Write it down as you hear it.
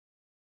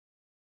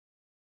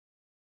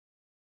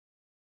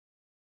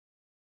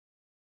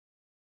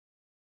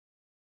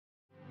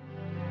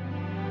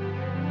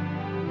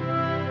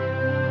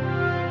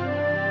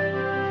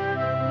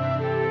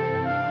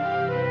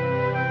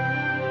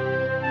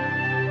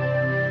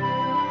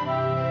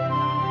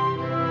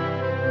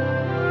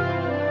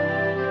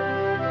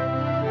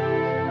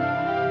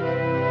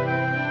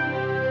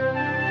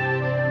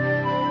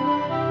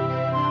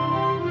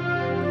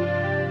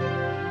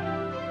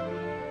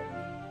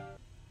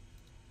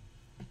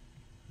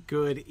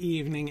Good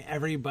evening,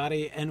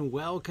 everybody, and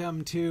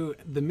welcome to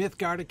the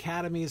Mythgard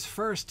Academy's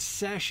first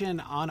session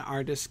on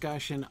our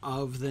discussion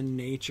of the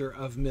nature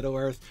of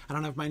Middle-earth. I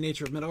don't have my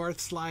Nature of Middle-earth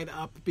slide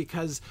up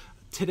because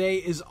today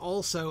is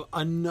also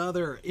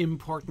another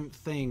important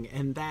thing,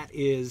 and that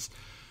is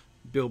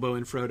Bilbo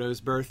and Frodo's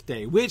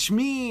birthday, which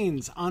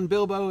means on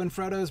Bilbo and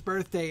Frodo's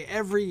birthday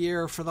every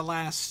year for the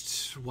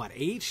last,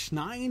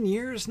 8-9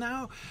 years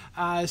now,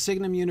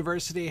 Signum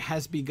University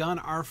has begun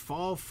our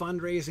fall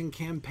fundraising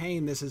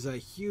campaign. This is a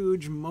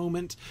huge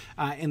moment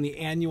in the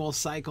annual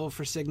cycle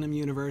for Signum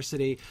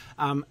University,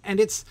 and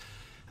it's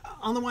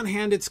on the one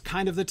hand, it's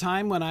kind of the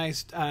time when I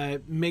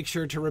make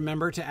sure to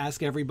remember to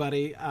ask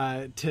everybody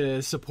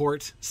to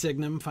support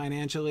Signum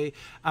financially.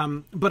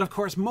 But of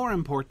course, more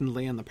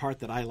importantly, and the part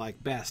that I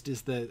like best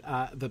is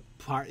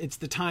it's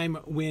the time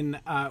when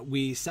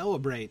we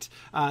celebrate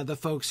the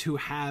folks who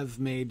have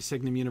made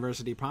Signum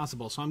University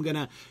possible. So I'm going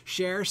to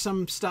share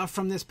some stuff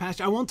from this past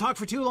year. I won't talk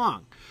for too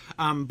long,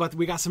 but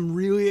we got some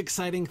really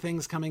exciting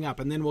things coming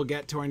up, and then we'll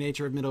get to our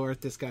Nature of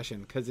Middle-earth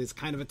discussion because it's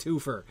kind of a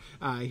twofer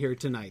here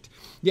tonight.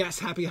 Yes,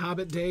 happy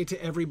Hobbit Day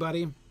to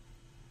everybody.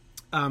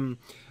 Yeah,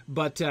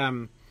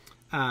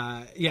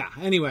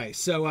 anyway,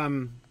 so,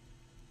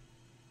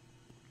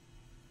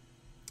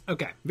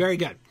 okay, very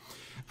good.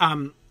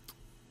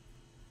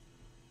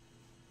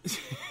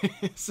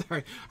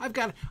 Sorry, I've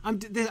got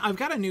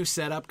a new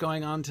setup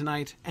going on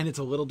tonight, and it's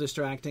a little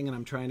distracting, and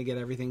I'm trying to get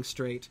everything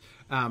straight.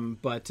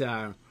 But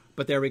there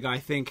we go. I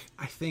think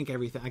I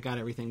got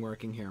everything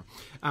working here.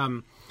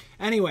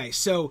 Anyway,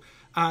 so,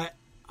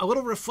 a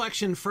little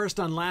reflection first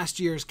on last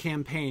year's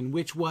campaign,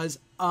 which was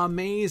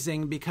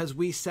amazing because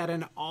we set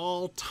an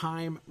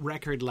all-time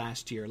record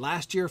last year.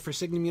 Last year, for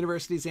Signum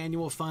University's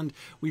annual fund,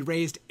 we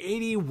raised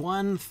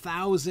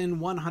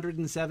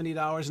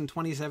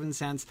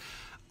 $81,170.27,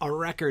 a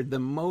record, the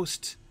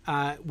most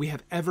we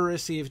have ever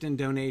received in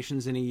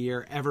donations in a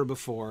year ever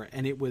before,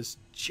 and it was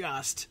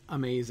just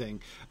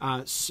amazing.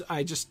 So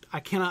I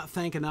cannot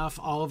thank enough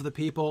all of the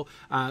people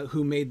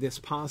who made this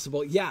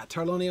possible. Yeah,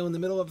 Tarlonio in the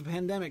middle of a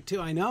pandemic too.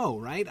 I know,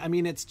 right? I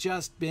mean, it's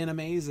just been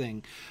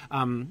amazing.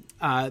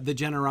 The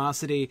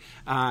generosity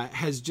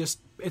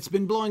it's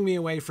been blowing me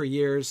away for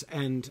years,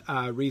 and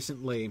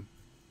recently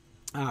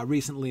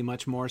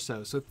much more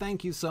so. So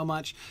thank you so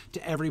much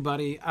to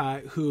everybody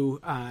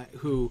who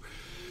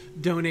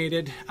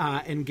donated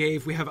and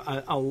gave. We have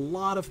a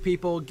lot of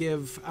people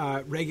give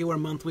regular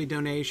monthly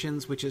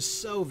donations, which is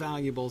so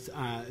valuable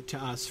to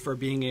us for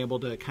being able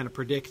to kind of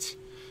predict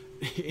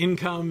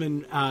income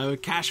and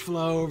cash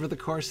flow over the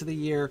course of the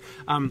year.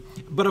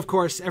 But of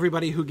course,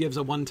 everybody who gives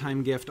a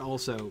one-time gift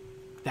also,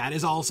 that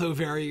is also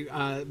very,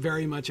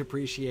 very much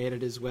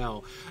appreciated as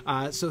well.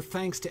 So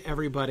thanks to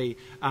everybody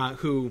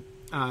who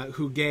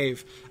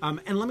gave.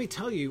 And let me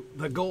tell you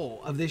the goal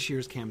of this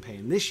year's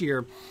campaign. This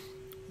year,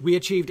 we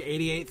achieved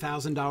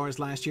 $88,000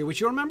 last year, which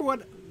you remember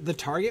what the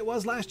target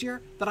was last year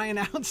that I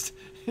announced?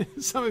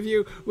 Some of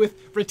you with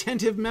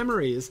retentive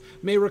memories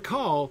may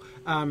recall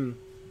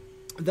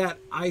that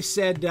I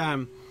said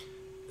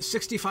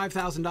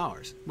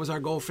 $65,000 was our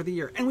goal for the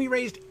year, and we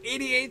raised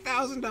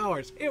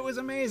 $88,000. It was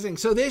amazing.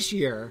 So this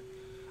year,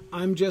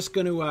 I'm just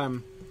gonna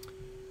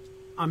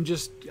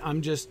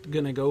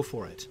go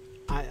for it.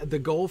 The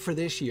goal for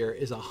this year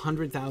is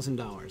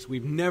 $100,000.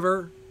 We've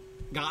never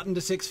gotten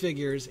to six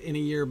figures in a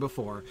year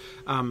before,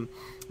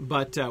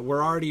 but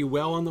we're already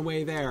well on the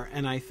way there,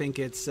 and I think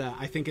it's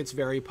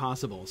very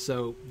possible.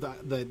 So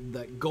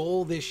the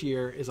goal this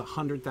year is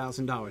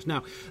 $100,000.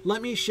 Now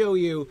let me show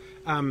you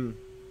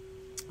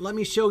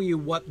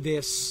what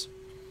this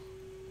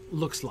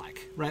looks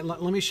like. Right?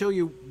 Let me show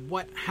you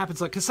what happens.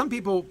 Like, because some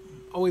people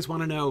always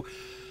want to know,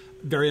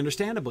 very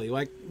understandably,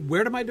 like,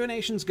 where do my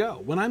donations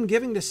go when I'm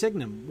giving to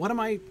Signum?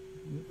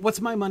 What's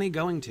my money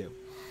going to?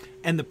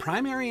 And the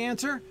primary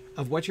answer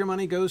of what your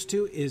money goes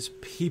to is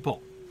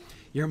people.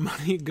 Your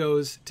money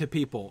goes to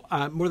people.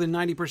 More than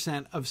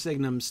 90% of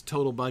Signum's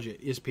total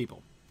budget is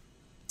people,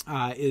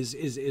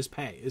 is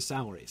pay, is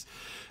salaries.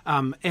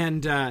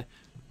 And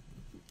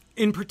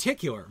in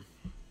particular,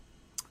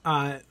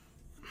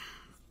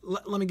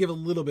 let me give a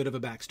little bit of a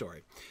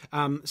backstory.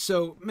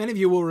 So many of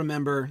you will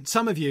remember,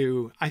 some of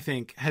you, I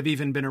think, have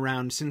even been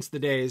around since the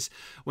days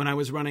when I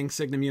was running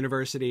Signum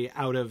University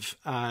out of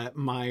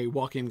my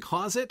walk-in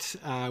closet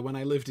when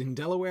I lived in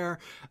Delaware,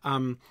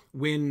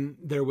 when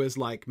there was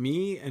like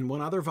me and one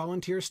other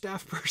volunteer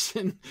staff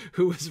person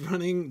who was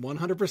running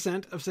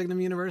 100% of Signum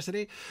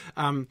University.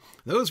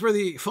 Those were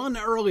the fun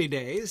early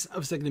days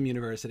of Signum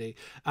University.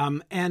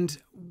 And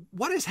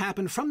what has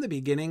happened from the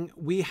beginning,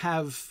 we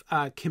have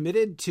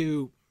committed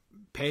to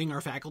paying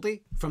our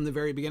faculty from the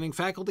very beginning.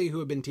 Faculty who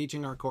have been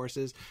teaching our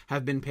courses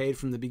have been paid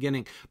from the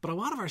beginning. But a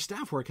lot of our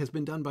staff work has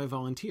been done by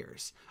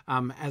volunteers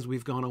as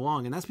we've gone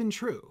along. And that's been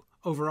true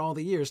over all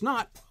the years.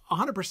 Not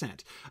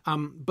 100%,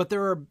 but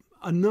there are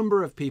a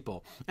number of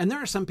people. And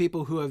there are some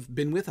people who have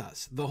been with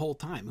us the whole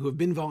time, who have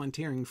been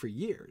volunteering for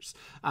years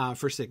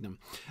for Signum.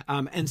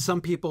 And some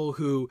people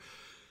who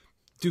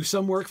do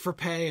some work for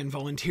pay and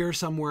volunteer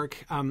some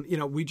work.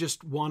 We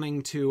just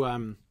wanting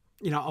to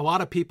a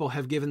lot of people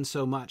have given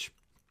so much,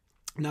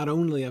 not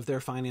only of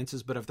their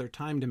finances, but of their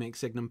time to make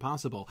Signum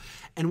possible.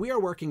 And we are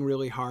working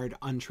really hard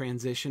on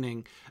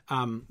transitioning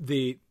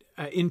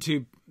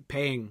into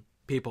paying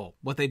people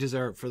what they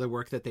deserve for the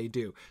work that they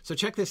do. So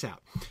check this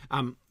out.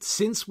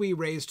 Since we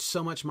raised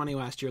so much money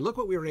last year, look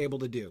what we were able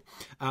to do.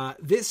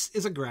 This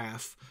is a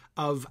graph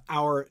of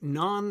our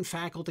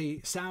non-faculty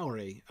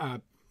salary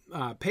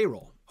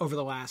payroll over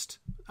the last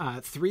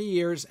 3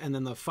 years, and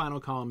then the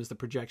final column is the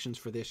projections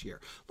for this year.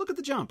 Look at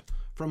the jump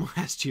from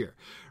last year,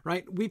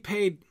 right? We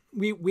paid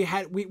over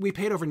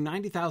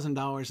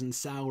 $90,000 in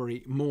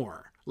salary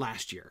more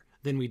last year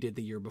than we did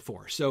the year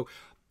before. So,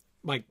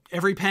 like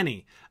every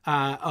penny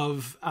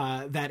of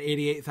that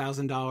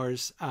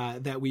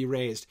 $88,000 that we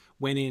raised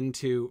went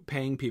into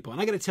paying people. And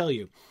I got to tell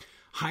you,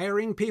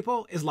 hiring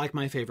people is like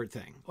my favorite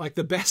thing. Like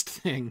the best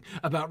thing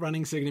about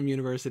running Signum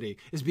University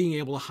is being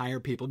able to hire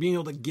people, being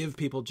able to give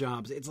people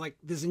jobs. It's like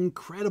this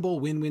incredible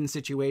win-win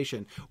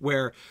situation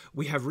where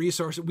we have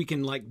resources, we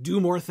can like do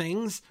more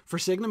things for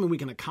Signum and we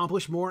can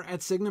accomplish more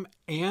at Signum,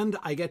 and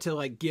I get to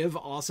like give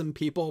awesome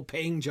people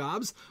paying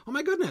jobs. Oh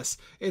my goodness.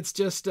 It's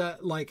just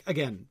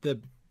again,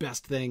 the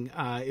best thing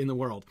in the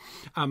world.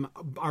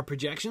 Our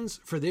projections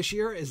for this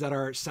year is that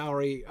our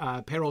salary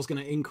payroll is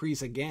going to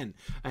increase again,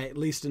 at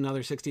least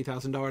another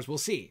 $60,000. We'll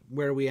see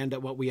where we end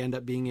up, what we end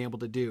up being able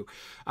to do.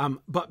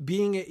 But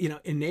being,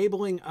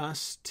 enabling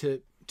us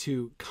to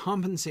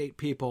compensate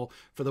people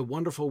for the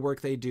wonderful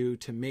work they do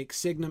to make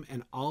Signum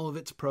and all of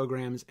its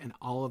programs and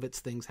all of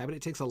its things happen.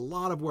 It takes a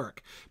lot of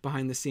work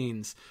behind the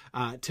scenes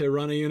to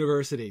run a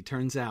university,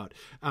 turns out.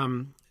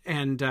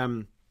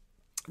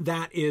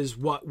 That is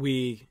what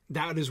we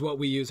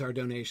use our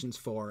donations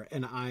for,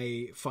 and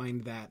I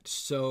find that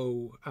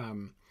so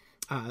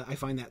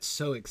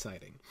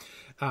exciting.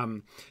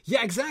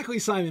 Yeah, exactly,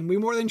 Simon. We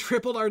more than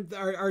tripled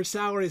our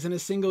salaries in a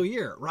single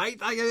year, right?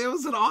 It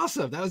was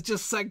awesome. That was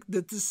just like,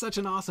 this is such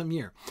an awesome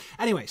year.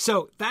 Anyway,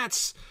 so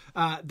that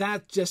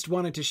just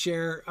wanted to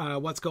share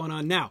what's going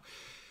on now.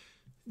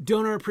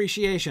 Donor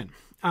appreciation.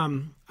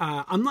 I'm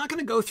not going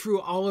to go through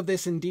all of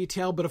this in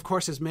detail, but of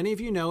course, as many of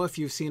you know, if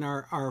you've seen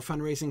our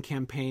fundraising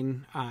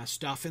campaign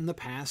stuff in the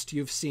past,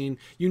 you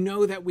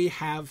know that we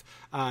have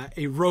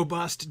a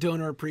robust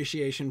donor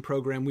appreciation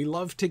program. We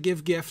love to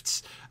give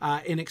gifts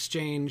in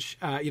exchange,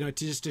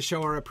 to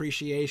show our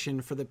appreciation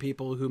for the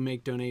people who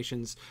make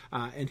donations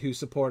and who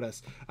support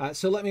us.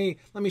 So let me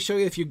show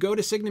you. If you go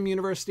to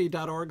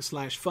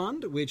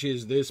signumuniversity.org/fund, which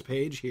is this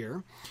page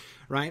here,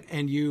 right,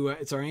 and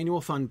it's our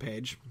annual fund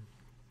page.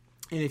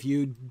 And if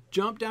you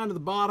jump down to the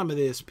bottom of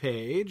this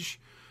page,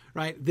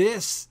 right,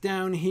 this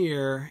down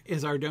here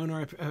is our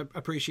donor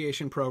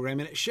appreciation program.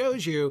 And it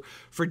shows you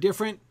for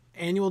different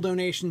annual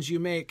donations you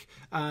make,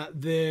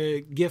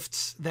 the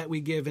gifts that we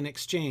give in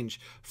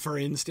exchange. For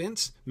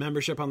instance,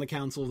 membership on the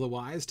Council of the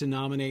Wise to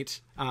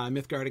nominate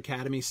Mythgard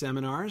Academy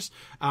seminars.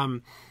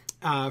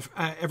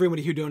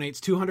 Everybody who donates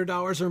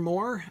 $200 or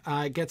more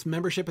gets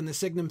membership in the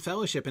Signum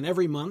Fellowship. And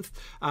every month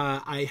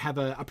I have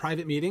a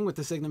private meeting with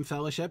the Signum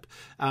Fellowship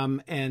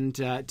and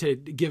to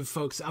give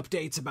folks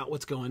updates about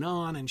what's going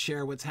on and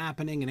share what's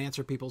happening and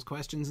answer people's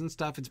questions and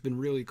stuff. It's been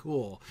really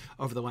cool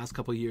over the last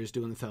couple of years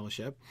doing the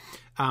fellowship.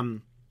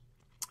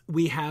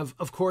 We have,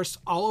 of course,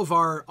 all of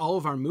our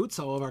moots,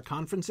 all of our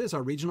conferences,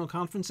 our regional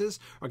conferences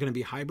are going to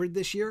be hybrid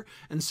this year,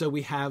 and so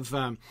we have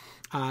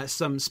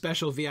some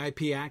special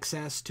VIP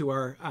access to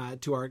our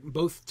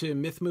both to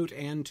MythMoot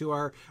and to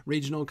our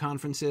regional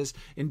conferences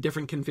in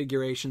different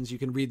configurations. You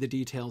can read the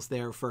details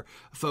there for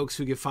folks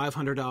who give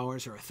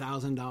 $500 or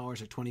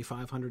 $1,000 or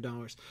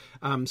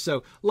 $2,500.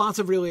 So lots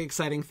of really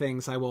exciting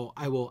things. I will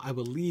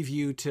leave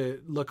you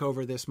to look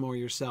over this more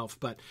yourself,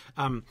 but.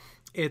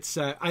 It's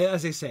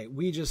as I say,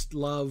 we just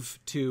love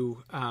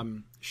to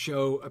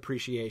show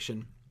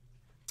appreciation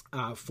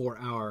for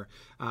our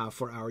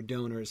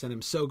donors, and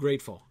I'm so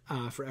grateful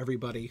for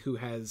everybody who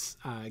has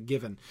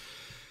given.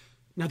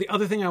 Now, the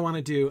other thing I want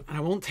to do, and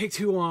I won't take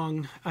too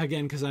long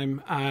again because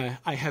I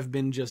have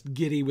been just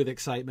giddy with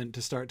excitement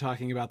to start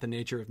talking about the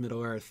nature of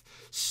Middle Earth.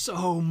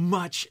 So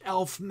much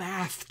elf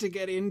math to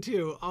get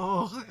into.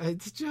 Oh,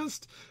 it's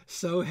just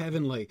so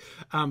heavenly.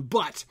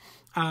 But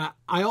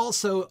I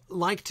also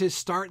like to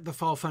start the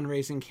fall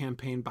fundraising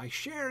campaign by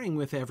sharing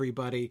with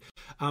everybody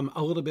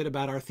a little bit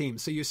about our theme.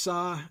 So you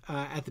saw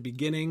at the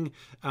beginning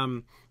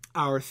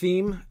our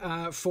theme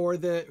for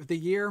the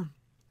year.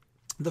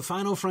 The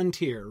Final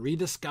Frontier,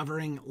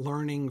 Rediscovering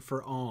Learning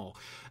for All.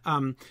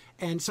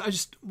 And so I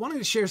just wanted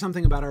to share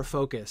something about our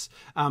focus.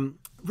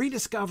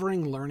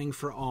 Rediscovering learning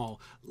for all.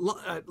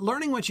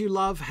 Learning what you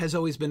love has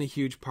always been a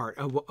huge part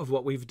of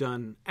what we've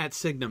done at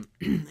Signum.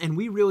 And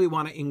we really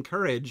want to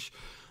encourage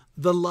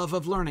the love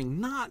of learning,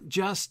 not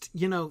just,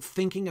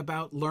 thinking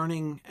about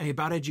learning,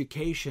 about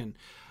education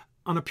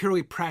on a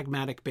purely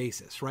pragmatic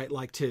basis, right?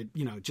 Like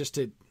just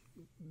to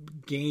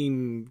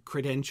gain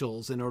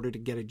credentials in order to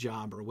get a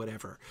job or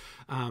whatever.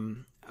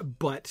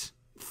 But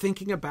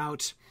thinking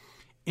about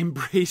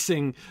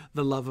embracing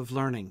the love of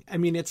learning. I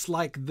mean, it's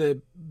like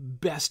the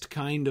best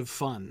kind of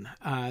fun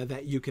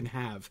that you can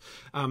have.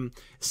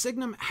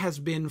 Signum has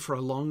been for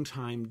a long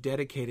time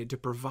dedicated to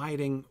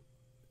providing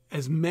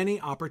as many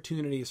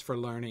opportunities for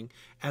learning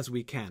as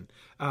we can.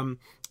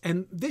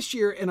 And this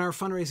year in our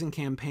fundraising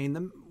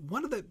campaign,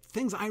 one of the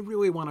things I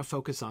really want to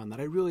focus on, that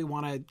I really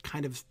want to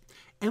kind of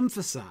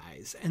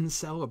emphasize and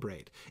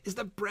celebrate, is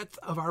the breadth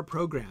of our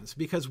programs,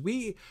 because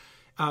we,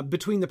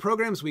 between the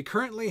programs we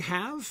currently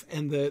have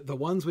and the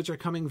ones which are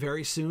coming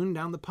very soon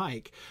down the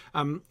pike,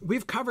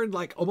 we've covered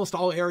like almost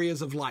all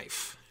areas of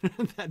life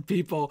that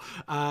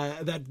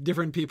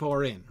different people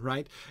are in,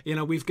 right? You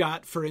know, we've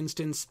got, for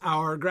instance,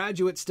 our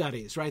graduate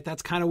studies, right?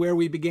 That's kind of where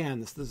we began.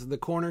 This is the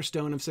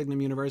cornerstone of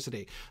Signum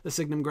University, the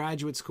Signum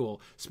Graduate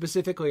School,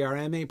 specifically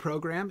our MA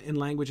program in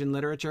Language and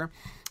Literature,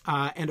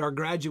 and our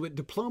graduate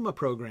diploma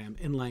program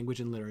in Language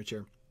and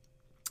Literature.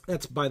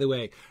 That's, by the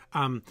way,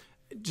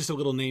 just a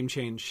little name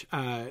change.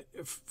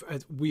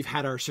 We've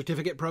had our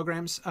certificate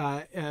programs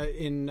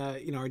in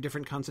our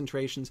different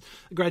concentrations.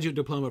 The graduate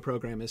diploma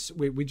program is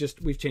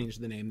we've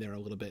changed the name there a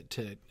little bit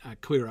to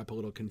clear up a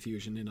little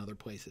confusion in other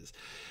places.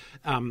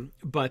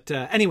 But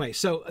anyway,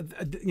 so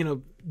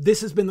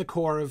this has been the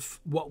core of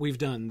what we've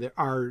done.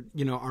 Our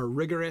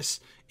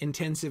rigorous,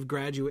 intensive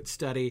graduate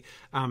study,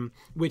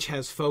 which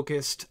has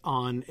focused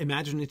on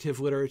imaginative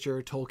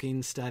literature,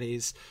 Tolkien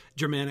studies,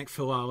 Germanic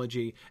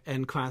philology,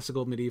 and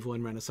classical, medieval,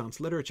 and Renaissance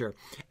literature.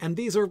 And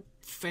these are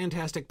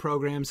fantastic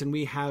programs, and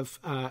we have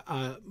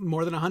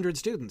more than 100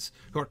 students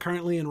who are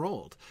currently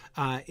enrolled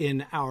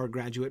in our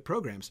graduate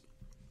programs.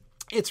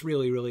 It's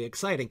really, really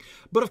exciting.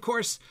 But of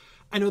course,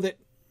 I know that,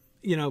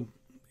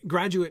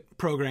 graduate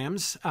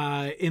programs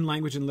in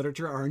language and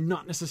literature are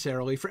not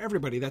necessarily for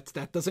everybody.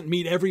 That doesn't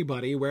meet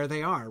everybody where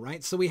they are,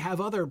 right? So we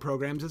have other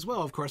programs as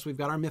well. Of course, we've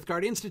got our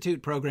Mythgard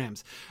Institute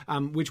programs,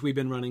 which we've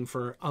been running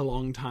for a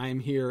long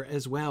time here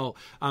as well.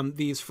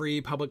 These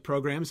free public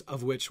programs,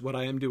 of which what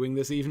I am doing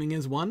this evening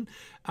is one,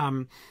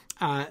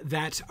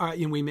 that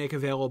we make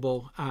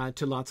available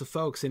to lots of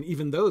folks. And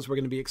even those, we're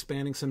going to be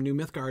expanding some new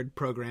Mythgard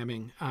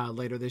programming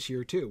later this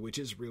year too, which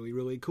is really,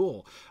 really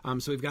cool.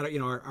 So we've got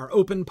our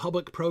open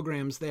public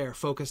programs there,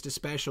 focused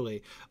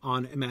especially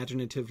on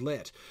imaginative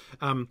lit.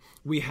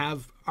 We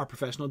have our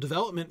professional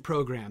development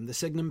program, the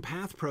Signum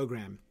Path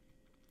program,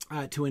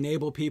 to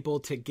enable people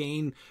to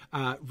gain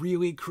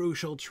really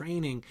crucial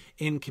training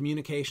in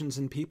communications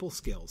and people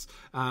skills,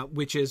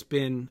 which has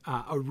been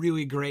a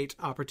really great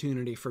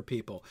opportunity for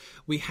people.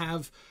 We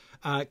have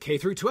K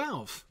through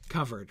 12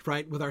 covered,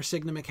 right, with our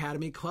Signum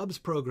Academy Clubs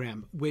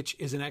program, which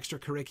is an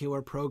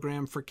extracurricular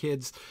program for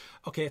kids.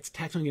 Okay, it's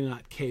technically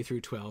not K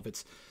through 12,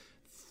 it's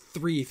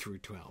 3 through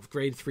 12,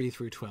 grade 3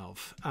 through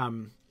 12.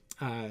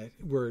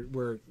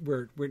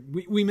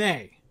 We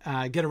may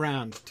get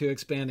around to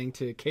expanding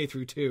to K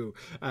through 2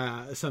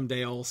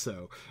 someday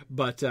also,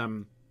 but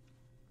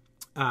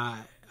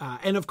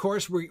and of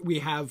course we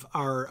have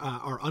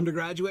our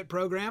undergraduate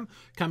program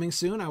coming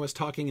soon. I was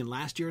talking in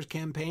last year's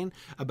campaign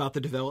about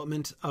the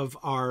development of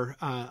our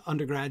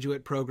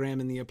undergraduate program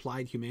in the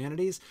applied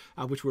humanities,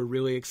 which we're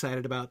really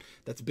excited about.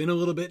 That's been a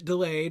little bit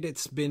delayed.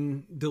 It's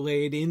been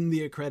delayed in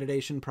the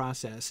accreditation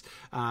process,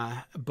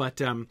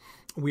 but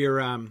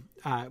we're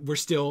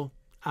still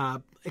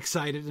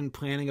excited and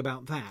planning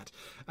about that.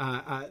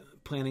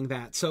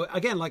 So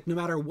again, like no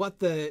matter what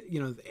the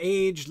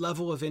age,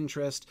 level of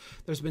interest,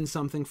 there's been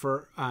something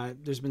for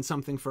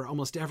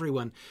almost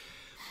everyone.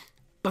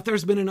 But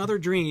there's been another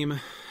dream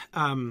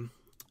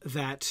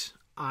that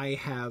I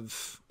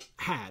have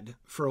had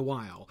for a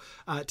while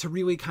to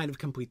really kind of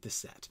complete this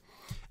set,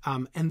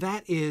 and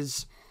that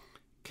is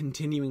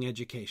continuing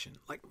education,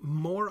 like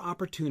more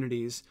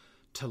opportunities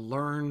to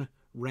learn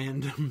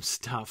random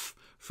stuff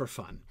for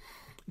fun.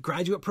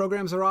 Graduate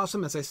programs are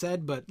awesome, as I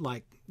said, but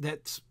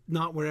that's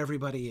not where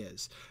everybody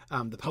is.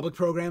 The public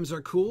programs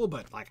are cool,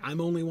 but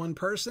I'm only one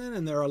person,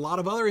 and there are a lot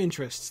of other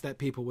interests that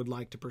people would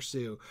like to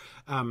pursue.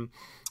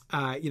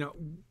 I've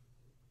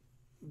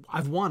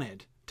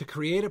wanted to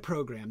create a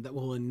program that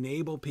will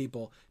enable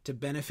people to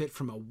benefit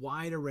from a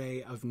wide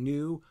array of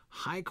new,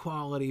 high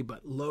quality,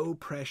 but low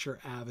pressure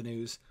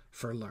avenues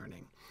for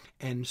learning.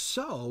 And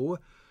so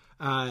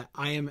I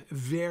am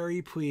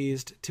very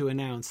pleased to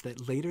announce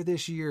that later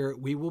this year,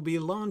 we will be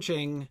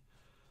launching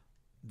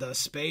the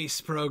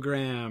space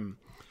program,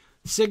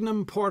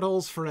 Signum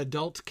Portals for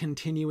Adult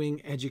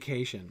Continuing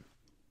Education.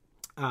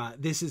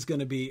 This is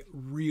going to be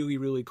really,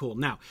 really cool.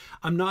 Now,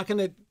 we're going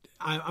to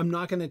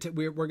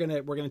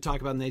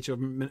talk about the nature of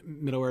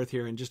Middle Earth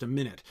here in just a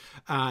minute.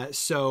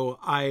 So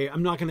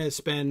I'm not going to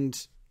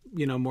spend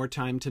more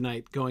time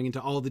tonight going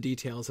into all the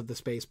details of the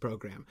space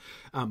program.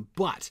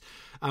 But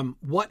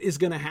what is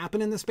going to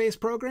happen in the space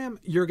program?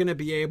 You're going to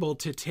be able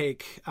to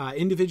take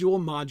individual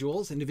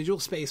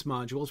space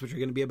modules, which are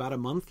going to be about a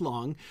month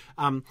long,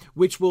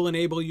 which will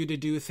enable you to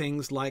do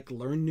things like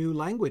learn new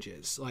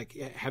languages. Like,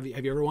 have you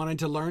ever wanted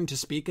to learn to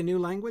speak a new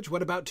language?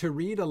 What about to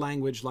read a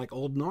language like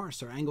Old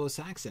Norse or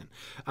Anglo-Saxon?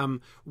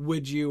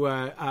 Would you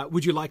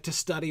like to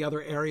study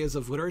other areas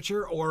of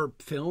literature or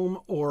film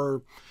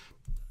or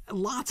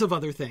lots of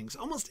other things,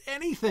 almost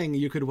anything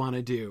you could want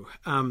to do.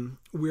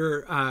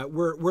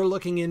 We're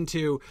looking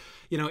into,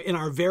 in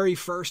our very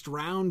first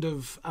round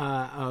of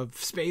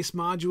space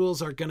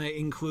modules are going to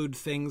include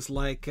things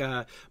like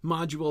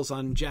modules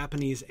on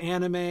Japanese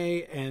anime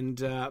and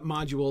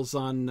modules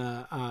on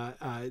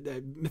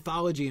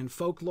mythology and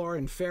folklore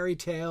and fairy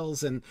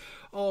tales and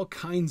all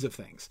kinds of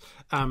things.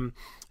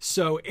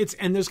 So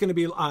there's going to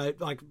be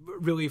like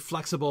really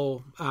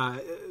flexible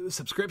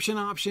subscription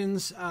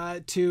options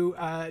to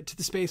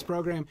the space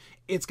program.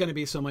 It's going to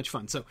be so much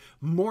fun. So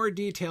more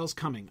details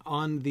coming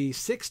on the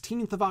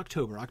 16th of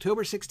October.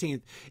 October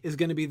 16th is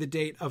going to be the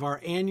date of our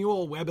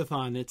annual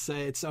webathon.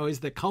 It's always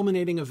the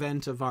culminating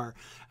event of our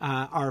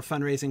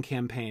fundraising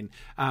campaign.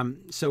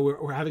 So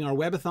we're having our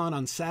webathon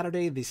on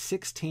Saturday, the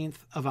 16th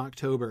of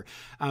October.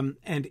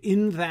 And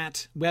in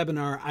that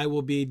webinar, I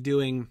will be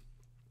doing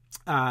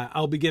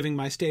I'll be giving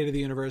my State of the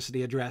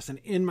University address. And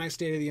in my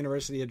State of the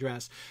University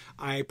address,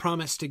 I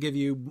promise to give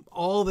you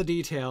all the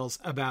details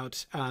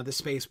about the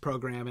space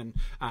program and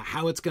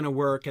how it's going to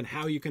work and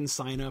how you can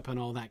sign up and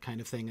all that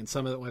kind of thing. And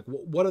some of the, like,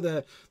 what are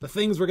the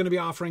things we're going to be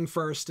offering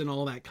first and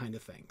all that kind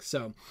of thing.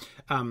 So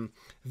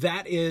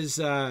that is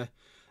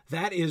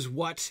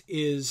what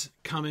is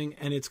coming,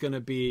 and it's going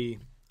to be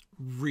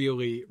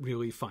really,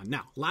 really fun.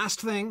 Now,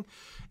 last thing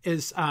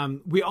is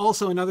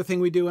another thing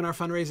we do in our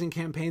fundraising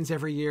campaigns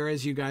every year,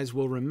 as you guys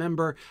will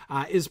remember,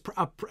 is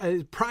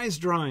prize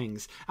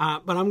drawings.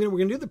 But we're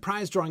going to do the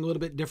prize drawing a little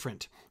bit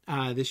different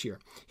this year.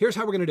 Here's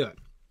how we're going to do it.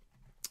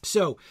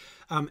 So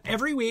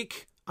every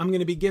week, I'm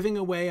going to be giving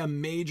away a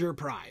major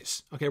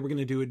prize. Okay, we're going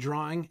to do a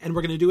drawing, and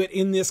we're going to do it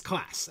in this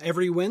class.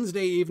 Every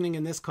Wednesday evening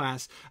in this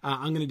class,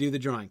 I'm going to do the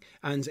drawing.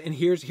 And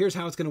here's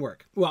how it's going to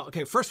work. Well,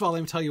 okay, first of all,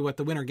 let me tell you what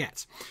the winner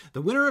gets.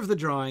 The winner of the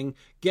drawing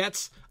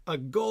gets a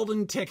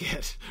golden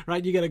ticket,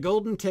 right? You get a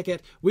golden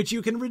ticket, which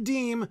you can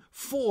redeem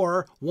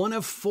for one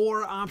of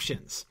 4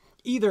 options.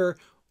 Either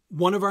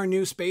one of our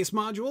new space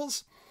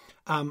modules,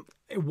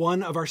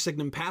 one of our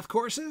Signum Path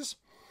courses,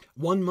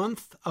 1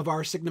 month of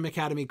our Signum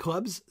Academy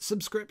Clubs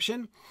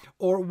subscription,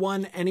 or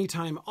 1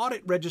 anytime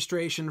audit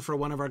registration for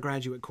one of our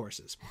graduate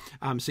courses.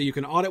 So you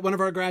can audit one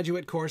of our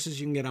graduate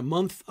courses. You can get a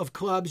month of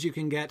clubs. You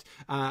can get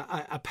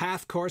a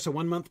path course, a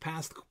 1 month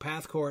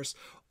path course,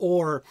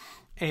 or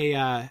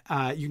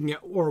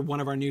or one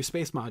of our new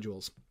space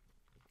modules.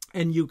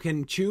 And you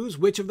can choose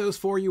which of those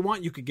 4 you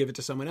want. You could give it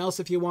to someone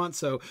else if you want.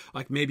 So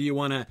like maybe you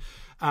want to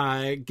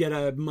get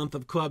a month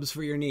of clubs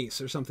for your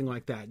niece or something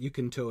like that. You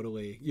can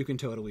totally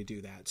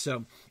do that.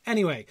 So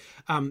anyway,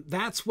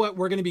 that's what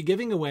we're going to be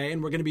giving away.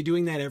 And we're going to be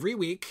doing that every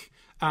week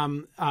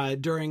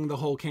during the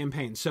whole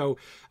campaign. So,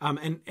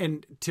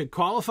 and to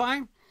qualify,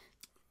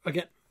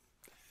 again,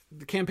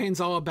 the campaign's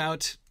all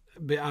about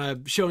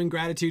showing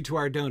gratitude to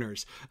our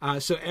donors.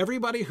 So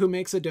everybody who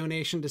makes a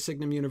donation to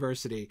Signum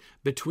University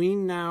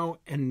between now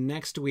and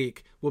next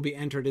week will be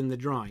entered in the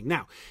drawing.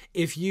 Now,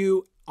 if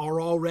you are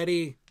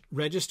already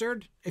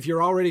registered, if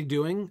you're already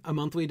doing a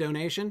monthly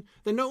donation,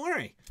 then don't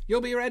worry.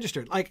 You'll be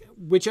registered. Like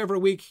whichever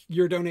week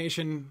your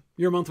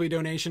monthly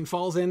donation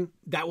falls in,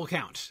 that will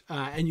count,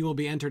 and you will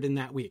be entered in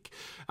that week.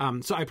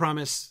 So I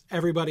promise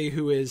everybody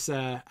who is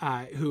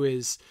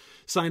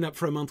signed up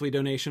for a monthly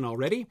donation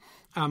already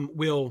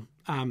will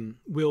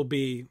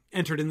be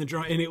entered in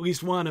in at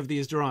least one of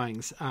these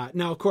drawings.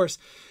 Now, of course,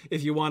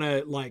 if you want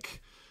to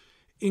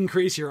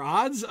increase your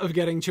odds of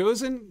getting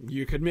chosen,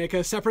 you could make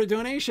a separate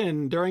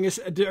donation during a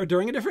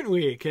different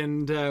week,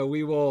 and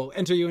we will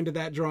enter you into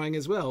that drawing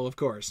as well, of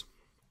course.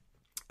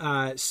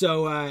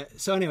 So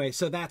anyway,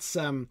 so that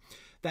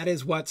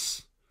is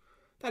what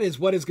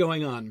is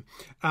going on.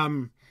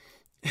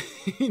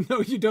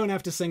 You don't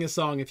have to sing a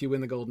song if you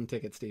win the golden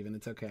ticket, Stephen.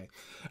 It's okay.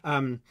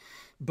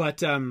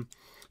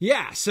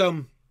 Yeah.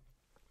 So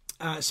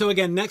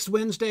again, next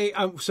Wednesday.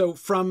 So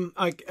from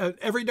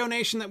every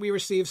donation that we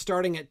receive,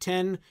 starting at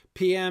 10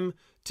 p.m.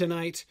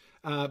 tonight,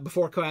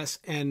 before class,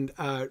 and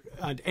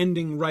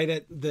ending right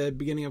at the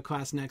beginning of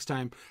class next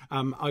time.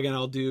 Again,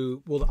 we'll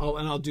do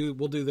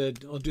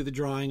the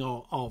drawing.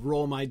 I'll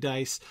roll my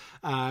dice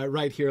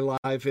right here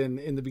live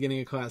in the beginning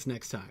of class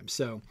next time.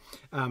 So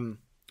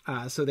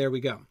there we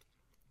go.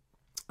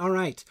 All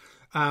right.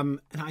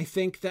 And I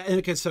think that,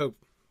 okay, so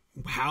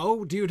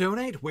how do you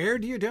donate? Where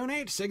do you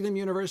donate?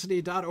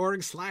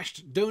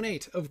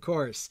 signumuniversity.org/donate, of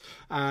course,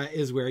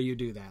 is where you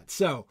do that.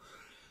 So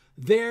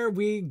there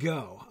we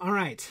go. All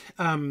right.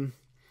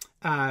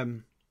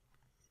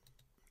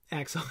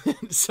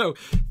 Excellent. So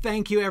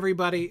thank you,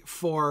 everybody,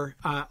 for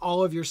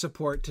all of your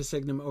support to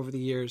Signum over the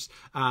years.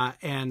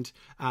 And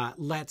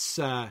let's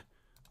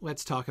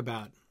talk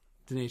about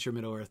the nature of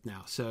Middle Earth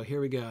now. So here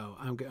we go.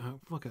 I've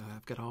got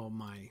all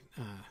my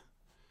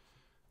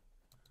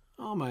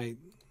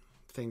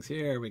things.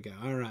 Here we go.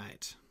 All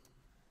right.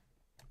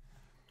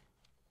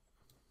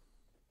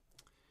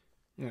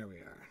 There we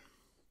are.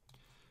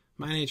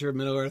 My nature of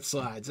Middle Earth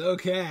slides.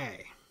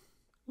 Okay.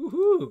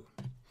 Woohoo.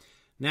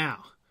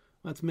 Now,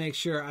 let's make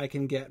sure I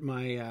can get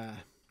my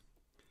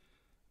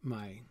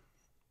my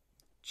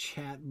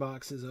chat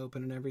boxes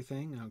open and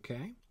everything.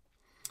 Okay.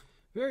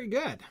 Very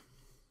good.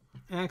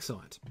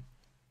 Excellent.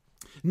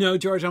 No,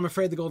 George, I'm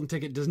afraid the golden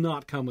ticket does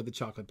not come with the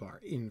chocolate bar,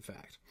 in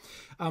fact.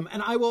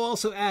 And I will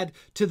also add,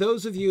 to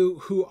those of you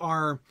who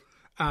are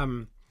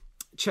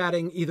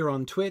chatting either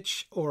on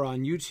Twitch or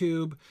on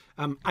YouTube,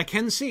 I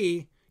can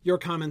see your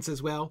comments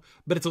as well,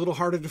 but it's a little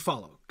harder to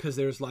follow because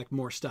there's like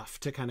more stuff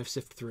to kind of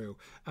sift through.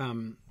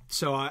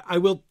 So I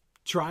will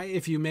try,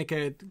 if you make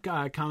a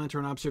comment or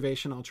an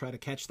observation, I'll try to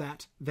catch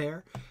that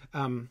there.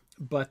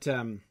 But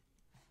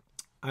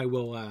I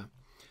will,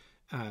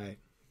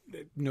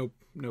 no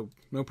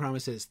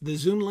promises. The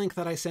Zoom link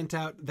that I sent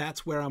out,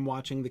 that's where I'm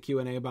watching the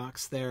Q&A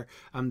box there.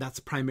 That's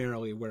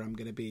primarily where I'm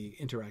going to be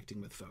interacting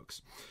with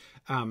folks.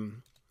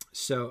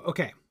 So,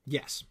 okay.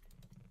 Yes.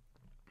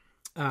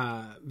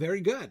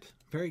 Very good.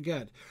 Very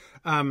good.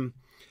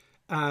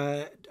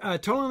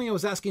 Totally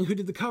was asking who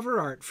did the cover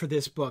art for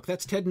this book.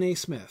 That's Ted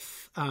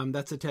Naismith.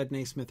 That's a Ted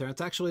Naismith there.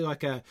 It's actually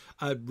like a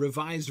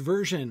revised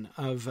version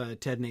of a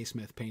Ted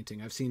Naismith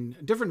painting. I've seen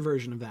a different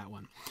version of that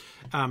one.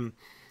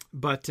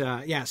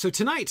 Yeah, so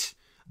tonight,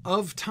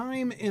 Of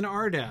Time in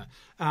Arda,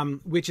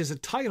 which is a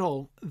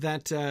title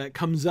that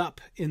comes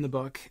up in the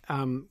book,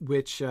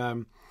 which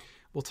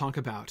we'll talk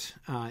about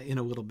in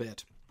a little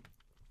bit.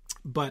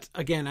 But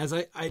again, as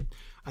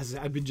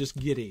I've been just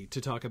giddy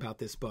to talk about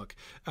this book,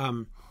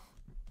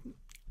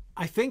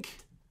 I think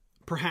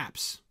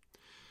perhaps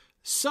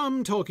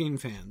some Tolkien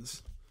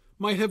fans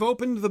might have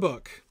opened the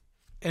book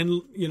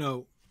and,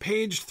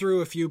 paged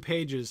through a few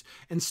pages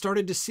and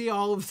started to see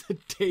all of the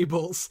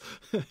tables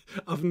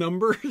of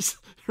numbers,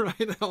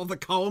 right? All the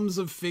columns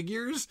of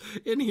figures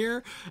in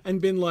here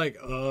and been like,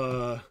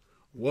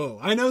 whoa.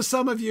 I know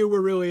some of you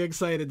were really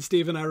excited.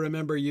 Stephen, I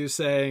remember you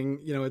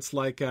saying, it's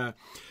like, it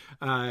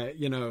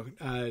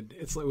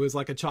was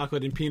like a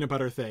chocolate and peanut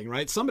butter thing,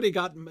 right? Somebody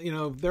got,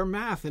 their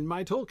math in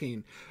my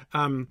Tolkien.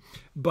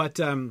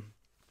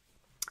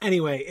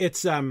 Anyway,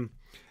 it's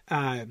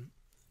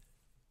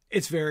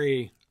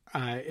very,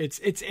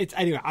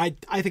 anyway,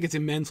 I think it's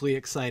immensely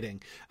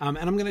exciting. And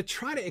I'm going to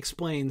try to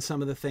explain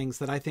some of the things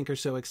that I think are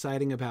so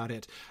exciting about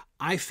it.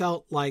 I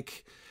felt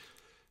like,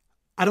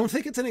 I don't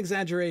think it's an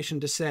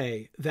exaggeration to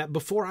say that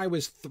before I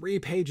was 3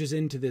 pages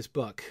into this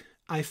book,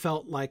 I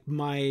felt like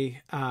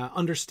my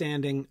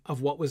understanding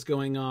of what was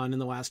going on in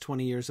the last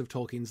 20 years of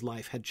Tolkien's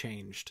life had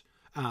changed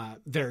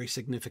very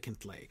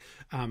significantly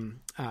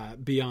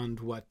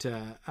beyond what,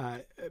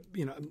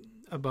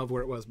 above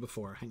where it was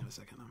before. Hang on a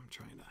second. I'm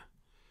trying to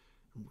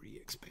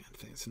re-expand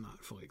things. It's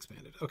not fully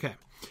expanded. Okay.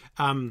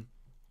 And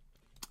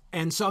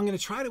so I'm going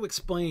to try to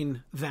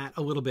explain that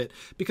a little bit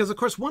because, of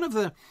course, one of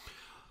the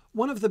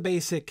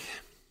basic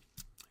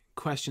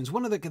questions,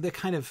 one of the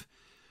kind of,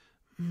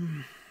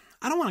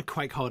 I don't want to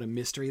quite call it a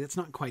mystery. That's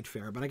not quite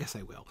fair, but I guess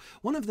I will.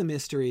 One of the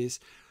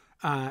mysteries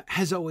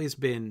has always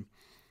been,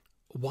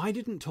 why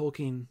didn't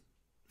Tolkien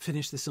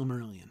finish the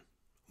Silmarillion?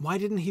 Why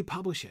didn't he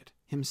publish it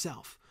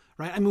himself?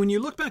 Right? I mean, when you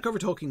look back over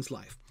Tolkien's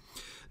life,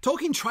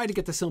 Tolkien tried to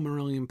get the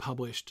Silmarillion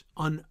published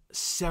on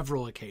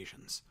several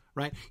occasions,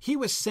 right? He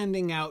was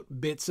sending out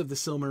bits of the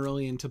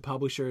Silmarillion to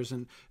publishers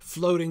and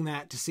floating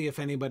that to see if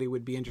anybody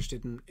would be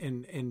interested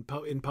in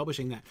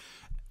publishing that.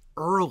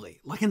 Early,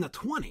 like in the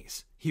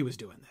 1920s, he was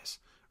doing this,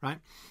 right?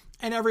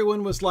 And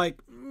everyone was like,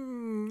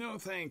 no,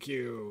 thank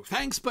you.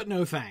 Thanks, but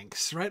no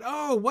thanks, right?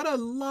 Oh, what a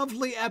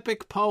lovely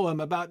epic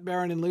poem about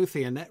Beren and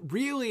Luthien. That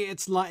really,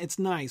 it's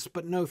nice,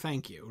 but no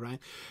thank you, right?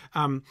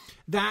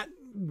 That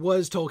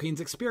was Tolkien's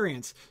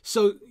experience.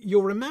 So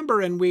you'll remember,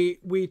 and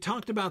we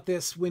talked about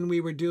this when we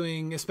were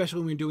doing, especially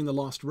when we were doing the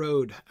Lost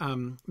Road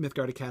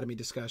Mythgard Academy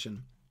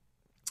discussion,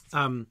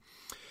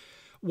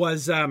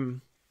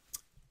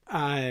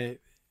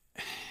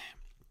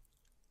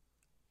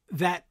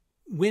 that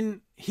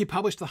when he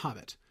published The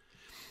Hobbit,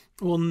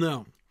 when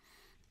The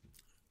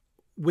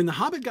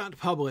Hobbit got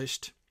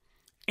published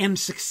and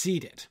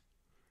succeeded,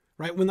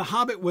 right? When The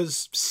Hobbit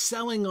was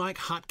selling like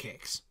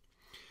hotcakes,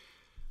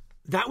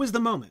 that was the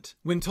moment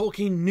when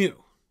Tolkien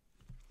knew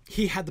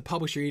he had the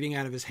publisher eating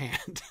out of his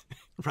hand,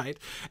 right?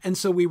 And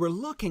so we were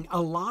looking, a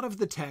lot of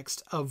the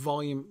text of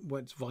volume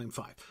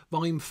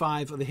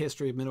 5 of the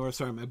History of Middle-earth.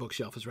 Sorry, my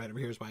bookshelf is right over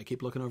here, is why I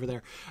keep looking over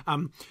there.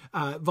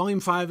 Volume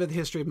 5 of the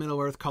History of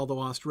Middle-earth, called The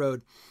Lost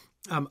Road.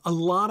 A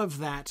lot of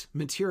that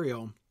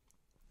material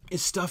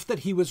is stuff that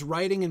he was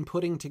writing and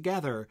putting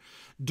together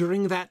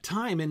during that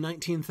time in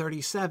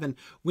 1937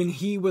 when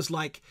he was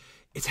like,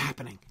 it's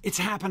happening,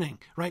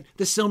 right?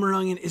 The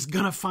Silmarillion is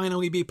going to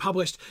finally be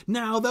published.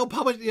 Now they'll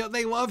publish,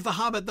 they love The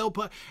Hobbit.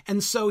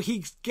 And so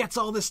he gets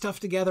all this stuff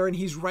together and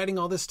he's writing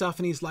all this stuff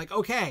and he's like,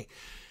 okay,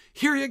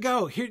 here you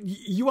go. Here,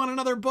 you want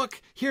another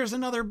book? Here's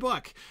another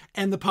book.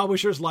 And the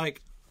publisher's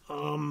like,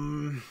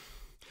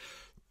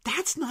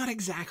 that's not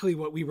exactly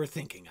what we were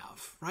thinking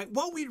of, right?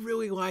 What we'd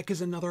really like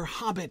is another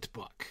Hobbit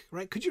book,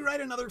 right? Could you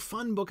write another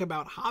fun book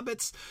about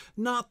hobbits?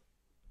 Not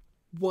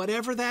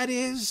whatever that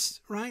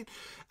is, right?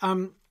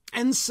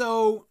 And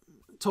so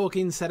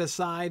Tolkien set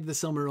aside the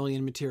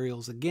Silmarillion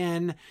materials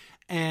again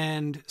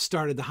and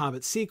started the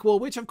Hobbit sequel,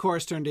 which of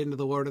course turned into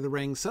The Lord of the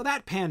Rings. So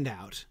that panned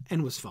out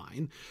and was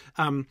fine.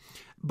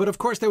 But of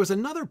course there was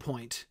another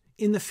point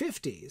in the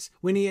 50s,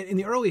 in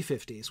the early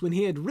 50s, when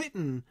he had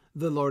written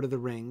The Lord of the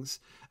Rings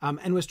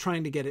and was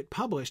trying to get it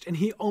published, and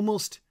he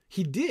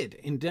did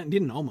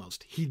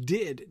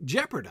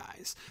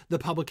jeopardize the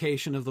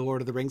publication of The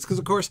Lord of the Rings, because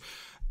of course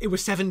it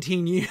was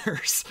 17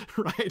 years,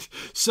 right?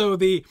 So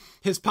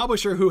his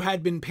publisher, who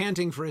had been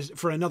panting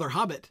for another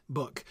Hobbit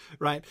book,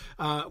 right?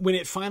 When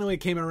it finally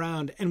came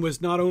around, and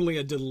was not only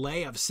a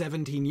delay of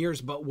 17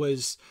 years, but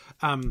was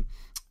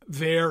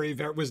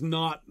was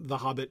not the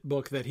Hobbit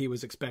book that he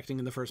was expecting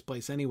in the first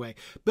place anyway.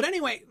 But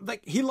anyway,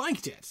 like, he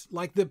liked it.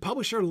 Like, the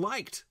publisher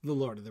liked The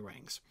Lord of the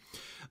Rings.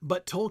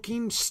 But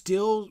Tolkien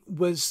still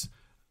was,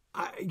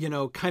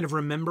 kind of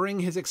remembering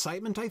his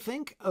excitement, I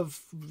think,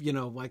 of,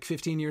 like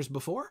 15 years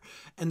before,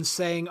 and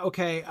saying,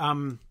 okay,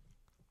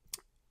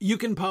 you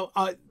can,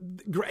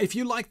 if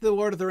you like The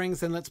Lord of the Rings,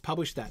 then let's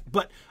publish that.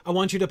 But I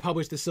want you to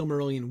publish the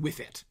Silmarillion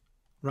with it,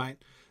 right?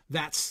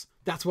 That's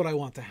what I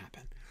want to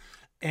happen.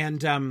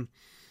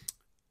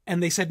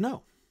 And they said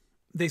no.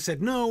 They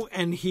said no,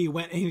 and he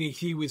went, and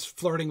he was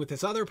flirting with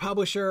this other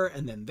publisher,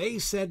 and then they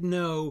said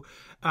no.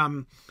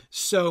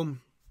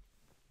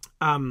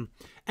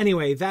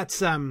 Anyway, that's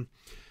then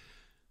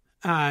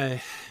The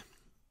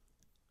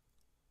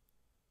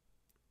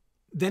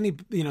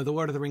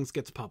Lord of the Rings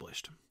gets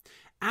published.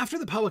 After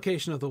the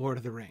publication of The Lord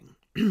of the Ring,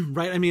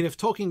 right? I mean, if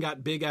Tolkien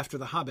got big after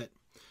The Hobbit,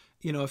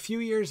 a few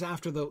years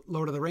after The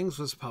Lord of the Rings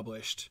was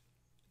published,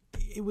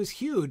 it was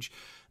huge.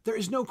 There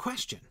is no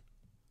question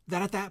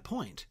that at that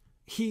point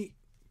he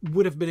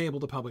would have been able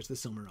to publish the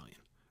Silmarillion,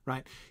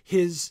 right?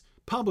 His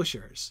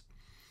publishers,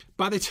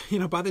 by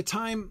the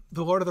time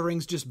The Lord of the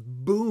Rings just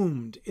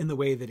boomed in the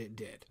way that it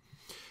did,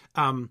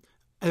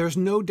 there's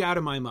no doubt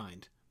in my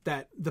mind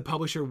that the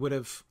publisher would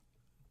have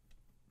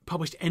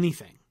published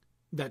anything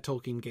that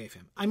Tolkien gave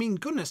him. I mean,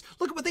 goodness,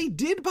 look at what they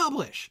did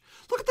publish.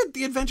 Look at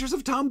the Adventures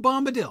of Tom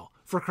Bombadil,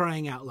 for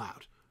crying out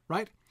loud,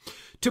 right?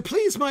 To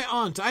please my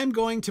aunt, I'm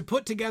going to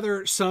put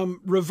together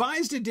some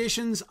revised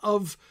editions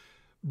of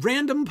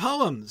random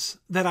poems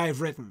that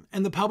I've written.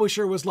 And the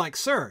publisher was like,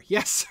 sir,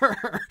 yes,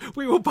 sir,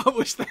 we will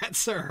publish that,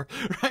 sir.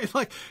 Right?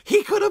 Like,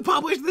 he could have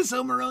published the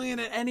Silmarillion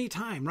at any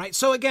time, right?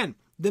 So again,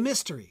 the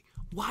mystery.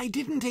 Why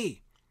didn't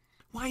he?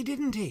 Why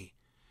didn't he?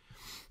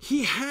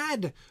 He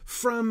had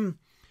from,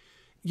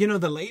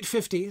 the late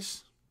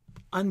 50s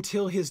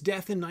until his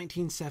death in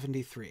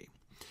 1973.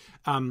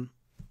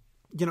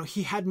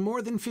 He had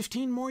more than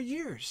 15 more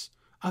years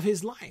of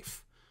his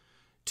life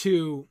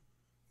to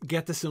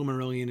get the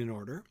Silmarillion in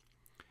order.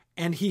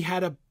 And he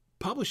had a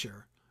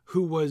publisher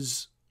who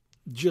was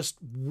just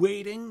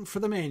waiting for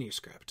the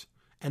manuscript,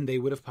 and they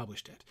would have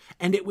published it.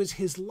 And it was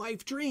his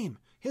life dream,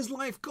 his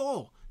life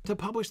goal, to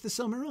publish the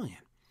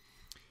Silmarillion.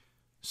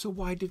 So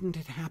why didn't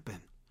it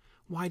happen?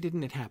 Why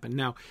didn't it happen?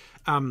 Now,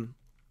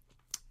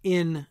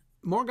 in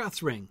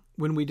Morgoth's Ring,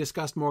 when we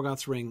discussed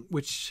Morgoth's Ring,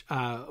 which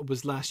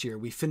was last year,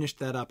 we finished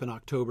that up in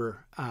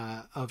October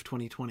of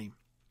 2020,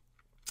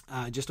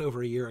 just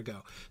over a year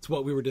ago. It's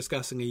what we were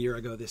discussing a year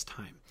ago this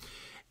time.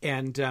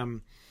 And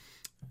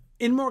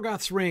in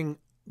Morgoth's Ring,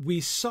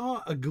 we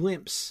saw a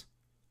glimpse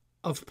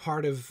of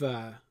part of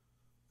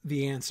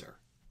the answer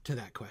to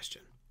that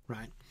question,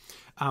 right?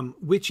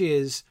 Which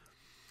is,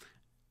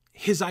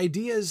 his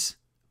ideas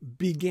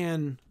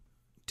began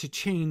to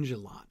change a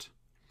lot.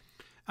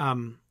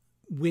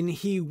 When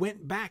he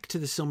went back to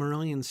the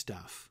Silmarillion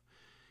stuff,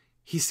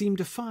 he seemed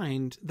to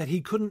find that he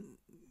couldn't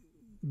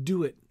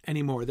do it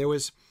anymore. There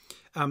was,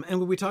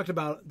 and we talked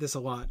about this a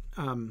lot.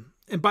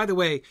 And by the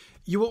way,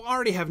 you will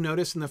already have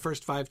noticed in the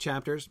first 5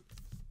 chapters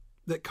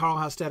that Karl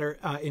Hostetter,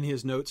 in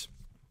his notes,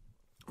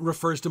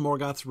 refers to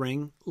Morgoth's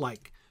Ring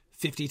like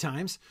 50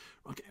 times.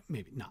 Okay,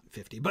 maybe not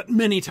 50, but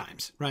many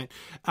times, right?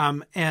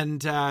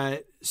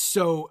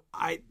 So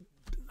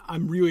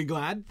I'm really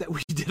glad that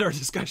we did our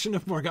discussion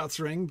of Morgoth's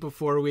Ring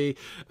before we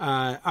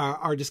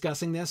are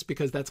discussing this,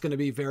 because that's going to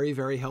be very,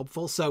 very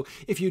helpful. So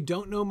if you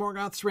don't know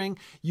Morgoth's Ring,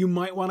 you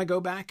might want to go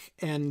back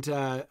and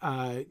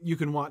you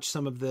can watch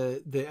some of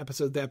the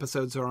episodes. The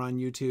episodes are on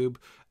YouTube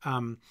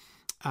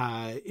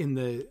in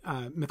the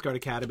Mythgard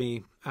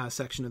Academy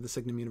section of the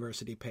Signum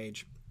University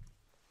page.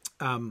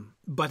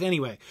 But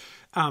anyway,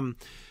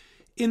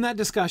 in that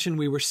discussion,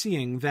 we were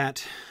seeing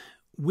that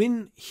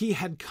when he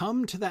had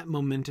come to that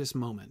momentous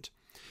moment,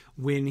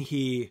 when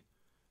he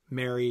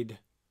married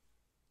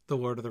the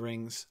Lord of the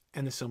Rings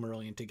and the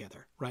Silmarillion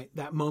together, right?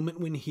 That moment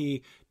when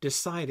he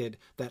decided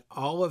that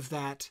all of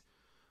that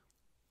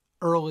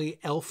early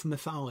elf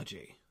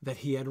mythology that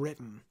he had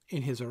written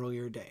in his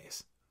earlier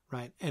days,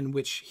 right? And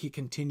which he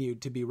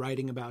continued to be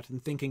writing about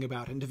and thinking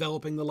about and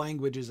developing the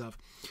languages of.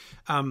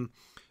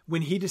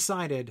 When he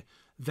decided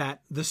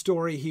that the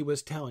story he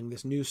was telling,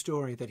 this new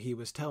story that he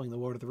was telling, the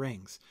Lord of the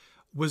Rings,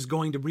 was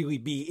going to really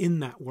be in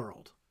that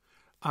world.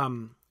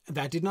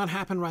 That did not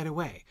happen right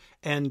away.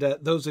 And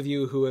those of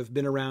you who have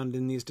been around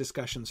in these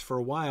discussions for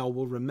a while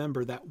will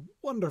remember that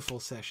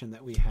wonderful session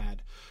that we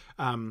had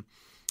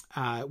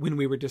when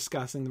we were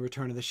discussing the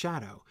Return of the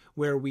Shadow,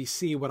 where we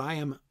see what I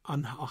am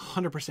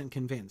 100%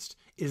 convinced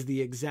is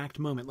the exact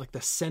moment, like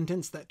the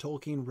sentence that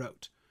Tolkien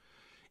wrote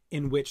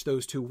in which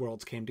those two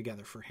worlds came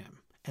together for him.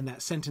 And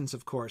that sentence,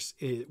 of course,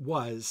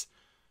 was,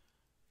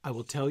 "I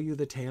will tell you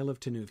the tale of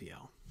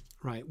Tenuviel,"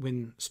 right?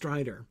 When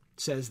Strider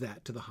says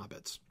that to the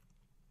hobbits.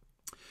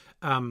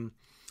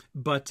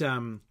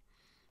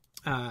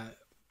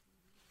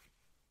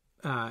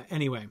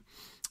 Anyway,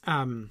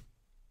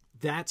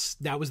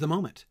 that was the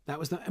moment.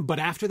 But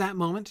after that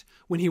moment,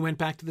 when he went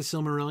back to the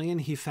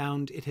Silmarillion, he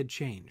found it had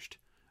changed,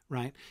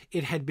 right?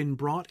 It had been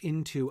brought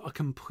into a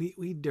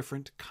completely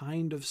different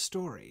kind of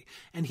story.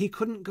 And he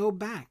couldn't go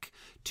back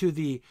to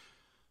the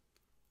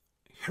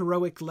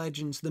heroic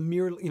legends,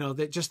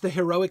 just the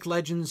heroic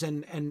legends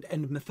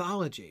and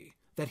mythology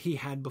that he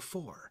had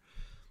before.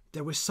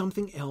 There was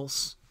something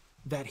else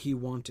that he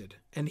wanted,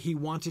 and he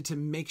wanted to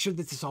make sure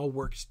that this all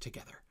worked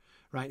together,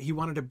 right? He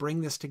wanted to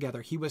bring this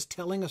together. He was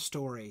telling a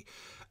story.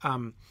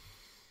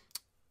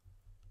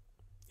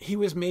 He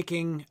was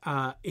making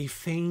a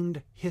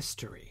feigned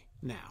history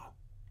now,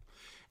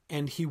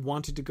 and he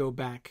wanted to go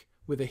back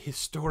with a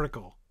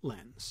historical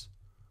lens,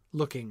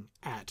 looking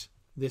at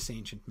this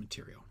ancient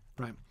material,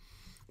 right?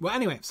 Well,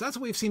 anyway, so that's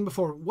what we've seen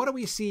before. What do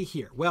we see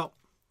here? Well,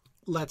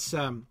 let's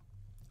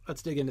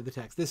dig into the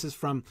text. This is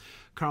from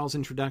Carl's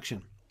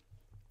introduction.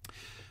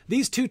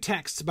 These two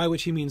texts, by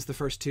which he means the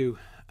first two,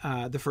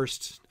 from the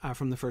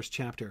first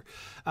chapter,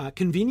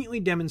 conveniently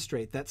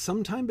demonstrate that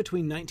sometime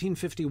between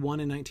 1951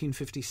 and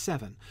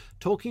 1957,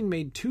 Tolkien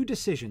made two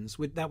decisions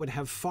that would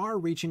have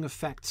far-reaching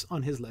effects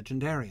on his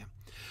legendarium.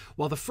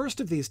 While the first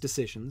of these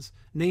decisions,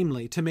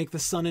 namely to make the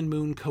sun and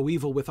moon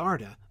coeval with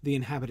Arda, the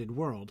inhabited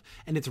world,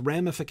 and its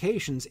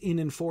ramifications in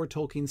and for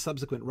Tolkien's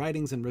subsequent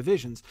writings and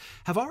revisions,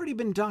 have already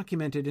been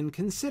documented and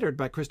considered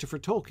by Christopher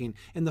Tolkien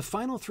in the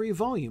final 3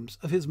 volumes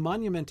of his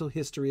monumental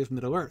history of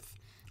Middle-earth,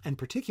 and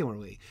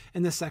particularly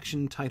in the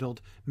section titled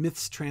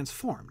Myths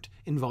Transformed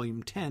in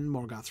Volume 10,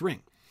 Morgoth's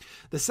Ring.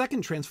 The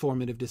second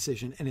transformative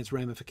decision and its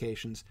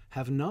ramifications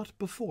have not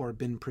before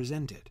been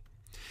presented.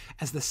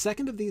 As the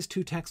second of these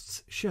two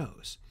texts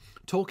shows,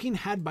 Tolkien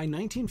had by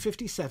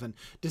 1957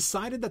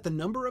 decided that the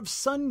number of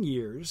sun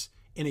years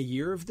in a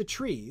year of the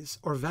trees,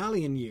 or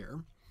Valian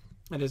year,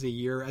 that is a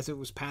year as it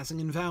was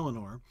passing in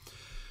Valinor,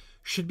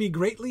 should be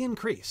greatly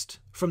increased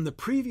from the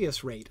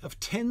previous rate of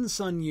 10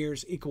 sun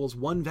years equals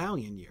 1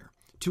 Valian year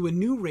to a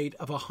new rate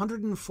of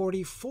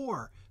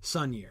 144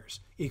 sun years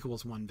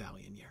equals 1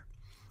 Valian year,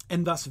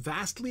 and thus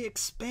vastly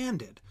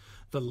expanded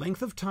the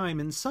length of time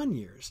in sun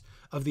years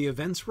of the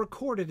events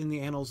recorded in the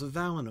annals of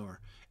Valinor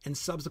and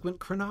subsequent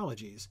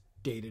chronologies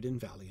dated in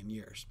Valian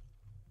years.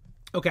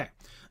 Okay,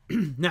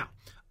 now,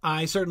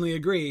 I certainly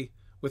agree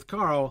with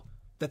Carl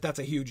that that's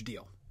a huge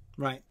deal,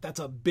 right? That's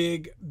a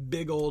big,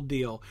 big old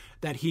deal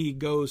that he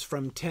goes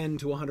from 10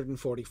 to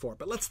 144.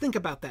 But let's think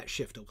about that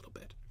shift a little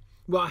bit.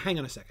 Well, hang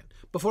on a second.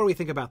 Before we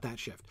think about that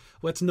shift,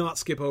 let's not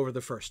skip over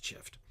the first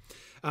shift.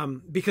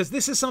 Because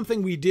this is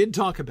something we did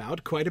talk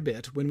about quite a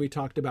bit when we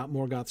talked about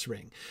Morgoth's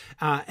Ring.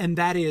 And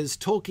that is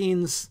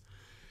Tolkien's,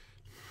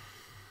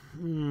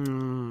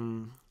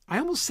 I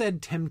almost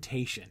said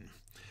temptation.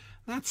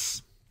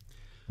 That's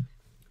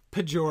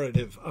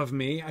pejorative of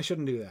me. I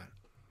shouldn't do that.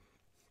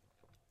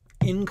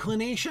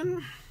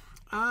 Inclination,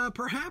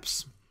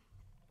 perhaps?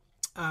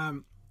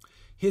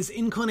 His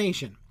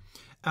inclination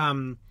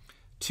to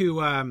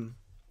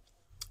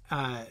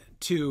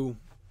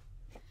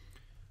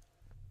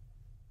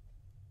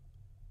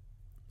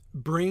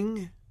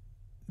bring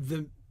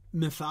the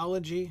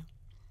mythology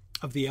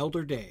of the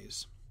elder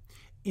days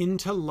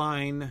into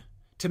line,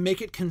 to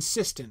make it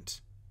consistent,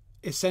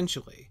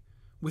 essentially,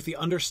 with the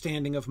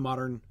understanding of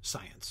modern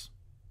science.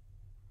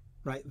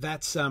 Right?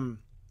 That's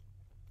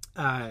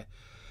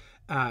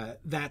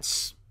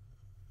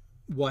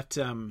what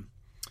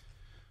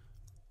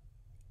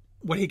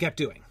he kept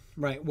doing.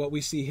 Right? What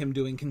we see him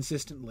doing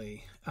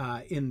consistently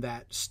in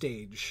that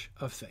stage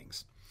of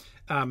things.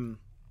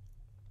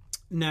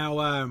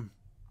 Now.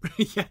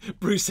 Yeah,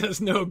 Bruce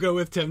says no, go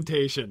with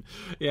temptation.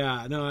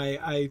 Yeah, no,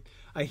 I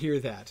hear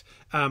that.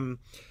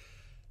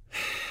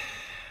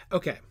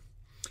 Okay,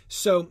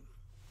 so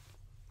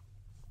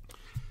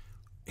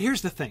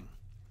here's the thing.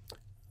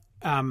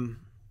 And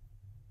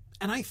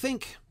I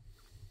think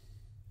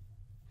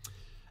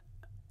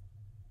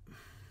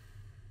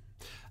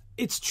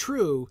it's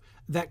true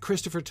that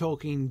Christopher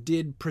Tolkien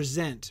did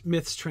present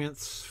Myths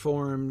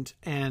Transformed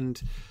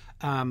and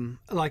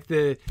like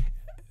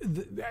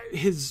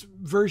his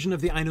version of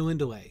the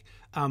Ainulindale,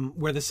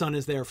 where the sun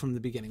is there from the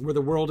beginning, where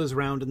the world is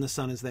round and the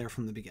sun is there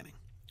from the beginning,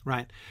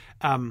 right?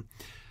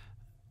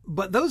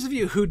 But those of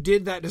you who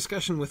did that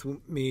discussion with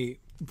me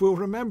will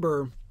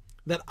remember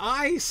that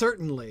I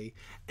certainly,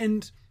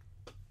 and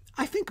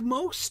I think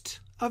most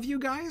of you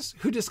guys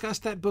who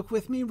discussed that book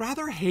with me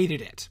rather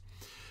hated it.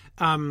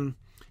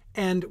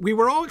 And we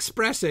were all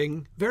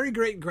expressing very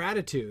great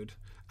gratitude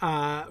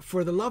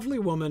for the lovely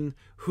woman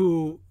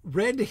who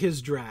read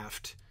his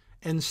draft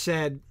and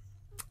said,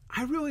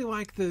 I really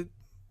like the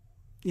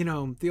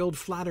old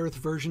flat earth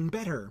version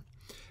better.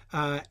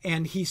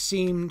 And he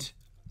seemed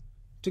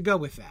to go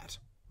with that,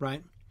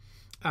 right?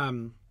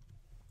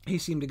 He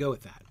seemed to go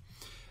with that.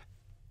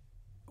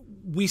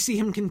 we see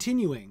him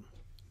continuing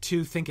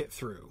to think it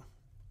through.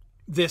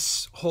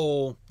 This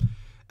whole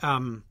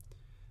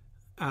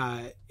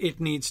it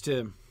needs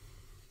to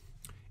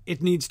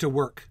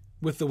work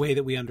with the way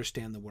that we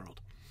understand the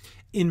world.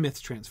 In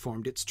Myths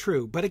Transformed, it's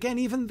true. But again,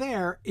 even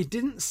there, it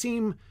didn't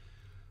seem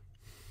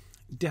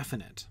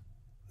definite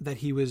that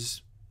he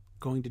was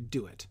going to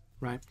do it,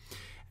 right?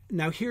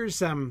 Now, here's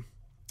the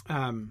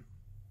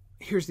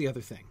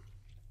other thing.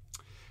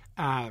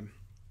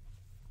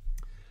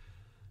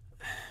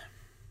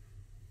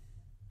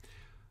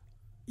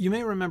 You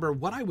may remember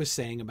what I was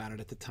saying about it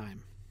at the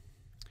time.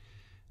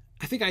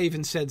 I think I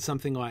even said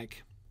something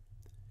like,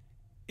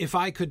 if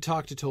I could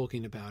talk to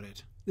Tolkien about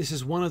it, this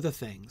is one of the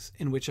things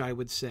in which I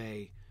would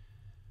say,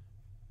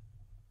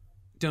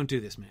 don't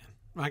do this, man.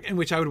 Right? In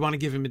which I would want to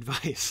give him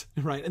advice,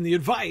 right? And the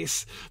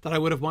advice that I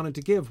would have wanted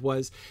to give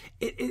was,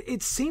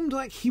 it seemed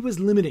like he was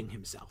limiting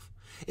himself.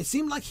 It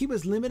seemed like he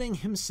was limiting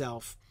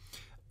himself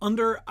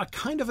under a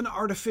kind of an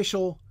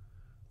artificial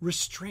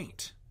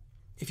restraint,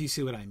 if you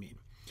see what I mean.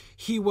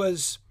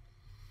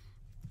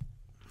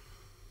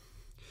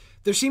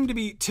 There seemed to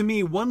be, to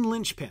me, one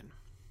linchpin,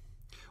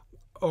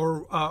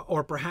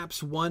 or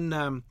perhaps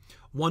one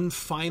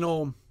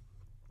final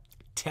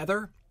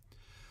tether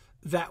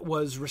that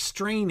was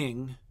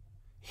restraining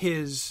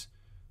his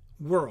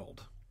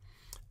world,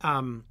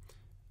 and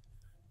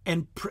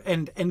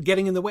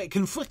getting in the way,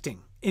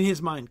 conflicting in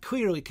his mind,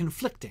 clearly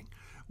conflicting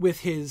with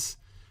his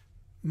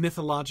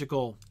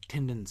mythological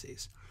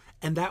tendencies.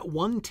 And that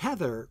one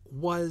tether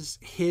was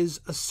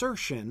his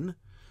assertion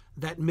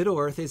that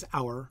Middle-earth is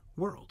our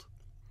world.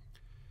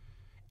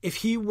 If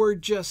he were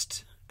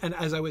just, and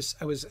as I was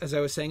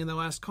saying in the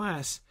last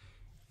class,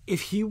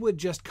 if he would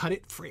just cut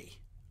it free,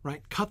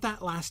 right? Cut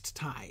that last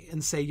tie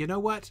and say, you know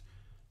what?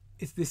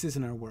 This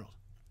isn't our world.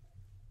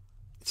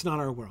 It's not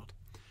our world.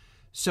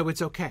 So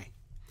it's okay.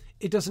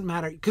 It doesn't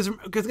matter. Because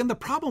again, the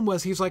problem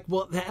was, he's like,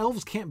 well, the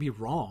elves can't be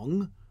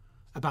wrong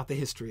about the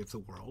history of the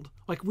world.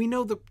 Like, we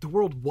know that the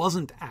world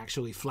wasn't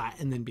actually flat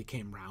and then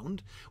became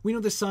round. We know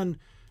the sun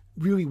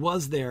really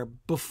was there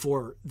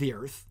before the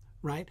earth,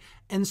 right?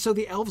 And so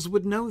the elves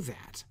would know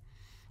that.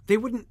 They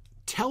wouldn't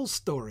tell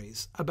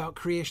stories about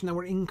creation that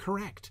were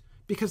incorrect,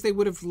 because they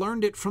would have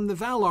learned it from the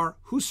Valar,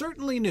 who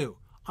certainly knew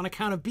on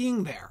account of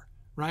being there,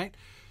 right?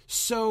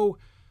 So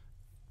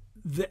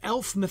the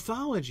elf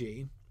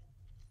mythology,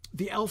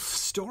 the elf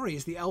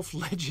stories, the elf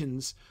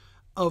legends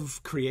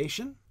of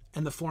creation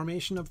and the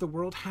formation of the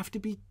world have to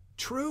be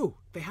true.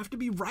 They have to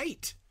be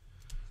right?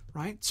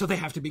 So they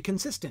have to be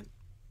consistent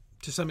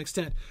to some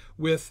extent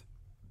with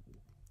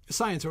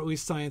science, or at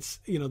least science,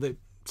 the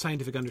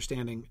scientific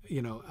understanding,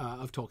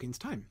 of Tolkien's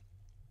time.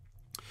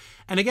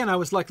 And again, I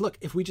was like, look,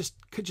 if we just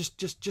could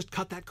just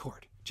cut that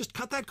cord,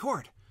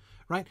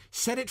 right?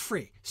 Set it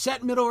free,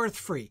 set Middle-earth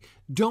free.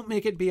 Don't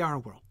make it be our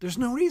world. There's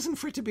no reason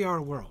for it to be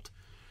our world.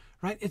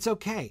 Right? It's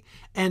okay.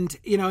 And,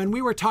 and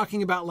we were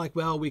talking about, like,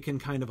 well, we can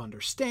kind of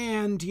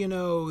understand,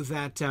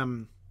 that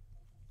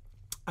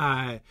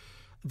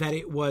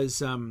it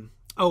was,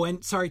 oh,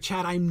 and sorry,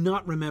 Chad, I'm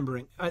not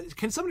remembering.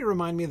 Can somebody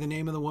remind me of the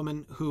name of the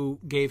woman who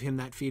gave him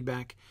that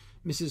feedback?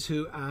 Mrs.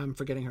 Who, I'm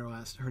forgetting her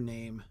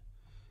name.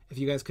 If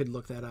you guys could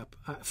look that up.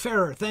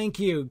 Ferrer. Thank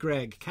you,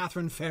 Greg.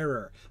 Catherine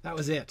Ferrer. That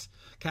was it.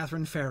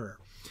 Catherine Ferrer.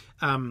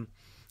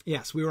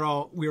 Yes, we were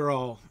all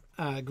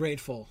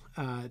grateful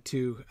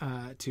to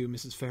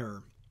Mrs.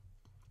 Ferrer.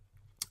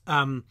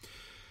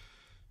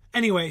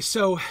 Anyway,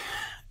 so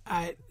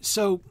I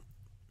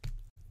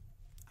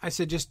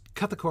said, just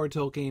cut the cord,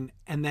 Tolkien,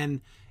 and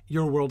then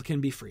your world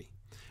can be free,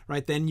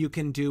 right? Then you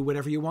can do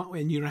whatever you want,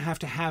 and you don't have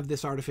to have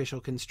this artificial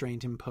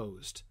constraint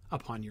imposed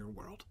upon your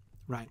world,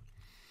 right?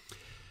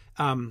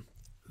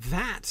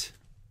 That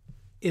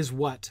is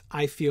what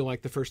I feel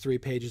like the first 3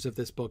 pages of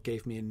this book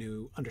gave me a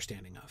new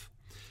understanding of.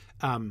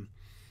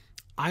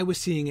 I was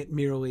seeing it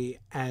merely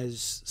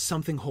as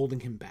something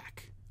holding him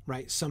back,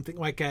 right? Something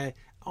like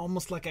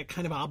almost like a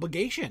kind of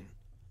obligation,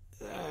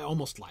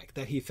 almost like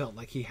that he felt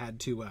like he had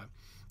to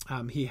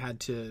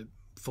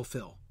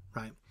fulfill,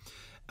 right?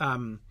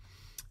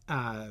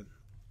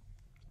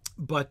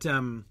 But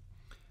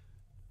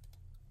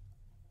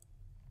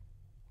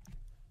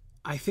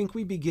I think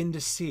we begin to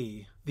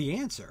see the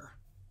answer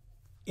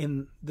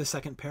in the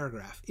second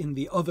paragraph, in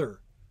the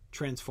other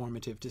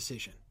transformative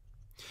decision.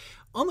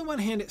 On the one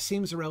hand, it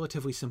seems a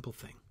relatively simple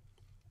thing.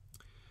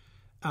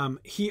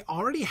 He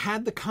already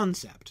had the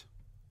concept.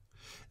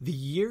 The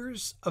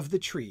years of the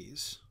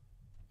trees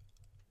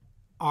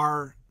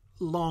are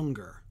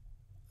longer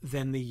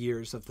than the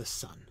years of the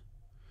sun,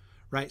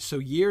 right? So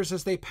years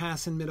as they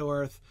pass in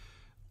Middle-earth,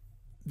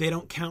 they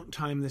don't count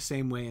time the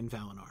same way in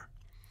Valinor.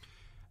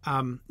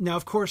 Now,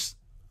 of course,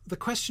 the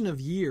question of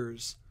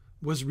years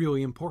was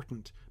really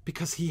important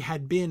because he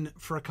had been,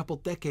 for a couple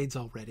decades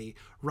already,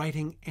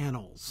 writing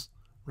annals,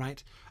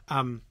 right?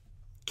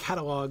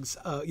 Catalogs,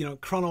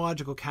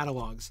 chronological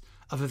catalogs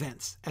of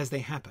events as they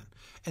happen.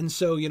 And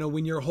so,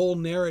 when your whole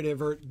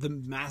narrative, or the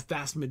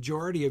vast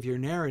majority of your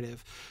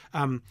narrative,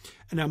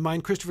 now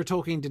mind, Christopher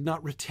Tolkien did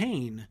not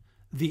retain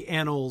the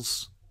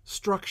annals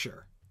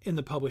structure in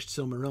the published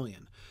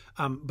Silmarillion.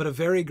 But a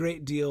very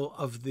great deal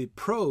of the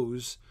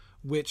prose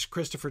which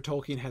Christopher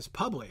Tolkien has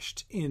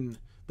published in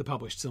the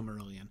published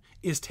Silmarillion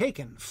is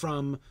taken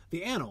from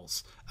the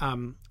annals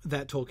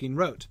that Tolkien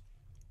wrote.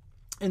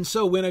 And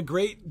so when a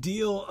great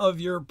deal of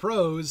your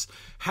prose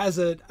has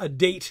a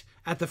date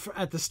at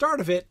the start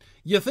of it,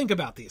 you think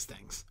about these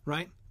things,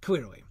 right?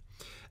 Clearly.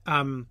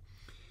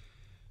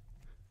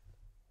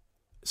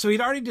 So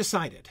he'd already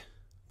decided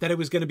that it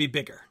was going to be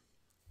bigger.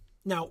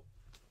 Now,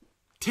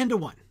 10 to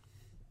 1.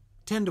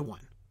 10 to 1,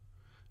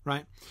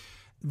 right?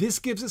 This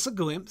gives us a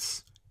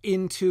glimpse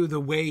into the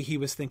way he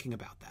was thinking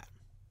about that.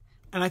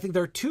 And I think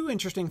there are two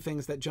interesting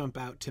things that jump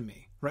out to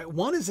me, right?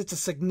 One is it's a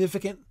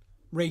significant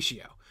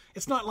ratio.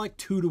 It's not like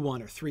 2 to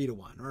 1 or 3 to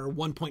 1 or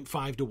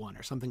 1.5 to 1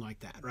 or something like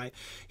that, right?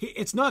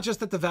 It's not just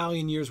that the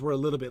Valyrian years were a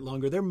little bit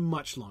longer. They're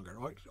much longer,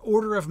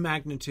 order of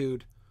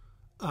magnitude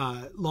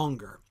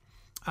longer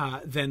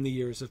than the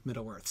years of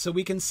Middle-earth. So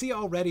we can see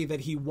already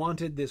that he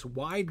wanted this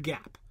wide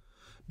gap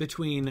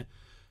between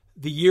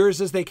the years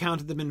as they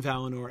counted them in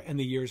Valinor and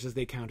the years as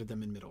they counted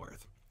them in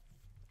Middle-earth.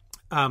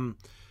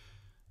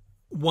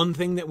 One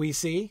thing that we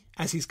see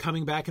as he's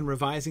coming back and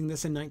revising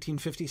this in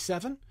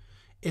 1957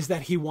 is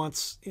that he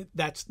wants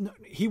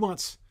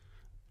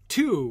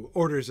 2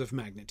 orders of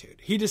magnitude.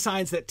 He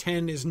decides that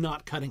 10 is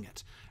not cutting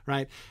it,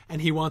 right?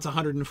 And he wants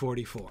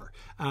 144.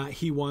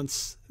 He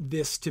wants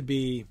this to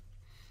be,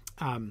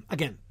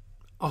 again,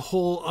 a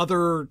whole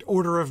other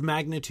order of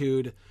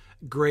magnitude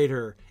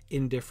greater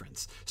in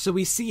difference. So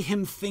we see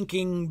him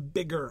thinking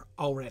bigger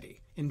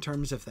already in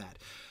terms of that.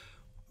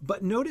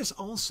 But notice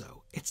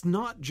also, it's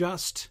not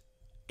just,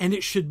 and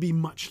it should be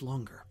much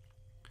longer.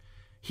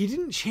 He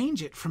didn't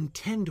change it from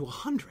 10 to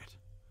 100.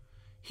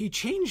 He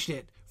changed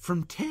it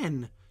from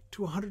 10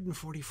 to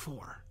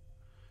 144,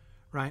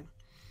 right?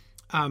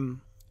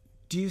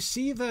 Do you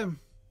see the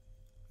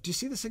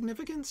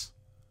significance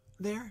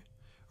there?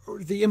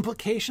 Or the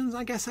implications,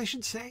 I guess I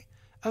should say,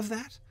 of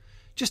that?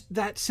 Just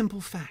that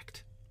simple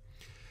fact.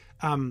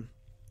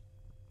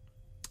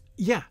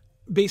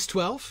 Base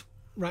 12,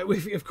 right?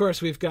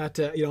 We've got,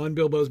 on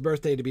Bilbo's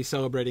birthday to be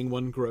celebrating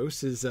 1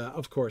 gross is,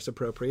 of course,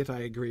 appropriate.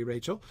 I agree,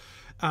 Rachel.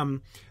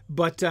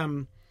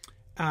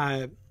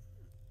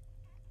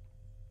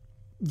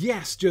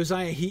 Yes,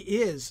 Josiah, he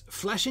is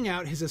fleshing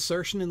out his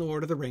assertion in The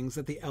Lord of the Rings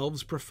that the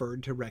elves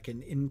preferred to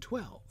reckon in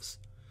 12s.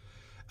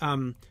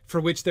 For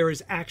which there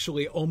is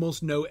actually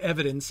almost no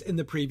evidence in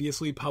the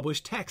previously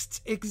published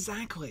texts.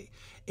 Exactly.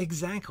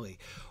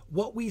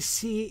 What we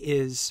see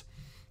is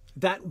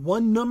that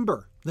one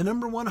number, the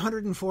number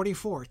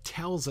 144,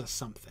 tells us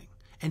something.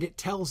 And it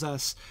tells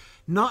us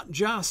not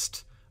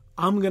just,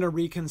 I'm going to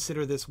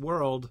reconsider this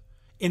world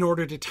in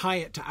order to tie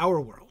it to our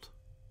world.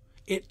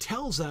 It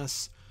tells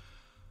us,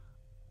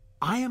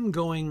 I am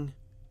going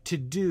to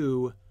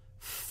do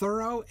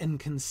thorough and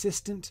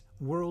consistent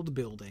world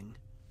building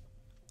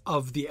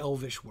of the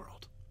elvish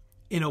world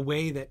in a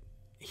way that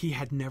he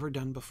had never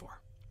done before,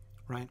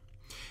 right?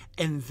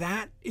 And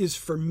that is,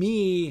 for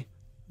me,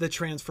 the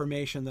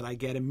transformation that I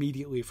get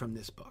immediately from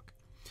this book,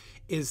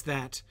 is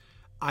that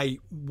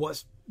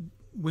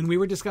when we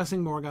were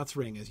discussing Morgoth's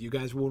Ring, as you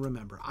guys will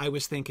remember, I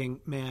was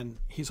thinking, man,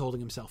 he's holding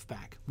himself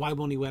back. Why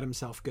won't he let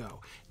himself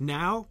go?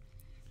 Now,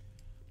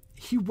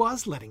 he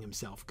was letting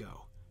himself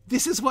go.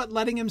 This is what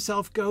letting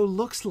himself go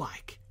looks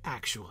like,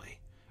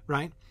 actually,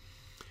 right?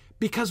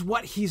 Because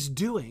what he's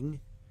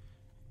doing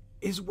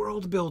is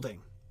world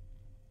building,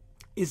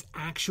 is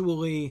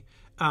actually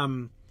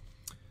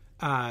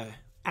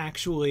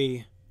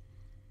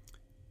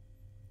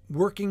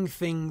working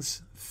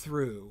things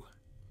through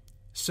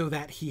so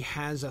that he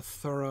has a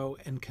thorough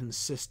and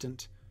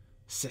consistent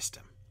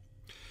system.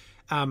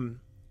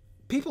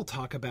 People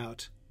talk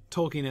about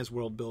Tolkien as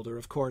world builder,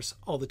 of course,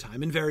 all the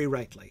time, and very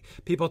rightly.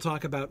 People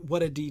talk about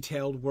what a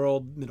detailed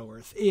world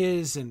Middle-earth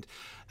is, and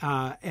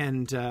how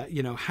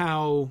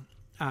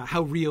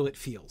real it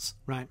feels,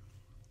 right?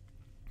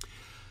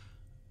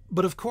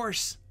 But of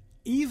course,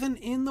 even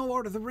in The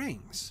Lord of the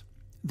Rings,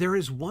 there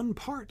is one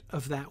part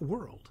of that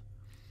world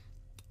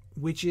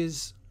which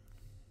is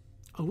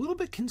a little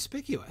bit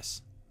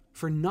conspicuous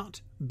for not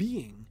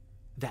being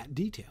that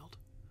detailed.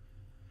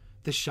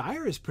 The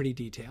Shire is pretty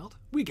detailed.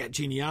 We get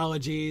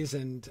genealogies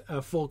and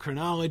a full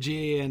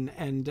chronology, and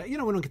we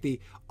don't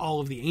get all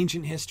of the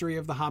ancient history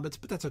of the hobbits,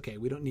 but that's okay.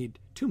 We don't need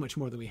too much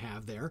more than we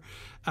have there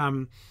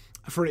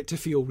for it to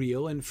feel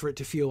real and for it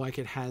to feel like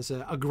it has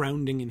a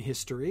grounding in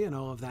history and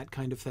all of that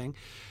kind of thing.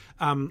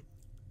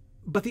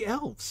 But the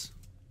elves,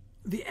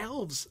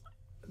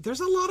 there's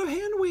a lot of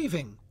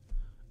hand-waving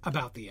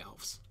about the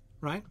elves,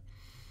 right?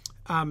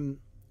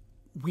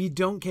 We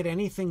don't get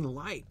anything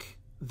like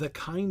the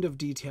kind of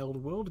detailed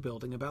world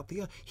building about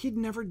he'd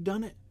never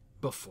done it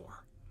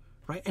before,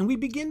 right? And we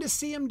begin to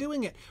see him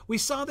doing it. We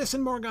saw this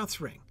in Morgoth's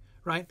Ring,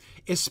 right?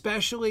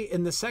 Especially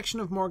in the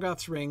section of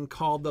Morgoth's Ring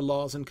called The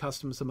Laws and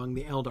Customs Among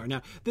the Eldar.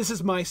 Now, this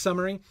is my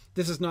summary.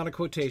 This is not a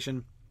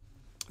quotation.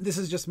 This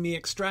is just me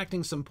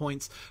extracting some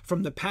points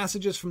from the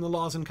passages from the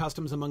Laws and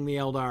Customs among the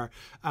Eldar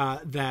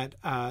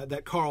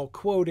that Carl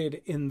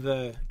quoted in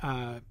the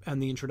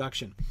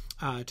introduction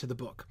to the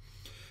book.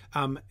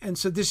 And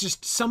so this is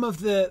just some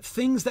of the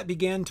things that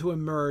began to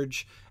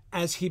emerge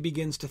as he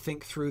begins to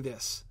think through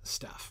this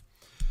stuff.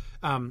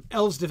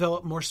 Elves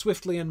develop more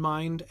swiftly in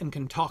mind and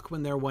can talk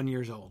when they're 1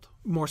 year old,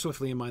 more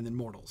swiftly in mind than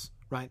mortals,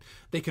 right?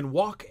 They can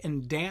walk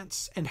and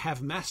dance and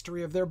have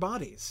mastery of their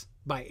bodies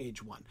by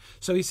age 1.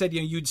 So he said,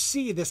 you'd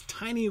see this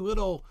tiny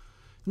little,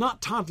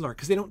 not toddler,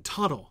 because they don't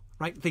toddle,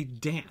 right? They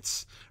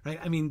dance, right?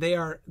 I mean, they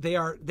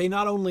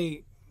not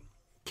only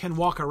can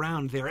walk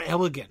around, they're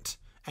elegant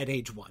at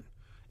age 1.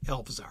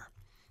 Elves are,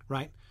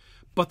 right?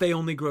 But they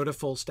only grow to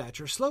full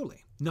stature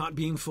slowly, not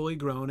being fully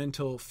grown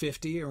until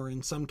 50 or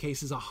in some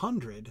cases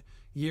 100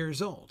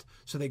 years old.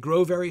 So they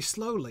grow very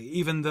slowly,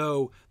 even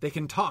though they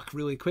can talk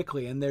really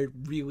quickly and they're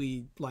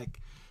really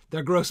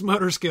their gross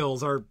motor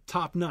skills are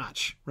top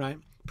notch, right?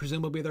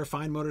 Presumably their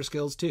fine motor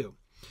skills too.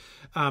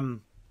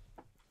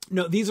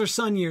 No, these are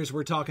sun years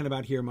we're talking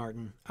about here,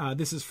 Martin.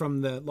 This is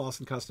from the Laws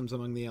and Customs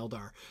among the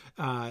Eldar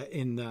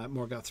in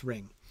Morgoth's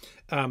Ring.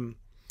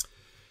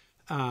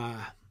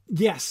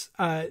 Yes,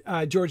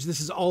 George,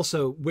 this is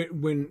also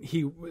when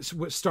he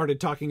started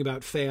talking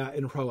about Fea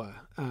and Hroa,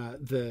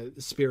 the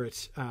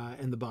spirit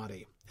and the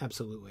body.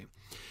 Absolutely.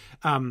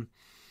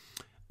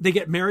 They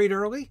get married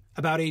early,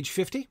 about age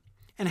 50,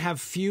 and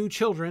have few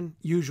children,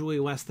 usually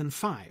less than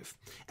 5.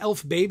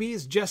 Elf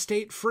babies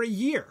gestate for a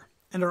year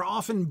and are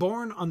often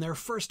born on their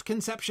first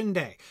conception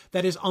day.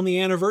 That is, on the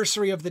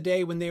anniversary of the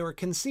day when they were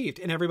conceived.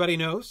 And everybody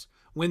knows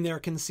when they're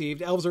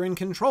conceived, elves are in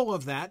control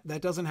of that.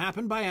 That doesn't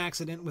happen by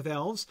accident with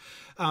elves.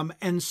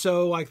 And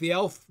so, like, the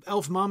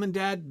elf mom and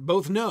dad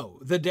both know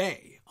the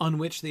day on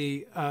which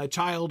the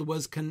child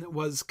was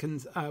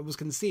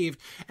conceived,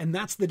 and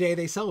that's the day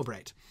they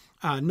celebrate.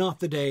 Not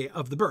the day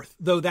of the birth,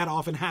 though that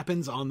often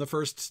happens on the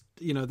first,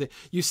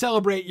 you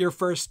celebrate your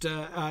first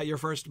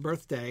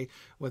birthday.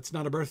 Well, it's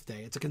not a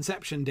birthday, it's a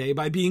conception day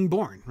by being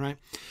born, right?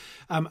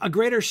 A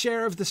greater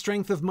share of the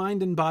strength of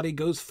mind and body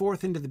goes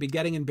forth into the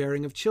begetting and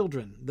bearing of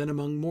children than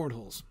among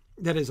mortals.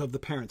 That is, of the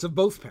parents, of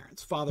both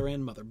parents, father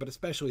and mother, but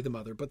especially the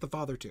mother, but the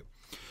father too.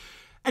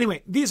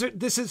 Anyway, this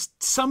is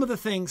some of the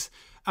things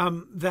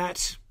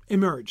that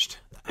emerged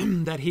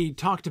that he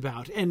talked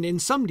about, and in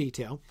some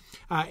detail,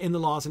 in the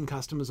Laws and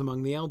Customs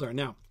among the Eldar.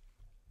 Now,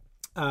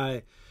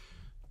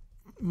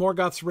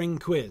 Morgoth's Ring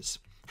quiz.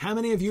 How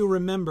many of you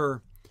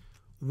remember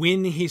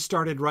when he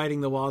started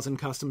writing the Laws and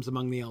Customs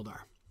among the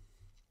Eldar?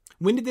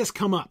 When did this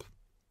come up?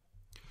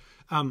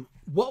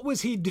 What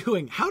was he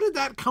doing? How did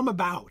that come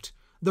about,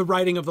 the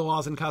writing of the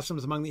Laws and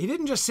Customs among the... He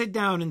didn't just sit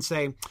down and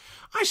say,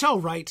 I shall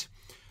write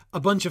a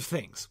bunch of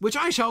things, which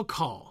I shall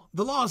call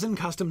the Laws and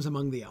Customs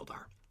among the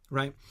Eldar.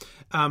 Right?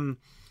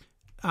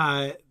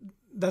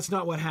 That's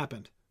not what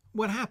happened.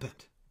 What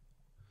happened?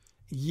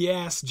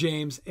 Yes,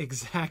 James,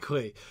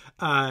 exactly.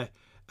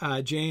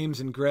 James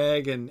and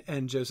Greg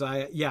and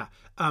Josiah. Yeah.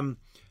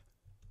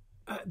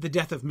 The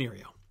death of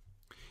Muriel.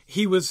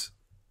 He was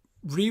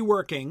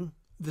reworking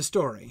the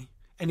story,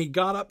 and he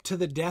got up to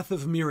the death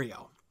of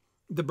Muriel,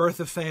 the birth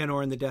of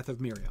Feanor and the death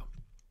of Muriel.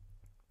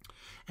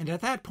 And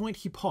at that point,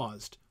 he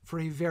paused for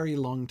a very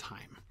long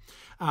time.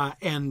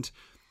 And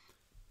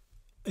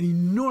an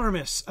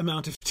enormous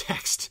amount of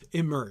text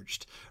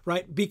emerged,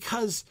 right?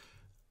 Because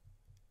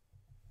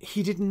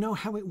he didn't know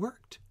how it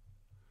worked.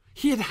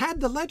 He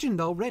had the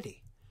legend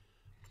already.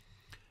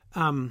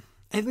 At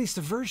least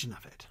a version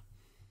of it.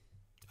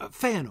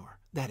 Feanor,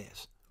 that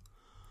is.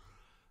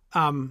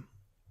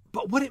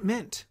 But what it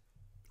meant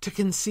to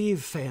conceive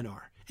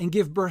Feanor and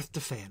give birth to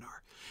Feanor,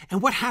 and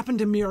what happened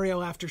to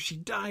Muriel after she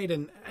died,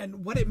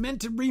 and what it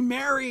meant to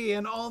remarry,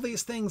 and all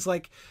these things,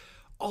 like,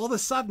 all of a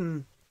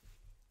sudden,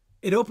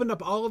 it opened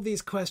up all of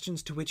these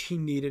questions to which he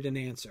needed an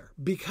answer,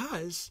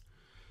 because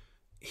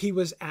he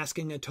was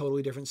asking a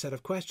totally different set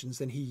of questions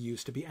than he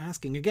used to be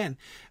asking. Again,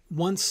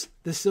 once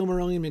the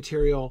Silmarillion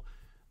material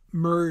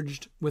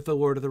merged with the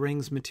Lord of the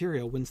Rings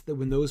material,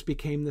 when those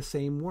became the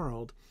same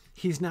world,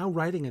 he's now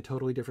writing a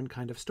totally different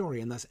kind of story,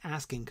 and thus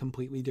asking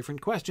completely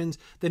different questions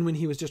than when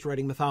he was just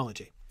writing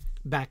mythology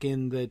back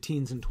in the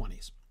teens and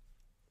 20s.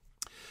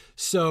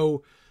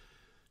 So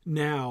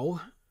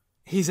now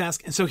he's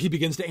asking, so he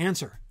begins to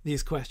answer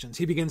these questions.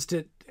 He begins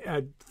to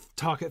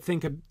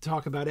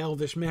talk about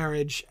elvish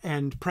marriage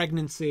and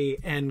pregnancy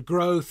and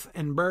growth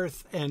and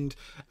birth and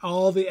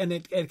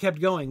it kept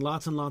going,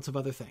 lots and lots of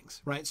other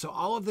things, right? So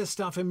all of this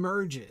stuff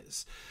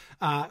emerges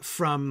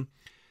from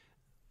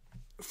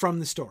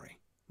the story,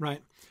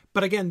 right?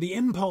 But again, the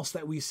impulse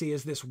that we see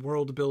is this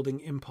world-building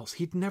impulse.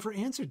 He'd never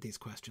answered these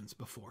questions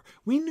before.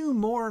 We knew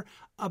more,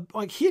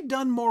 he had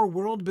done more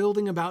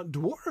world-building about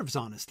dwarves,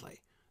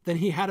 honestly, than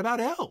he had about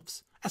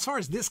elves. As far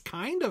as this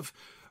kind of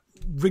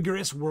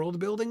rigorous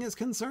world-building is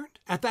concerned,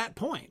 at that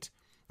point,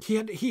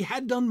 he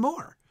had done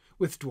more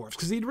with dwarves,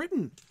 because he'd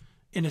written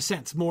in a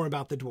sense, more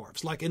about the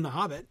dwarves, like in The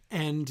Hobbit,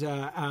 and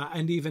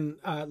even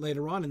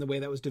later on in the way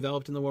that was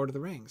developed in The Lord of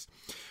the Rings.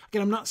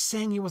 Again, I'm not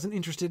saying he wasn't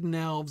interested in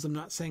elves. I'm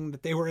not saying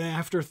that they were an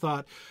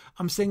afterthought.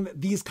 I'm saying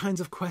that these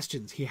kinds of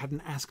questions, he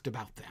hadn't asked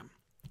about them,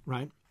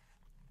 right?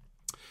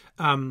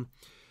 Arthur,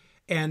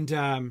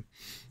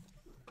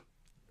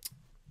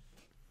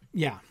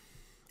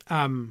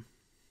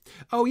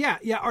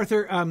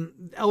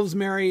 elves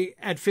marry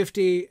at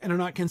 50 and are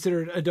not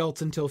considered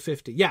adults until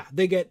 50. Yeah,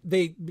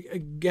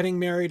 getting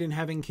married and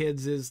having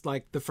kids is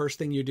like the first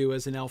thing you do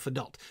as an elf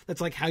adult.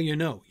 That's like how you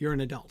know you're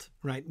an adult,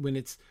 right?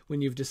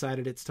 When you've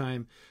decided it's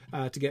time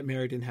to get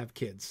married and have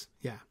kids.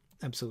 Yeah,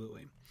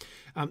 absolutely.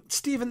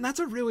 Stephen, that's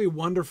a really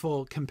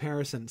wonderful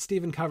comparison.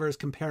 Stephen covers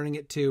comparing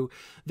it to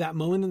that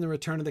moment in The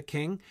Return of the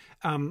King,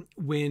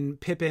 when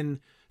Pippin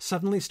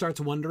suddenly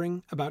starts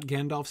wondering about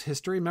Gandalf's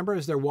history. Remember,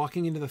 as they're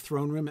walking into the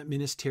throne room at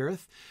Minas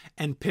Tirith,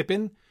 and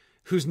Pippin,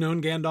 who's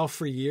known Gandalf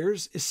for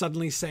years, is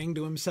suddenly saying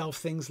to himself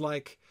things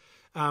like,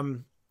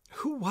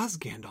 who was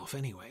Gandalf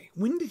anyway?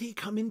 When did he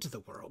come into the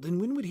world? And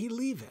when would he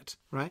leave it?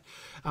 Right?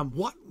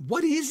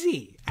 What is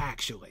he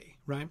actually?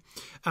 Right?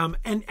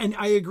 And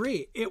I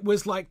agree. It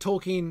was like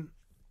Tolkien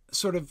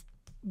sort of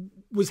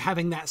was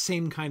having that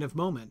same kind of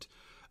moment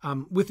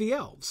with the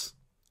elves,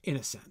 in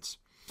a sense.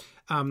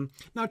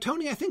 Now,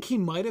 Tony, I think he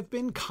might have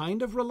been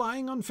kind of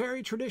relying on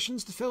fairy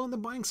traditions to fill in the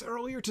blanks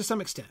earlier, to some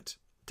extent.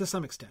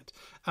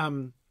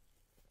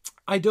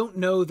 I don't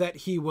know that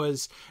he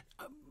was...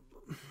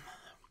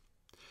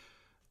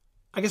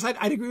 I guess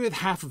I'd agree with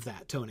half of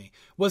that, Tony.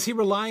 Was he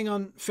relying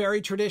on fairy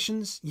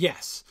traditions?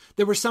 Yes.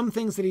 There were some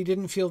things that he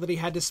didn't feel that he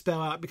had to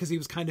spell out because he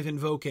was kind of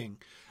invoking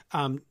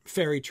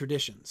fairy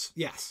traditions.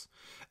 Yes.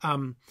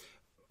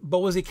 But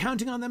was he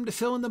counting on them to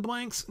fill in the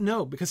blanks?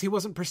 No, because he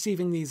wasn't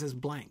perceiving these as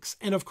blanks.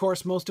 And of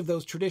course, most of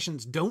those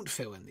traditions don't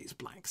fill in these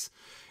blanks.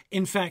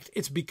 In fact,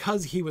 it's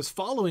because he was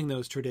following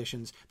those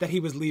traditions that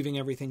he was leaving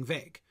everything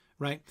vague,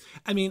 right?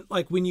 I mean,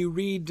 like when you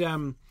read,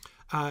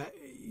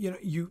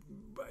 you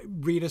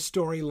read a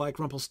story like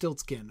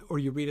Rumpelstiltskin, or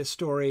you read a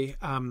story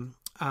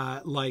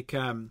like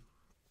Sir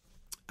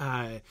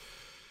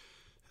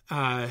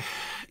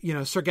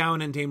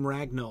Gawain and Dame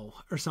Ragnall,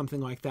 or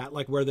something like that,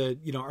 like where the,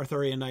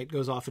 Arthurian knight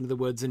goes off into the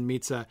woods and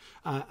meets a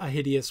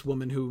hideous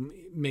woman who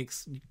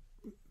makes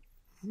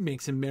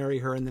him marry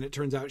her, and then it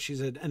turns out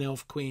she's an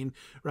elf queen,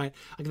 right?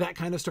 Like that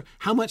kind of story.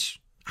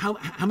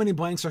 How many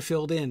blanks are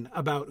filled in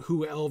about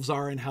who elves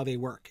are and how they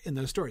work in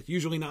those stories?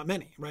 Usually not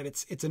many, right?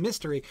 It's a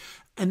mystery.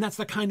 And that's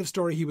the kind of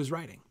story he was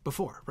writing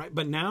before, right?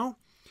 But now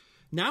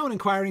an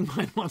inquiring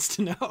mind wants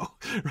to know,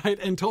 right?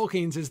 And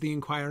Tolkien's is the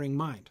inquiring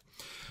mind.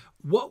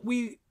 What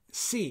we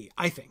see,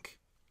 I think,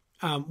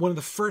 one of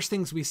the first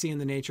things we see in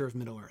the nature of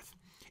Middle-earth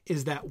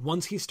is that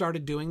once he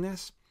started doing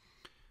this,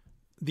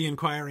 the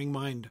inquiring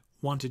mind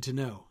wanted to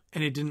know,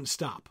 and it didn't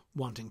stop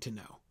wanting to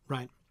know,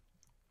 right?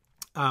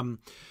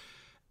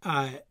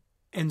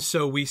 And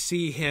so we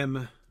see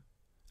him.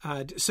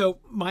 So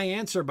my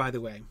answer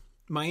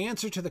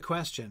to the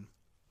question,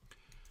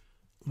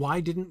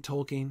 why didn't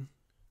Tolkien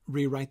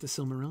rewrite the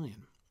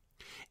Silmarillion,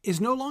 is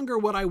no longer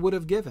what I would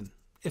have given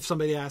if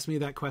somebody asked me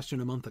that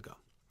question a month ago.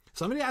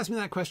 Somebody asked me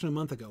that question a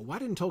month ago. Why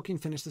didn't Tolkien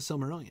finish the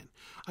Silmarillion?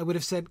 I would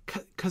have said,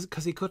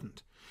 because he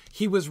couldn't.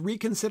 He was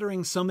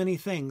reconsidering so many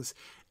things.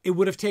 It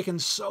would have taken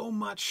so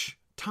much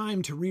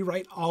time to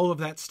rewrite all of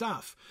that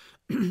stuff.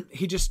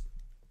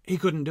 He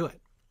couldn't do it.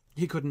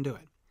 He couldn't do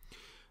it.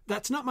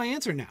 That's not my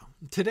answer now.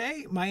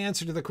 Today, my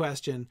answer to the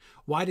question,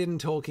 why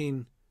didn't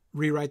Tolkien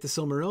rewrite the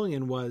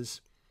Silmarillion,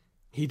 was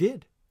he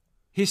did.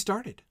 He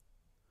started.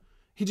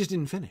 He just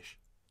didn't finish.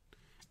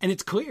 And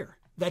it's clear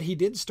that he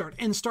did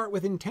start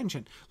with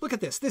intention. Look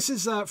at this. This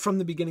is from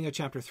the beginning of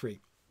chapter 3.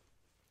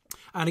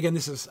 And again,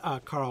 this is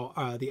Carl,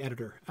 the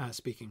editor,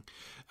 speaking.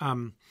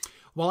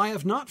 While I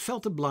have not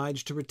felt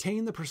obliged to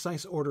retain the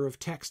precise order of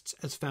texts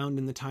as found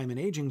in the Time and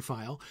Aging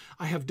file,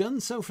 I have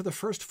done so for the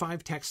first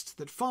 5 texts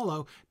that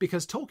follow,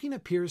 because Tolkien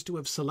appears to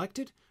have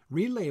selected,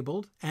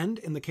 relabeled, and,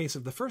 in the case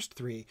of the first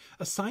 3,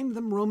 assigned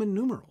them Roman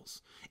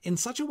numerals, in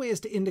such a way as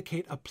to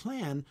indicate a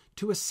plan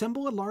to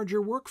assemble a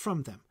larger work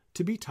from them,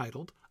 to be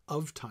titled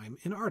Of Time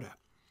in Arda.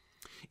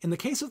 In the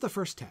case of the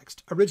first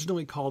text,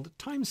 originally called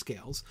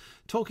Timescales,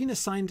 Tolkien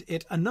assigned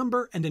it a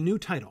number and a new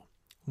title.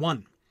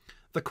 1.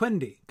 The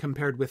Quendi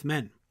compared with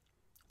men.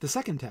 The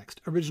second text,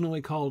 originally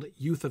called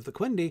Youth of the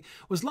Quendi,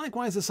 was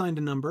likewise assigned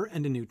a number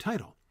and a new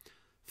title.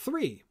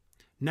 3.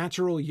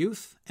 Natural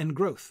Youth and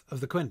Growth of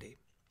the Quendi.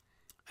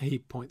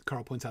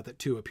 Carl points out that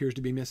 2 appears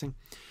to be missing.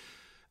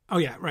 Oh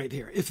yeah, right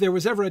here. If there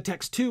was ever a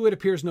text 2, it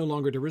appears no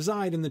longer to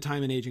reside in the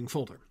Time and Aging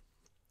folder.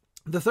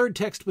 The third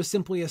text was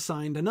simply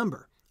assigned a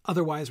number,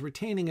 otherwise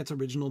retaining its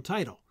original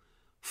title.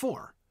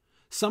 4.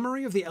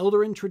 Summary of the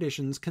Eldarin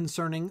traditions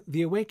concerning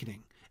the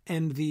Awakening,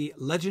 and the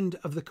Legend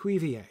of the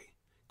Cuivié,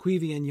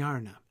 Cuivian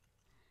Yarna.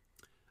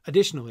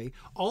 Additionally,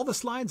 all the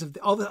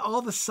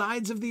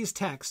sides of these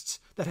texts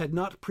that had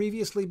not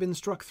previously been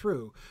struck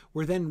through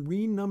were then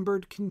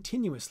renumbered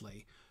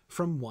continuously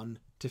from 1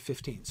 to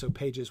 15. So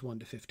pages 1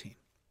 to 15.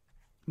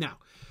 Now,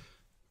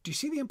 do you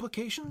see the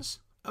implications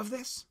of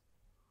this?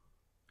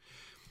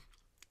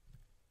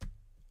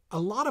 a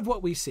lot of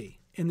what we see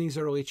in these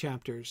early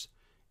chapters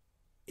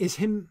is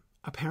him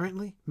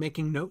apparently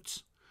making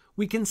notes.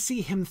 We can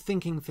see him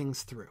thinking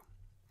things through.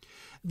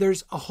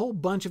 There's a whole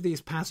bunch of these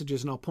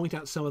passages, and I'll point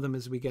out some of them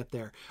as we get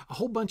there, a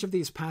whole bunch of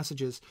these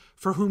passages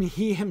for whom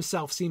he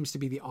himself seems to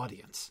be the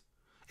audience.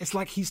 It's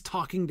like he's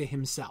talking to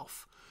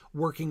himself,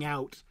 working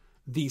out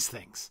these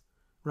things,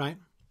 right?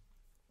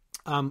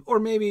 Or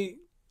maybe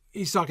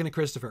he's talking to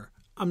Christopher.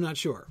 I'm not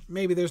sure.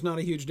 Maybe there's not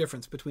a huge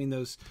difference between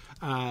those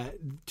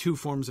two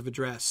forms of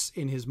address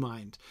in his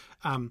mind.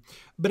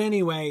 But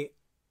anyway,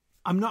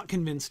 I'm not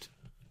convinced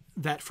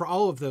that for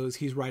all of those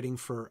he's writing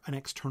for an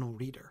external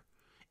reader.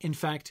 In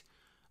fact,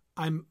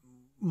 I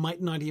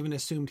might not even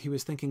assumed he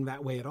was thinking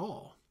that way at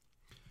all.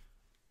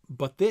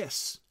 But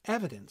this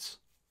evidence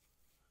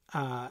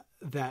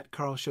that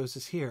Carl shows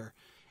us here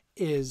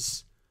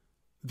is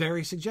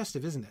very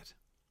suggestive, isn't it?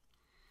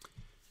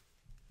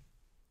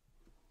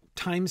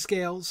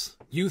 Timescales,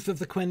 youth of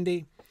the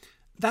Quendi,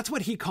 that's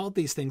what he called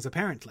these things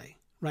apparently,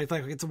 right?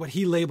 Like it's what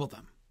he labeled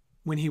them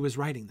when he was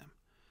writing them.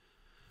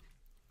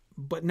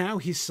 But now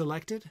he's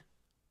selected,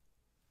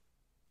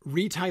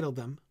 retitled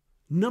them,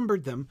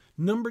 numbered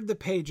the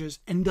pages,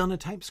 and done a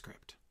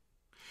typescript.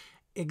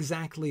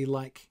 Exactly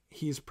like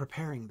he's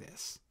preparing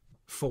this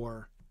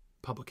for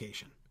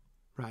publication,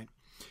 right?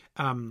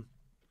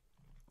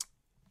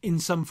 In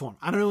some form.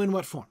 I don't know in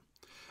what form.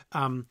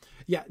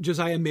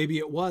 Josiah, maybe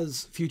it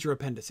was future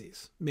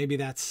appendices. Maybe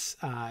that's,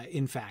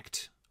 in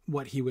fact,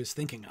 what he was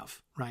thinking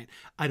of, right?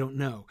 I don't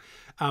know.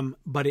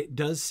 But it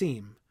does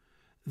seem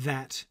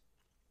that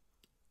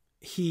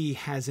he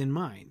has in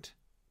mind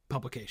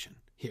publication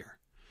here,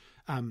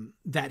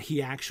 that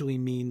he actually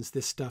means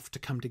this stuff to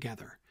come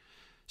together.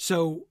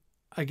 So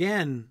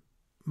again,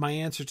 my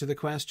answer to the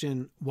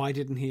question, why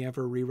didn't he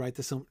ever rewrite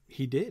this?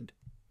 He did.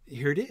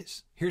 Here it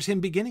is. Here's him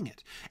beginning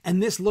it.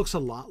 And this looks a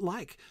lot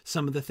like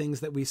some of the things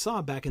that we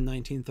saw back in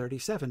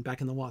 1937, back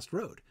in the Lost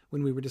Road,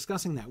 when we were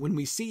discussing that, when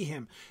we see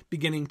him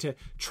beginning to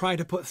try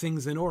to put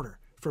things in order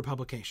for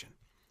publication,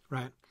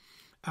 right?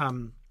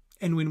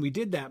 And when we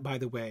did that, by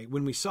the way,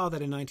 when we saw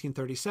that in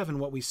 1937,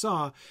 what we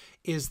saw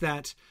is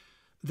that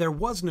there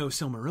was no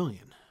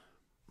Silmarillion,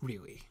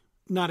 really.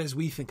 Not as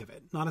we think of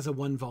it, not as a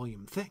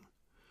one-volume thing.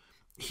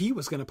 He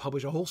was going to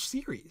publish a whole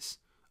series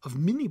of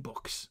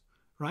mini-books,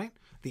 right?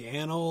 The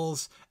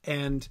Annals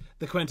and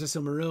the Quenta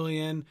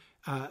Silmarillion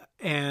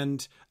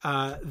and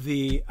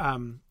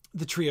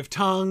the Tree of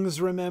Tongues,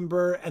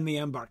 remember, and the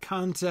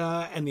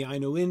Embarcanta and the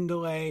Ainu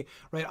Indole,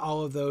 right?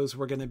 All of those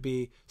were going to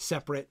be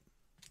separate,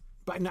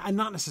 but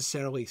not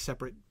necessarily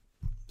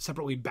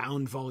separately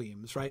bound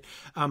volumes, right?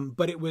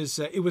 But it was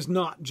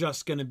not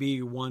just going to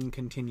be one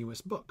continuous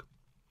book.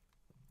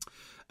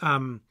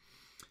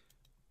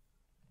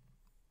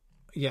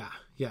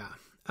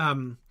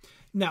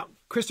 Now,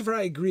 Christopher,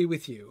 I agree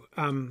with you.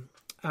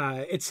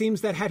 It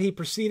seems that had he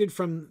proceeded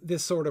from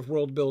this sort of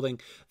world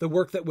building, the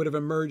work that would have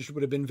emerged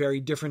would have been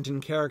very different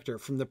in character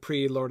from the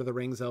pre-Lord of the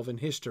Rings elven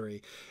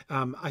history.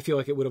 I feel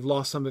like it would have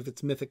lost some of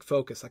its mythic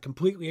focus. I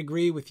completely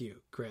agree with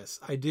you, Chris.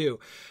 I do.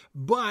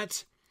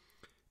 But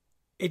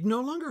it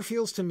no longer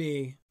feels to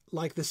me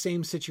like the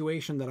same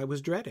situation that I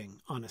was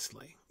dreading,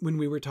 honestly, when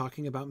we were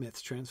talking about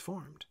Myths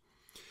Transformed.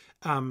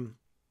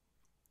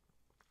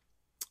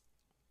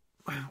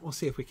 We'll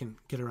see if we can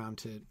get around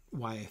to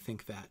why I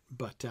think that.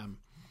 But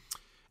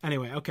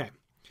anyway, okay.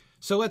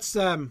 So let's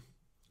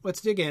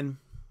dig in.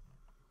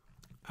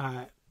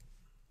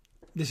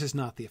 This is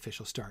not the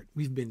official start.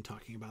 We've been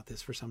talking about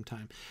this for some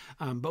time.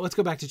 But let's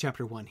go back to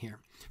chapter 1 here.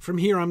 From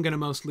here, I'm going to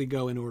mostly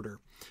go in order.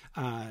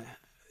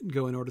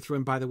 Through.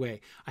 And by the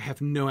way, I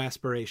have no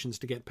aspirations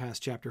to get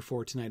past chapter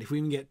 4 tonight. If we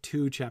can get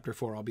to chapter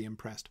 4, I'll be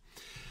impressed.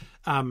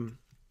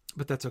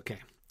 But that's okay.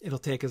 It'll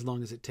take as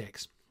long as it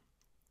takes.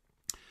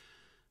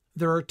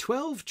 There are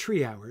 12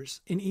 tree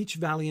hours in each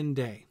Valian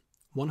day,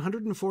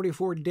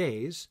 144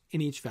 days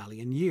in each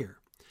Valian year.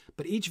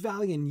 But each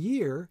Valian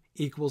year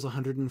equals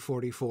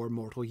 144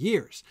 mortal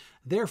years.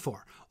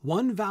 Therefore,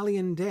 one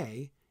Valian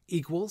day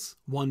equals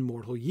one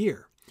mortal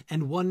year,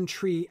 and one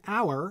tree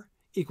hour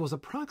equals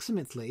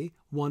approximately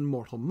one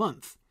mortal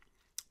month.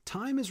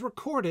 Time is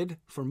recorded,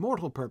 for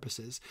mortal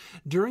purposes,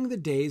 during the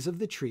days of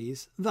the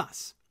trees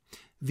thus: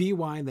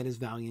 VY, that is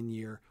Valian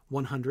year,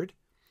 100,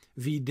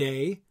 V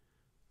day,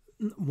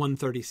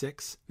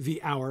 136,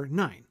 V hour,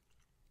 9.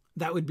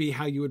 That would be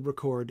how you would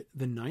record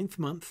the 9th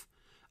month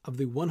of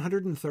the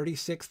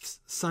 136th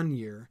sun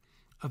year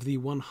of the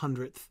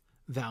 100th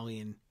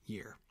Valian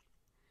year.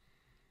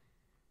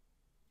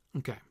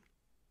 Okay.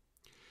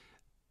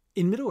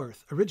 In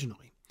Middle-earth,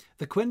 originally,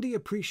 the Quendi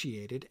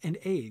appreciated and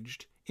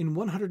aged in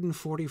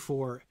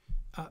 144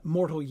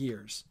 mortal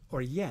years,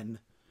 or yen,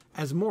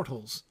 as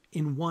mortals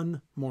in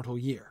one mortal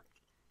year.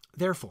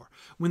 Therefore,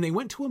 when they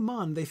went to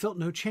Aman, they felt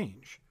no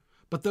change.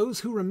 But those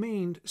who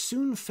remained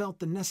soon felt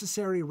the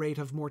necessary rate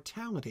of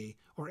mortality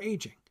or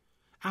aging.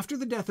 After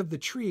the death of the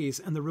trees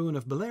and the ruin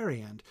of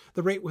Beleriand,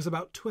 the rate was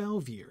about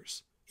 12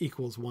 years,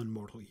 equals one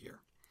mortal year.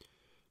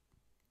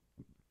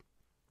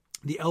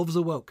 The elves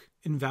awoke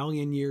in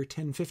Valian year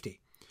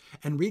 1050,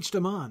 and reached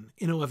Aman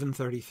in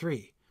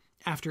 1133,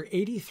 after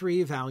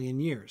 83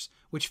 Valian years,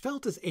 which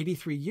felt as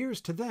 83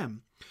 years to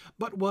them,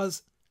 but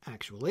was,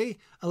 actually,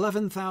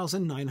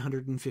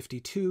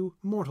 11,952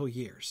 mortal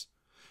years.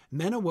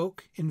 Men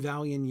awoke in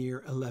Valian year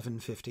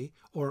 1150,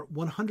 or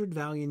 100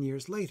 Valian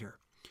years later,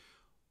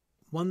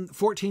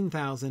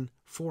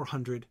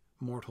 14,400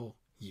 mortal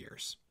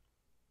years.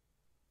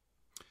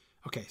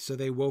 Okay, so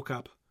they woke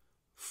up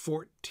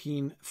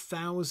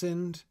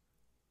 14,000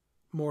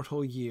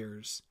 mortal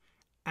years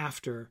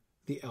after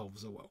the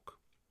elves awoke.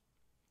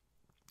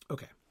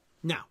 Okay,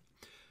 now,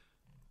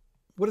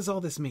 what does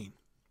all this mean?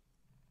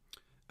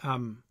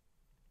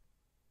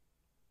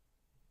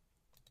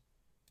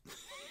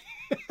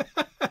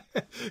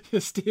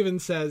 Stephen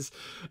says,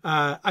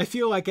 I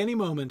feel like any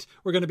moment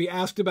we're going to be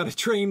asked about a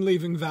train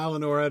leaving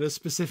Valinor at a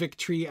specific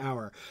tree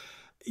hour.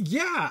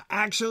 Yeah,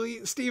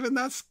 actually, Stephen,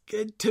 that's,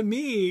 to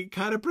me,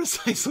 kind of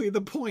precisely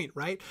the point,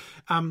 right?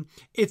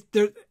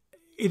 It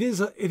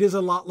is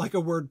a lot like a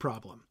word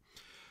problem.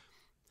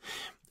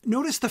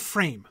 Notice the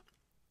frame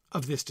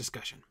of this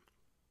discussion.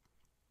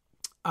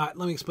 Let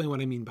me explain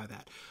what I mean by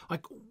that.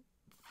 Like,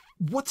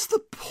 what's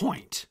the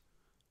point?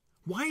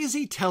 Why is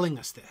he telling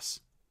us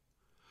this?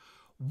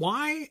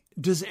 Why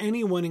does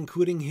anyone,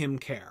 including him,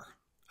 care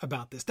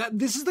about this?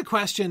 This is the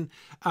question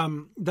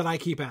that I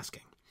keep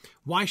asking.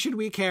 Why should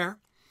we care?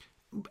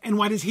 And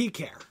why does he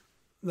care?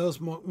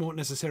 Those won't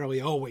necessarily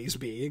always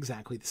be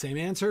exactly the same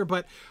answer,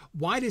 but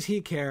why does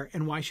he care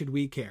and why should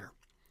we care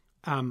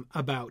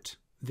about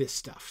this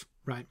stuff,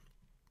 right?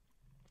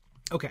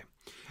 Okay.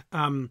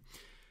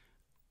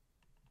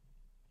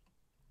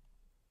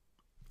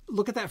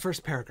 Look at that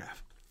first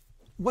paragraph.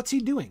 What's he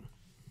doing?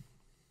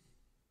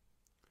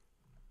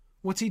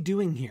 What's he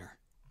doing here,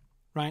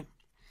 right?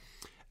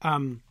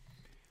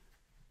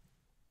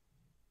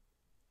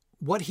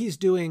 What he's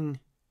doing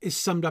is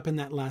summed up in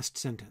that last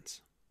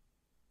sentence.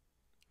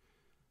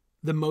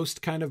 The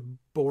most kind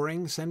of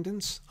boring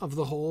sentence of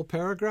the whole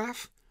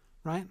paragraph,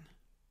 right?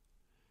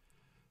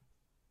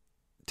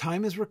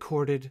 Time is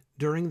recorded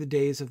during the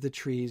days of the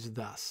trees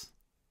thus.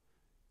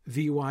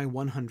 VY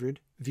 100,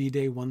 V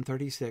day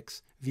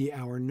 136, V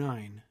hour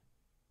 9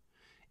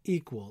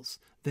 equals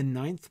the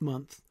 9th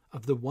month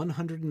of the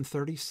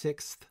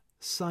 136th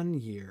sun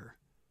year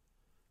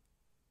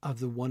of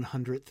the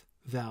 100th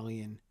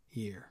Valian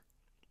year.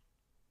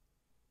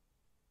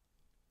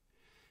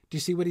 Do you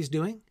see what he's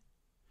doing?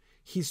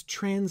 He's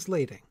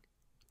translating.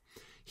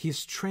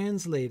 He's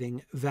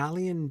translating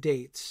Valian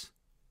dates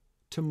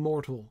to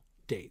mortal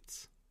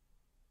dates.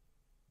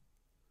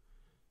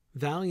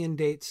 Valian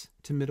dates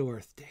to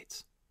Middle-earth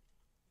dates.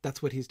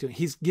 That's what he's doing.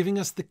 He's giving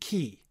us the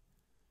key,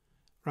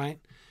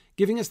 right?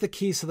 Giving us the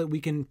key so that we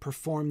can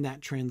perform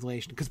that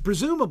translation. Because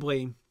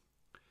presumably,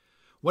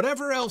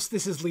 whatever else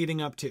this is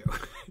leading up to,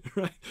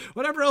 right?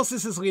 Whatever else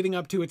this is leading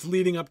up to, it's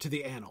leading up to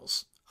the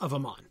annals of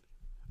Aman,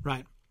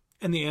 right?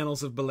 And the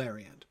annals of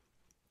Beleriand,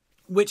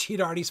 which he'd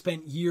already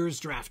spent years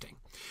drafting.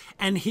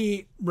 And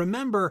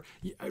remember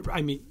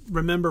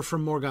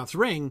from Morgoth's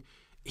Ring,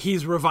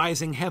 he's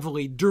revising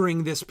heavily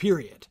during this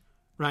period,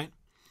 right?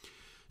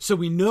 So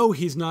we know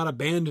he's not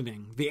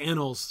abandoning the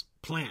annals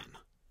plan,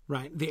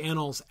 right? The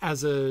annals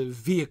as a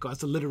vehicle,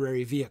 as a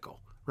literary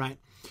vehicle, right?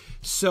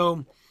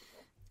 So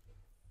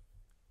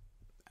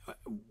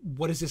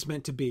what is this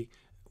meant to be?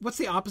 What's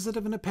the opposite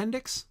of an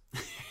appendix?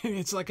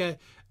 It's like a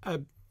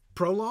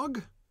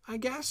prologue, I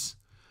guess,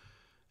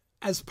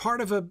 as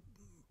part of a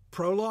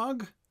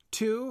prologue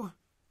to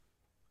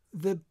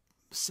the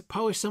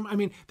polished summary. I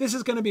mean, this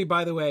is going to be,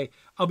 by the way,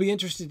 I'll be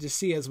interested to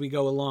see as we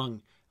go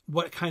along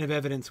what kind of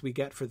evidence we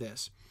get for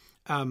this.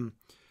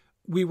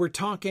 We were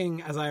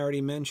talking, as I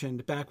already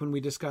mentioned, back when we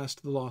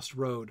discussed The Lost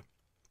Road,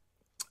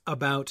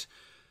 about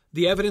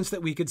the evidence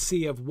that we could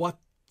see of what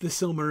the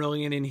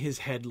Silmarillion in his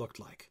head looked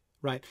like,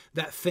 right?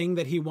 That thing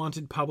that he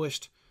wanted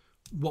published,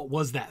 what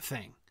was that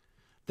thing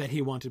that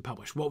he wanted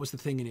published? What was the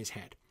thing in his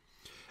head?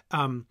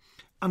 I'm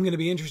going to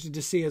be interested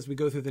to see as we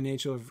go through the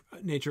nature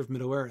of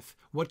Middle-earth,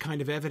 what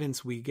kind of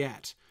evidence we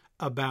get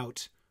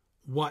about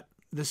what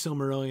the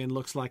Silmarillion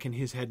looks like in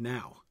his head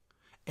now.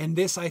 And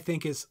this, I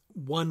think, is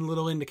one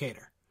little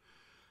indicator.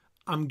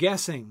 I'm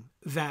guessing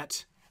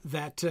that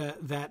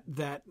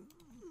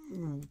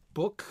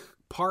book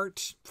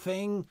part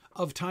thing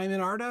of Time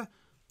in Arda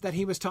that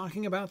he was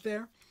talking about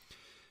there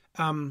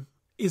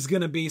is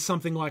going to be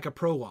something like a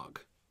prologue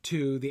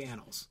to the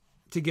annals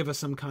to give us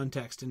some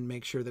context and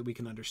make sure that we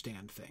can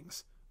understand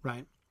things,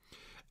 right?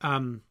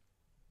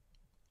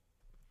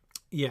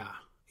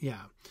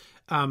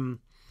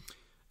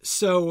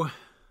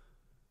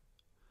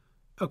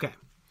 Okay.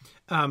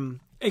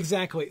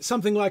 Exactly.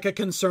 Something like a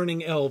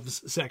Concerning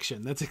Elves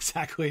section. That's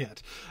exactly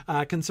it.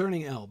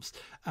 Concerning Elves.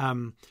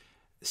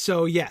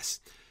 So yes.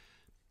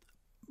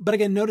 But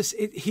again, notice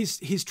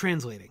he's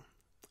translating.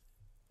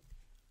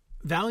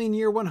 Valian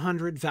year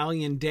 100,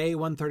 Valian day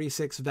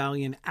 136,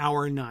 Valian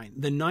hour 9.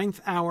 The 9th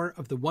hour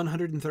of the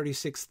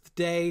 136th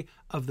day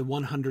of the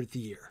 100th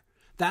year.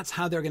 That's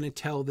how they're going to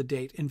tell the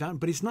date in Valian.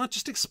 But he's not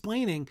just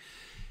explaining.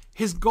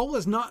 His goal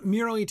is not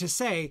merely to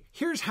say,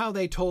 here's how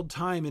they told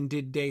time and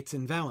did dates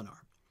in Valinor.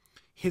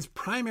 his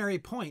primary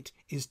point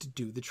is to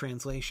do the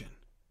translation.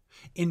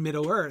 In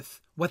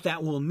Middle-earth, what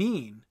that will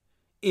mean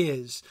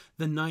is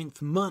the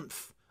 9th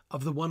month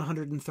of the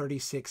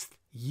 136th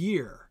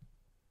year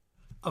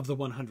of the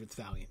 100th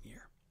valiant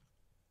year.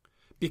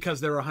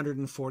 Because there are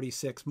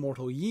 146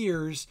 mortal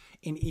years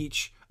in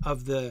each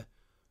of those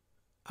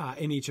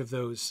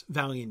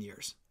valiant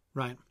years,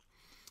 right?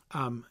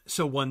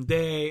 So 1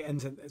 day,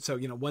 and so,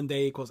 1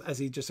 day equals, as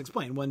he just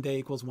explained, 1 day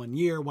equals 1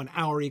 year, 1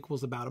 hour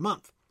equals about a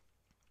month.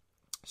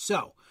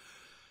 So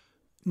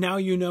now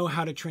you know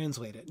how to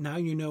translate it. Now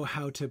you know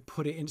how to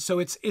put it in. So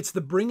it's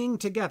the bringing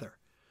together.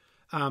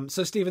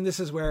 So Stephen, this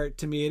is where,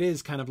 to me, it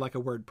is kind of like a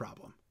word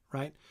problem,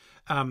 right?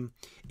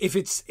 If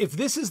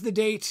this is the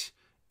date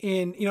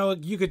in,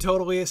 we could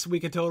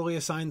totally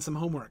assign some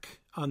homework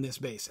on this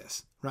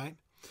basis, right?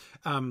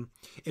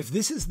 If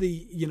this is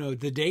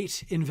the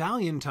date in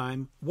Valiant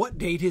time, what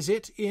date is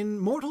it in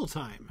mortal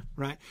time,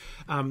 right?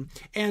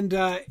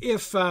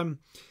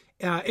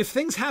 If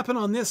things happen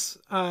on this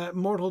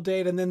mortal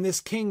date, and then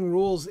this king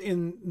rules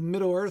in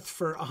Middle-earth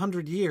for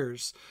 100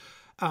 years,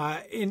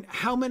 in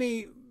how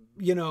many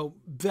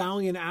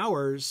valiant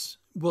hours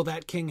will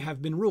that king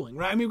have been ruling,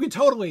 right? I mean, we could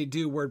totally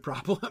do word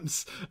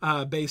problems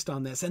based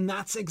on this, and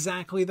that's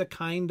exactly the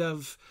kind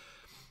of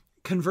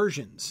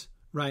conversions,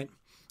 right?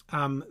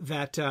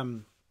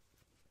 That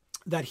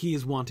he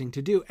is wanting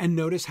to do. And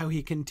notice how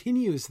he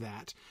continues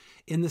that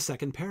in the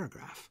second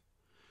paragraph,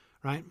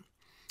 right?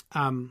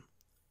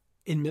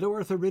 In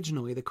Middle-earth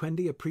originally, the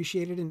Quendi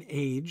appreciated and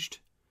aged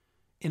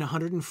in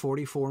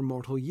 144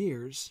 mortal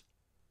years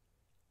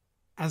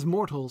as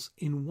mortals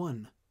in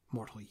 1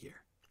 mortal year.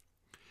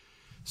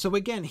 So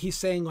again, he's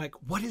saying, like,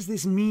 what does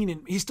this mean?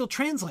 And he's still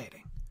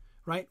translating,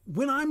 right?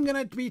 When I'm going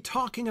to be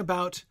talking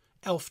about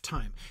elf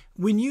time,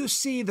 when you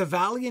see the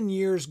valiant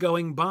years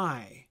going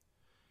by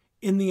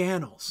in the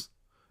annals,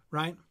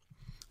 right?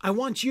 I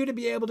want you to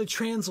be able to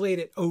translate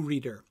it, O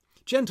reader,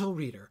 gentle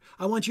reader.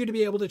 I want you to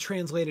be able to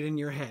translate it in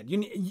your head.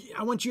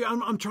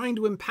 I'm trying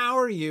to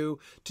empower you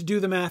to do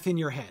the math in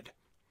your head,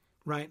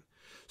 right?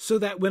 So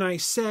that when I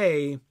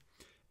say,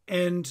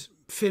 and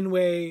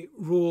Finwë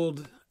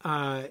ruled,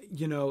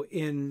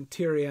 in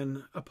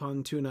Tyrion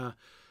upon Tuna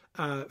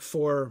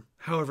for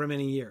however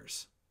many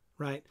years,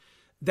 right?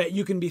 That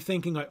you can be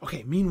thinking like,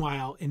 okay,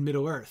 meanwhile in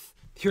Middle-earth,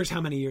 here's how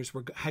many years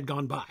had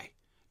gone by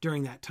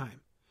during that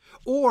time.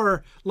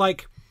 Or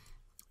like,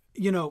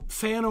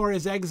 Fëanor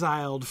is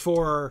exiled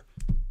for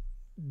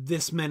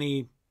this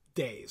many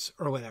days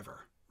or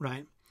whatever,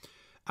 right?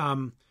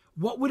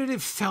 What would it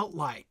have felt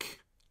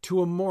like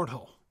to a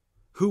mortal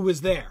who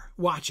was there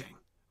watching,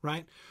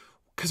 right?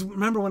 Because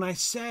remember when I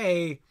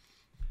say,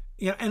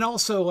 and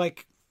also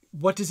like,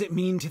 what does it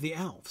mean to the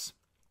elves?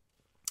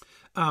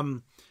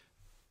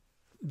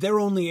 They're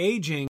only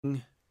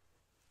aging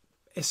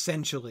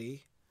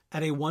essentially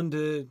at a 1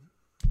 to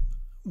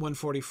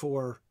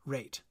 144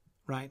 rate,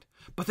 right?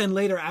 But then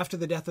later, after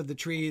the death of the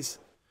trees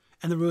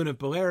and the ruin of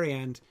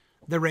Beleriand,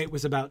 the rate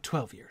was about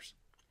 12 years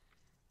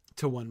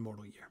to 1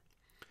 mortal year.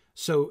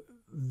 So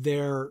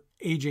their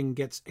aging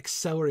gets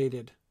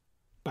accelerated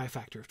by a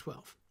factor of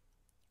 12,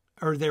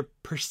 or their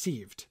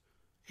perceived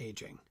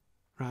aging,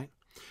 right?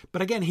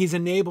 But again, he's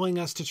enabling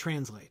us to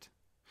translate,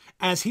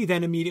 as he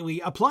then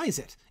immediately applies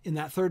it in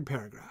that third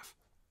paragraph.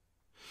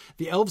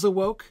 The elves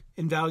awoke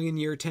in Valiant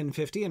year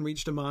 1050 and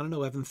reached Aman in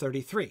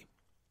 1133.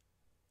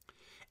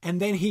 And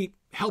then he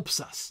helps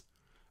us,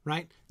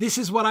 right? This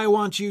is what I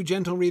want you,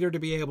 gentle reader, to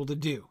be able to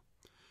do.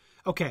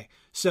 Okay,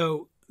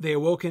 so they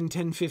awoke in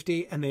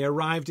 1050 and they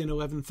arrived in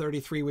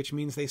 1133, which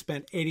means they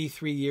spent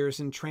 83 years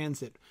in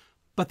transit.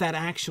 But that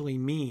actually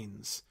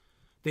means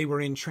they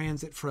were in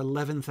transit for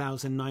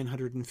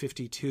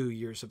 11,952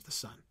 years of the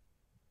sun.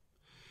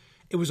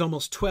 It was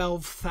almost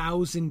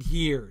 12,000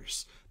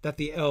 years that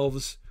the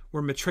elves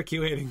were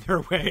matriculating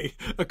their way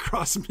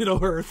across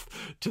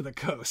Middle-earth to the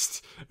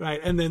coast, right?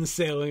 And then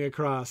sailing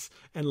across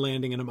and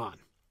landing in Aman,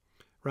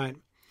 right?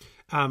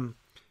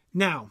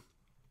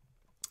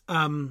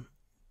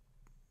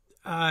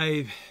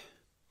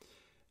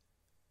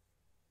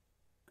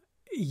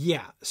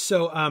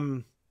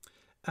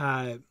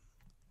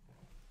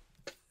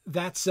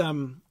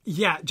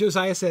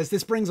 Josiah says,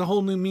 this brings a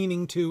whole new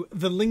meaning to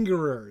the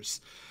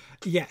lingerers.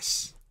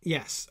 Yes.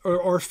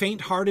 Or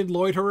faint-hearted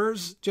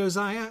loiterers,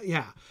 Josiah.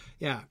 Yeah.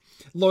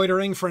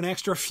 Loitering for an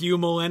extra few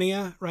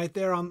millennia right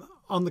there on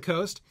the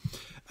coast.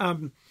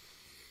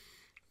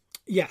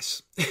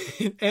 Yes.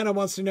 Anna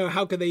wants to know,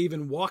 how could they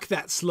even walk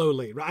that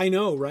slowly? I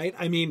know, right?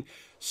 I mean,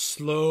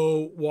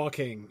 slow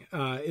walking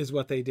is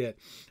what they did.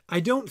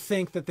 I don't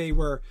think that they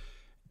were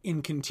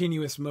in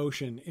continuous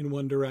motion in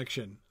one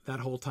direction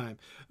that whole time.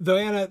 Though,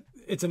 Anna,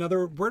 it's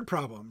another word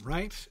problem,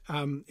 right?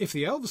 If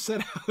the elves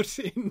set out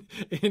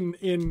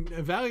in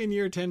Valiant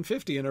year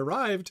 1050 and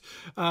arrived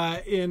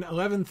in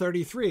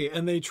 1133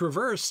 and they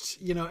traversed,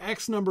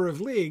 X number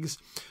of leagues,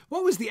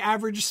 what was the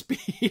average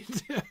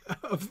speed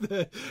of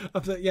the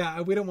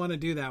we don't want to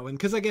do that one.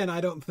 Because again,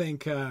 I don't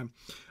think that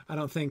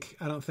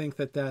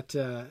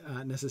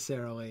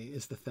necessarily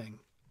is the thing.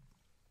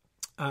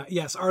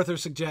 Yes, Arthur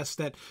suggests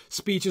that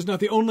speech is not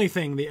the only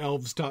thing the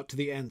elves taught to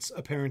the Ents,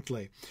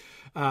 apparently.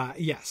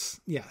 Yes,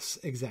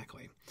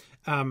 exactly.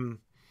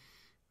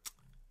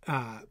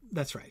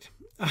 That's right.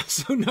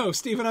 So no,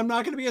 Stephen, I'm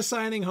not going to be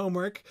assigning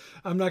homework.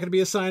 I'm not going to be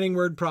assigning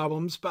word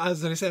problems. But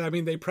as I said, I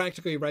mean, they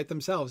practically write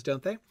themselves,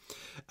 don't they?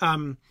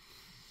 Men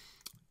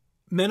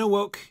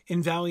awoke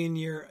in Valian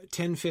year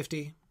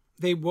 1050.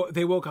 They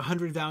woke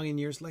 100 Valian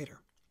years later,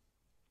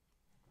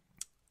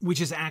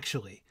 which is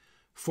actually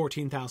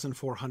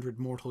 14,400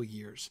 mortal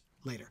years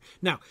later.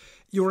 Now,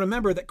 you'll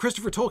remember that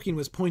Christopher Tolkien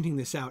was pointing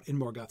this out in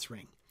Morgoth's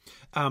Ring,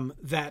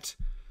 that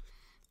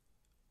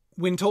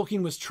when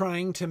Tolkien was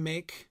trying to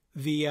make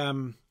the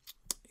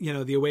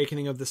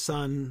awakening of the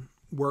sun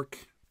work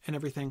and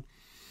everything,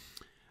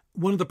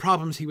 one of the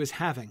problems he was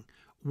having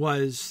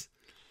was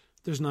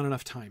there's not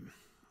enough time,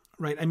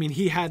 right? I mean,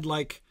 he had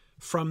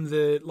from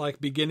the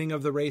beginning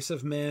of the race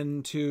of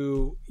men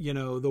to,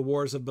 the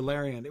wars of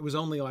Beleriand, it was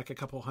only a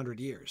couple hundred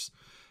years.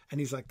 And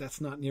he's like, that's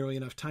not nearly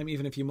enough time.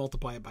 Even if you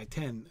multiply it by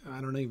 10,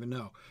 I don't even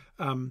know.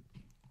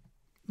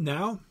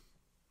 Now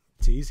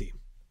it's easy.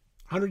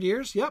 100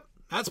 years. Yep.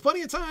 That's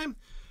plenty of time.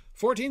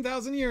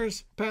 14,000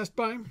 years passed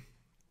by.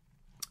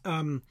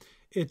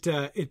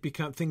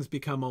 Things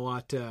become a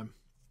lot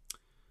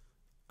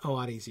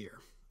easier.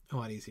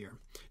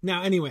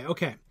 Now, anyway,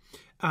 okay.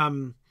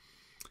 Now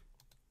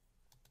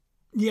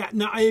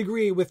I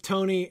agree with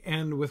Tony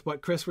and with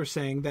what Chris were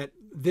saying that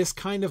this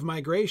kind of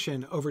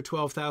migration over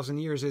 12,000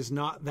 years is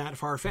not that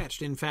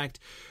far-fetched. In fact,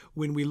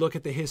 when we look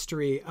at the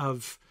history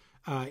of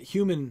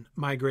human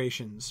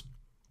migrations,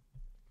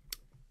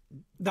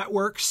 that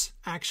works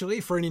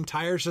actually for an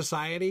entire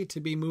society to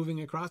be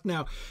moving across.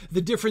 Now,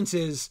 the difference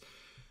is,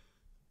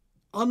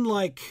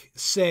 unlike,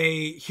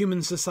 say,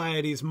 human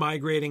societies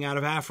migrating out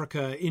of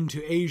Africa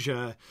into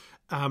Asia,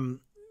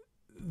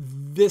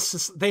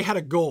 they had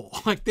a goal.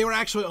 They were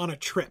actually on a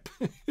trip,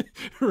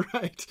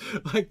 right?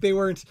 They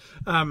weren't,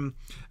 when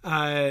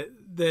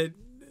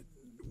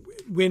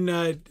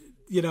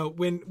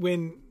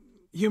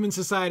human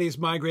societies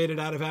migrated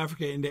out of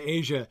Africa into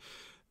Asia,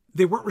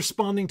 they weren't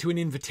responding to an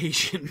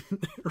invitation,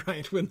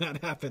 right? When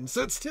that happened.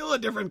 So it's still a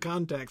different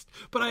context,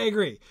 but I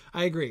agree.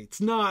 It's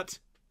not,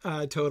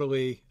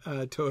 totally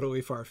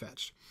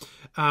far-fetched.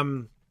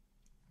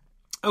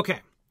 Okay.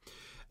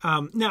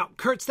 Now,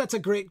 Kurtz, that's a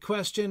great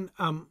question.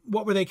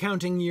 What were they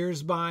counting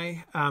years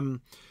by?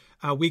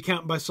 We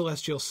count by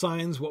celestial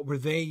signs. What were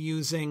they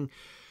using?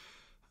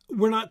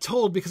 We're not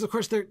told because, of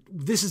course,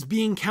 this is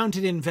being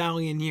counted in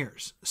Valian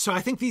years. So I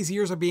think these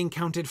years are being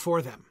counted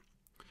for them.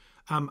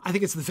 I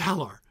think it's the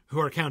Valar who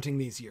are counting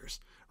these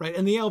years, right?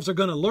 And the elves are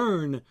going to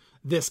learn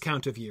this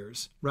count of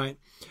years, right?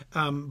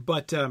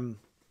 But at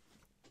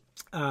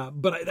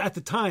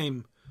the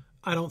time,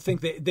 I don't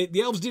think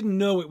the elves didn't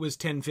know it was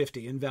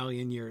 1050 in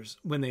Valian years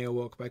when they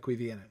awoke by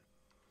Cuiviénen.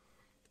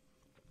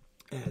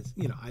 As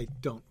I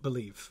don't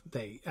believe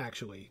they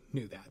actually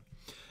knew that.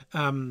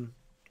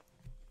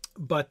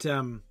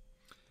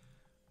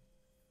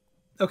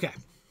 Okay,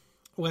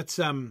 let's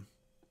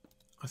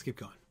keep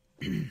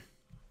going.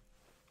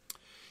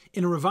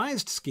 In a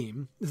revised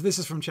scheme, this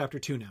is from chapter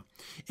 2 now.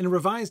 In a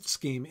revised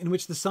scheme in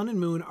which the sun and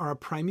moon are a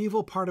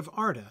primeval part of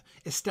Arda,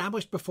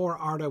 established before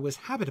Arda was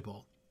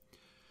habitable,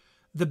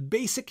 the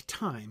basic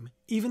time,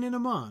 even in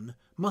Aman,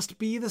 must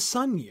be the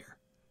sun year,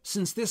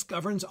 since this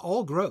governs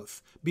all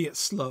growth, be it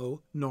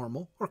slow,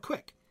 normal, or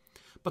quick.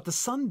 But the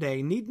sun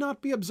day need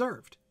not be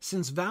observed,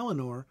 since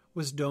Valinor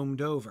was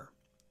domed over.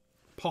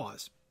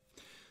 Pause.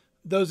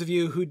 Those of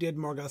you who did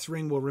Morgoth's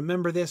Ring will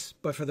remember this,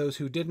 but for those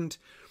who didn't,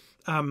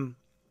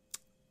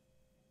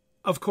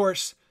 of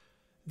course,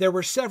 there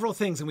were several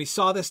things, and we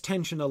saw this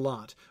tension a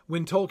lot,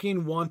 when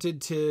Tolkien wanted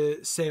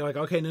to say,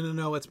 okay,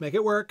 no, let's make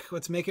it work.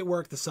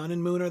 The sun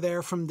and moon are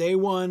there from day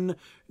one.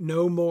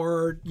 No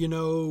more,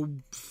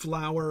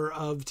 flower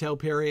of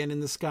Telperion in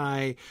the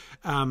sky.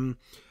 No.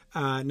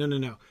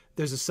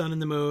 There's a sun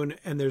and the moon,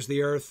 and there's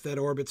the earth that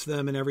orbits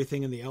them and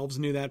everything, and the elves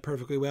knew that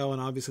perfectly well,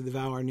 and obviously the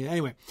Valar knew.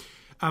 Anyway,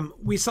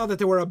 we saw that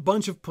there were a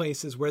bunch of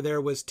places where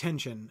there was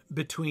tension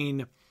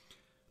between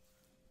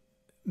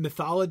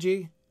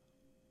mythological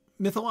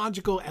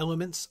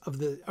elements of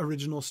the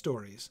original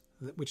stories,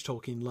 which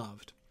Tolkien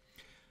loved,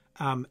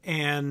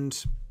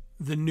 and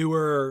the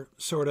newer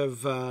sort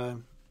of,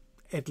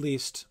 at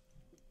least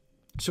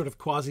sort of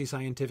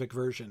quasi-scientific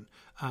version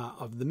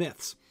of the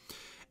myths.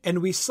 And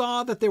we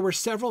saw that there were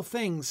several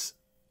places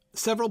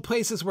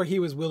where he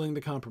was willing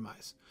to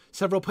compromise,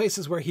 several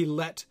places where he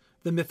let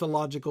the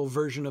mythological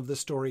version of the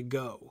story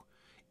go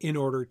in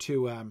order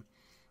to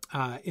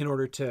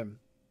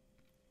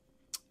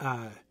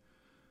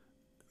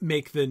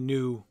make the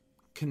new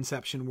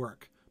conception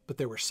work. But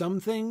there were some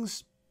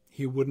things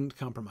he wouldn't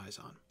compromise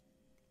on,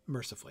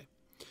 mercifully.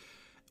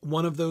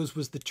 One of those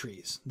was the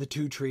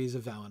two trees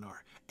of Valinor.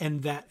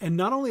 And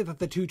not only that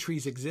the two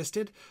trees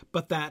existed,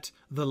 but that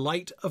the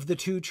light of the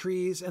two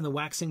trees and the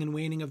waxing and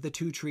waning of the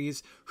two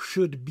trees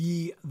should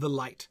be the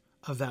light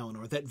of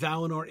Valinor, that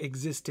Valinor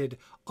existed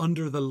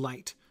under the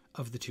light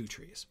of the two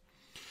trees.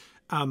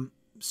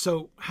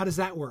 So how does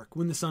that work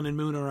when the sun and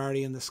moon are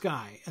already in the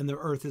sky and the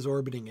Earth is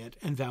orbiting it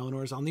and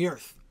Valinor is on the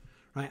Earth,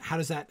 right? How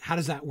does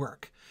that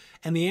work?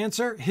 And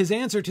his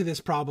answer to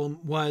this problem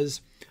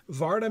was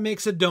Varda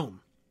makes a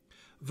dome.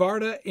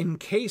 Varda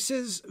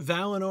encases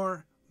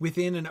Valinor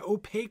within an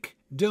opaque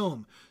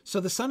dome. So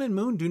the sun and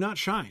moon do not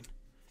shine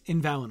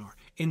in Valinor.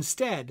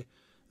 Instead,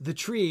 the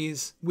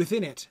trees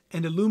within it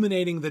and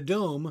illuminating the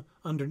dome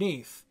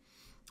underneath,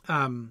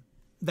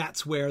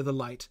 that's where the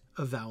light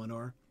of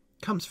Valinor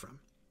comes from.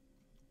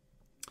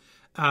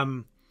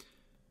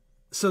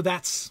 So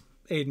that's,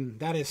 Aidan,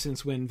 that is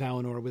since when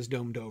Valinor was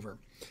domed over.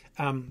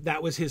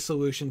 That was his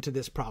solution to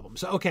this problem.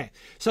 So, okay.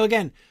 So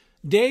again,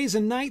 days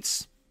and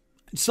nights,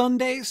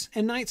 Sundays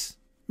and nights,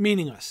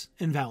 meaningless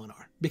in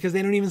Valinor because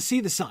they don't even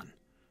see the sun,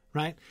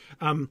 right?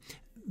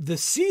 The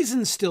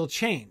seasons still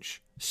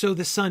change. So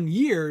the sun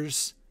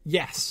years,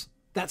 yes,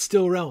 that's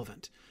still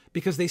relevant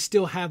because they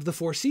still have the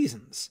 4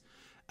 seasons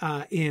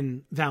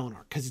in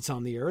Valinor because it's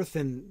on the Earth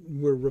and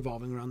we're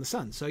revolving around the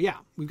sun. So yeah,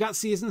 we've got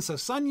seasons. So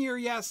sun year,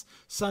 yes.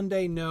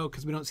 Sunday, no,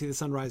 because we don't see the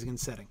sun rising and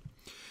setting.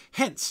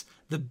 Hence,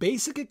 the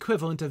basic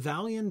equivalent of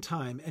Valian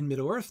time and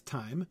Middle-earth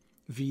time,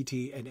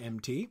 VT and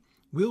MT,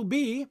 will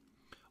be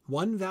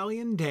 1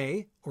 Valian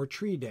day or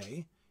tree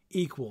day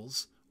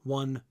equals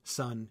 1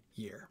 sun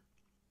year.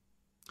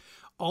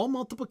 All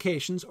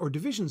multiplications or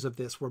divisions of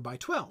this were by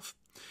 12.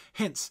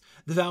 Hence,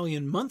 the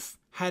Valian month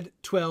had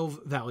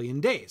 12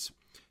 Valian days.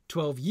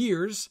 12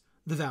 years,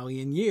 the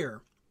Valian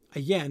year,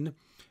 again,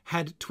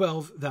 had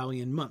 12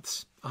 Valian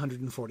months,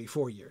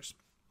 144 years.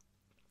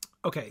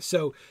 Okay,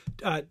 so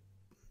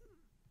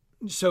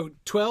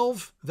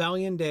 12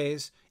 Valian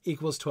days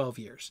equals 12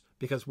 years,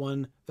 because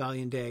 1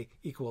 Valian day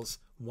equals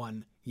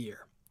 1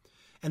 year.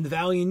 And the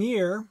Valian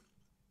year,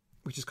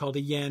 which is called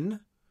a yen,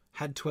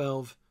 had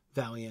 12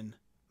 Valian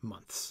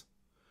months,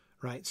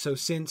 right? So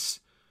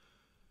since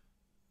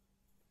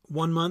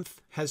 1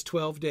 month has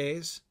 12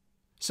 days,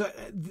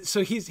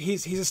 so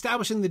he's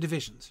establishing the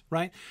divisions,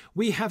 right?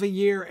 We have a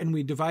year and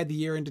we divide the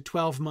year into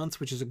 12 months,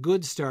 which is a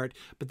good start,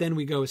 but then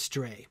we go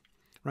astray,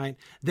 right?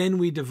 Then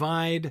we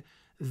divide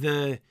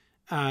the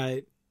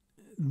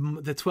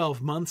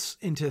 12 months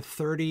into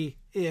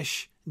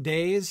 30-ish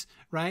days,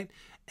 right?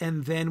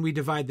 And then we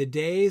divide the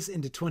days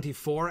into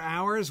 24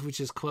 hours,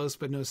 which is close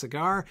but no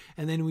cigar.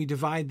 And then we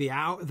divide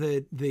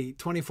the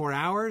 24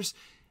 hours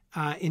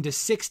into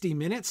 60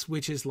 minutes,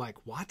 which is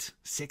like, what?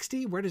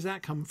 60? Where does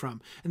that come from?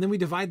 And then we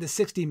divide the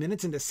 60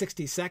 minutes into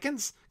 60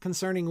 seconds,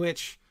 concerning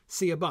which,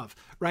 see above,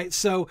 right?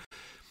 So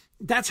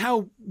that's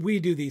how we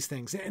do these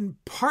things. And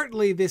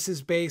partly this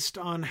is based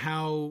on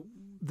how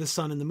the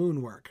sun and the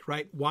moon work,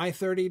 right? Why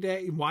 30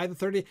 day? Why the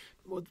 30?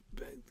 Well,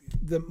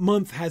 the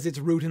month has its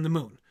root in the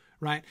moon,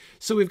 right?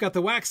 So we've got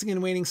the waxing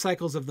and waning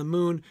cycles of the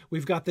moon.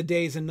 We've got the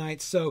days and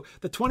nights. So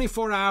the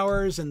 24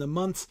 hours and the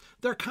months,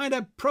 they're kind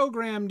of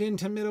programmed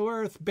into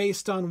Middle-earth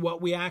based on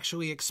what we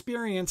actually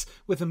experience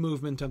with the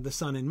movement of the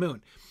sun and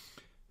moon.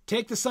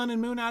 Take the sun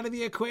and moon out of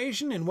the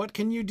equation, and what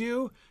can you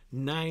do?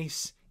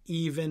 Nice,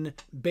 even,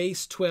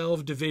 base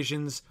 12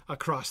 divisions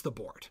across the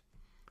board.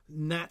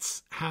 And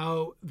that's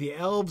how the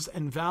elves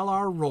and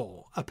Valar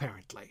roll,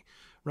 apparently,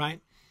 right?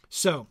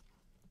 So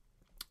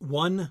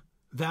 1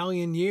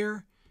 Valian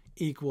year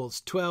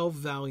equals 12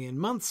 Valian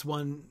months.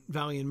 1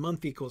 Valian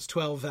month equals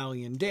 12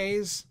 Valian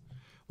days.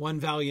 1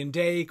 Valian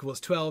day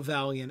equals 12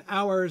 Valian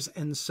hours,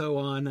 and so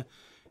on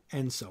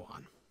and so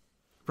on.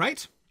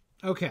 Right?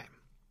 Okay.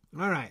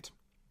 All right.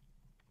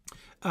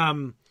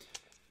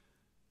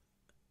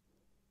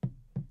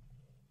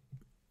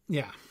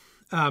 Yeah.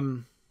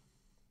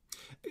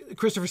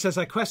 Christopher says,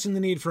 I question the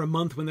need for a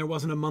month when there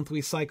wasn't a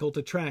monthly cycle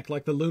to track,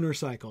 like the lunar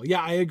cycle.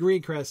 Yeah, I agree,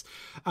 Chris.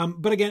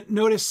 But again,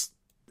 notice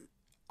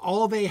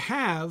all they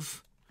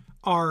have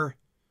are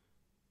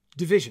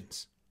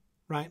divisions,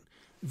 right?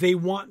 They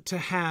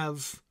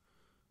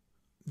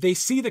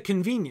see the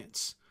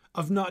convenience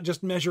of not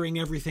just measuring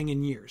everything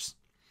in years.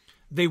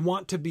 They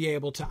want to be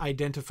able to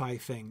identify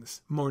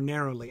things more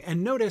narrowly.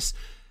 And notice,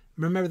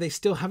 remember, they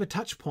still have a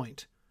touch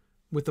point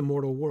with the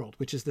mortal world,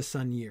 which is the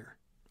sun year,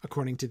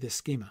 according to this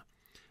schema,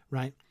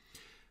 right?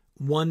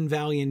 1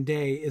 Valian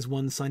day is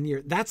 1 sun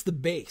year. That's the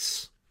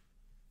base.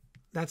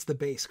 That's the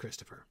base,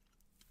 Christopher,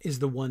 is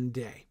the 1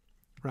 day,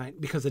 right?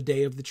 Because a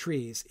day of the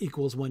trees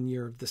equals 1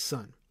 year of the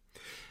sun.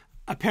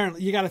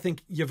 Apparently, you got to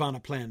think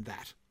Yavanna planned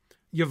that.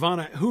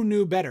 Yavanna, who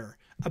knew better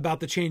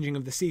about the changing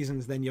of the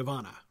seasons than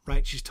Yavanna,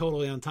 right? She's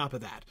totally on top of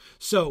that.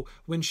 So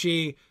when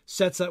she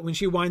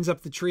winds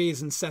up the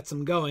trees and sets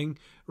them going,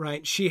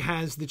 right? She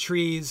has the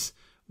trees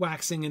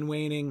waxing and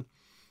waning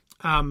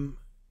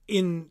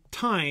in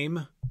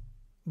time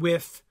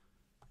with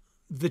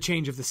the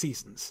change of the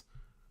seasons,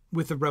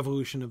 with the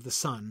revolution of the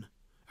sun,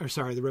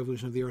 the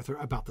revolution of the earth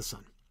about the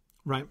sun,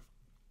 right?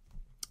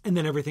 And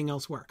then everything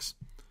else works.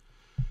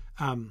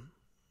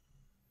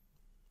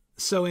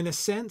 So in a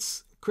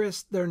sense,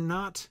 Chris, they're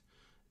not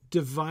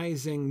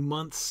devising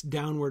months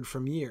downward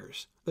from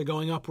years. They're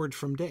going upward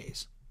from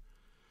days.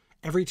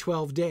 Every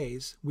 12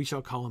 days, we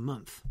shall call a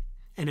month.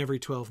 And every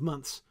 12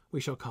 months,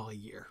 we shall call a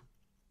year.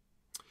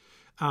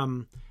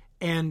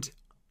 And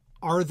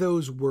are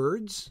those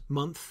words,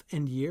 month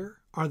and year,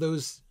 are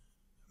those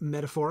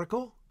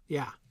metaphorical?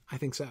 Yeah, I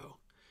think so.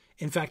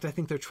 In fact, I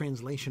think they're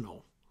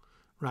translational,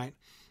 right?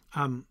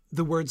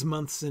 The words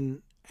months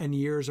and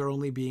years are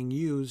only being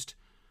used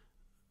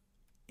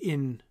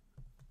in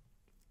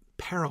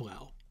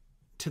parallel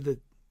to the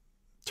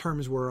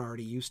terms we're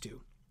already used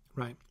to,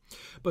 right?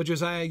 But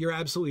Josiah, you're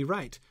absolutely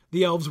right.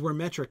 The elves were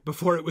metric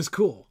before it was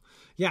cool.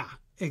 Yeah,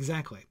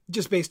 exactly.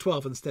 Just base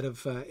 12 instead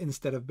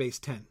of base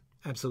 10.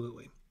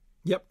 Absolutely.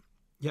 Yep.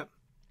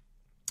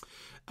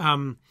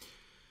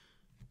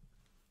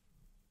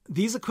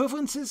 These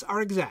equivalences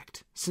are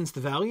exact, since the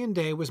Valian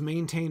day was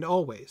maintained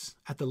always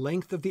at the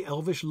length of the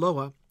elvish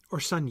loa or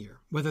sun year,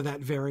 whether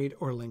that varied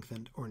or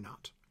lengthened or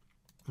not.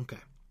 Okay.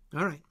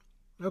 All right.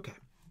 Okay.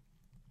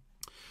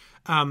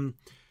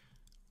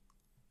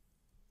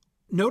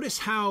 Notice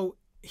how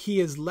he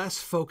is less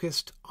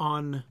focused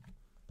on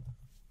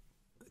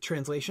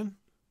translation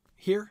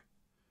here.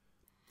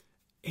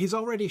 He's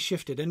already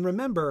shifted. And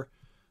remember,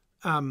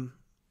 I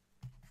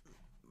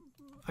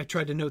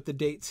tried to note the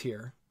dates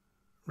here,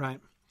 right?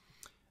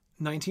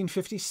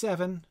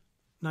 1957,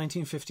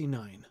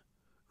 1959,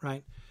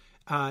 right?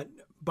 By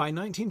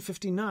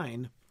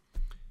 1959,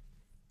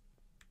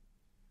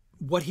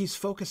 what he's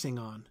focusing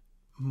on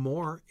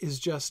more is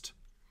just,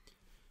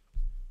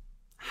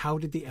 how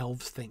did the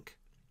elves think?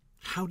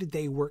 How did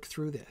they work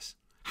through this?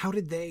 How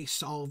did they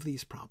solve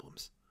these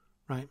problems,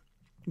 right?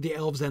 The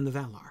elves and the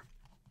Valar,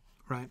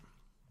 right?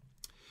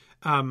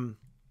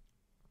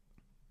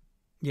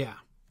 Yeah.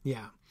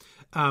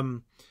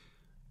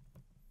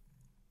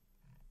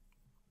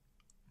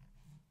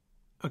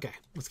 Okay,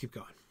 let's keep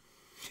going.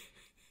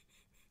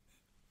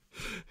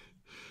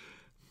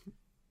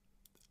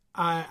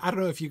 I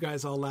don't know if you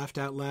guys all laughed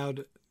out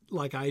loud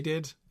like I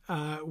did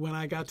when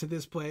I got to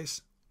this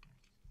place,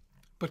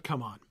 but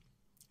come on.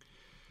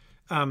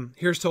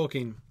 Here's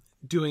Tolkien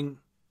doing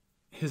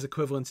his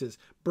equivalences,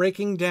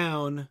 breaking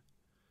down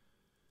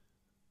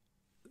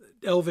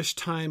Elvish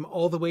time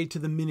all the way to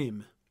the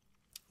minim,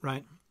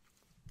 right?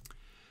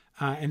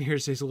 And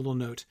here's his little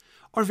note,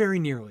 or very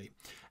nearly.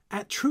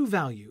 At true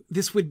value,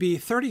 this would be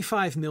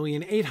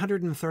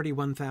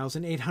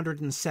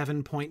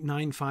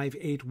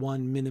 35,831,807.9581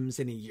 minims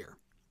in a year.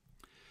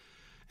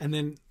 And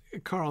then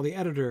Carl, the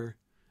editor,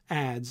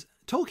 adds,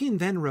 Tolkien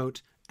then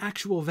wrote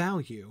actual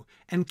value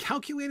and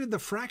calculated the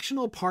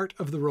fractional part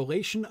of the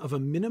relation of a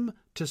minim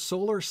to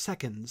solar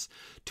seconds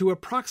to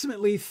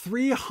approximately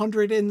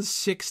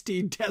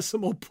 360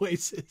 decimal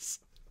places,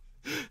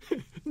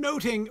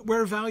 noting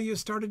where values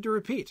started to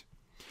repeat.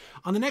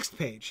 On the next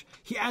page,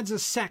 he adds a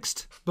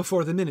sext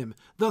before the minim,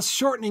 thus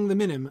shortening the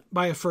minim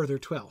by a further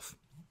 12.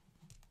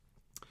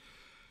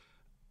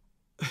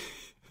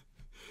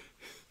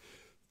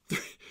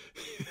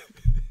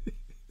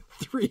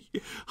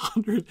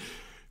 300.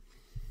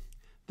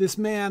 This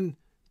man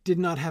did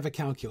not have a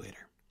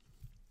calculator.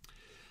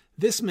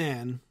 This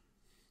man,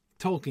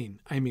 Tolkien,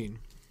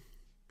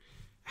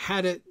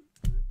 had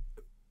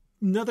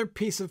another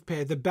piece of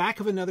paper, the back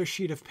of another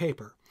sheet of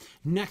paper,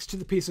 next to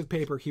the piece of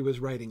paper he was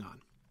writing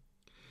on.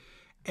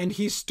 And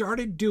he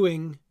started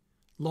doing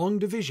long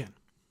division.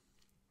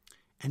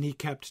 And he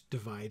kept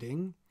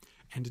dividing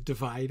and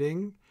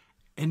dividing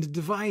and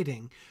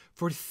dividing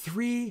for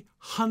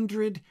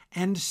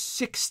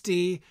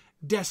 360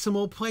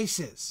 decimal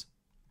places.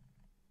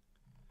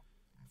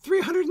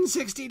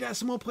 360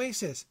 decimal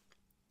places.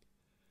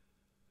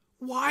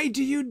 Why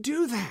do you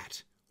do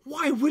that?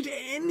 Why would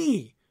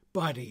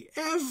anybody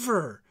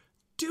ever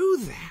do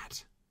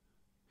that?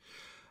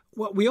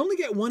 Well, we only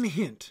get one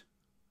hint.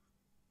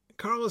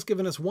 Carl has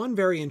given us one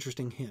very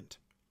interesting hint.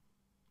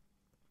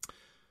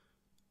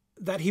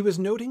 That he was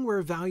noting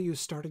where values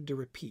started to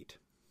repeat.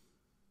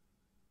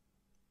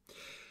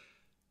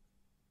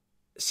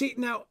 See,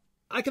 now,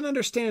 I can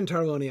understand,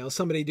 Tarloniel,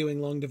 somebody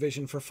doing long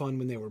division for fun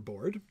when they were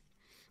bored.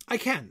 I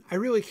can. I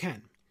really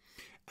can.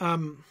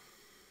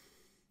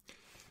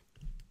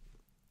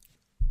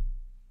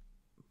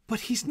 But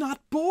he's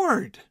not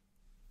bored.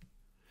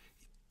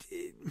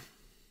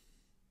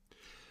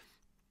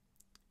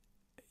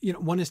 You know,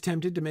 one is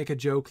tempted to make a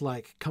joke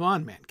like, come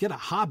on, man, get a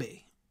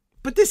hobby.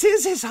 But this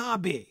is his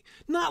hobby,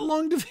 not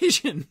long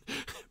division.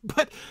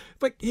 but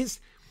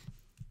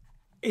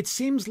it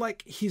seems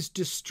like he's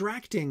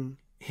distracting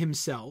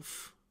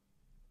himself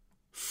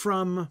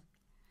from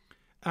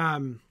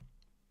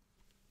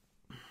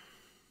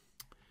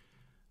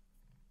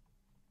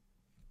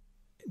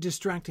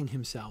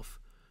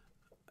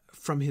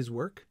his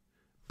work,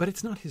 but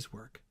it's not his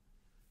work.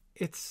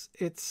 It's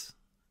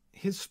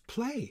his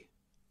play,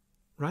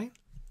 right?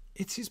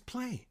 It's his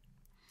play.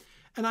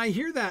 And I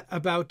hear that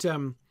about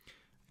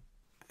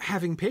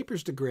having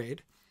papers to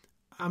grade,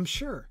 I'm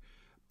sure.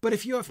 But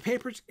if you have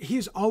papers,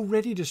 he's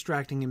already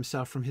distracting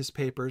himself from his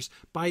papers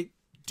by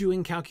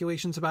doing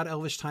calculations about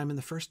Elvish time in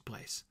the first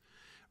place,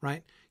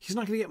 right? He's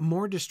not going to get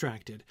more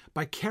distracted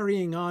by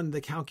carrying on the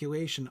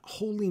calculation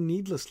wholly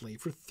needlessly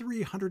for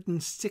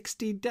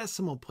 360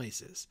 decimal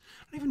places.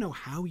 I don't even know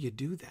how you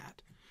do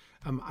that.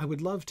 I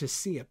would love to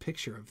see a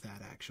picture of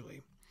that,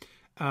 actually.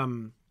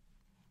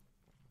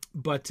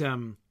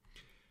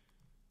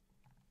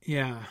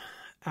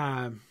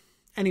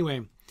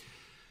 Anyway,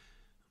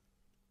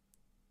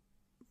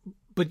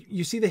 but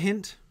you see the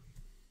hint?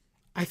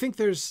 I think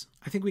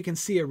we can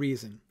see a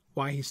reason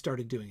why he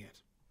started doing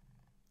it.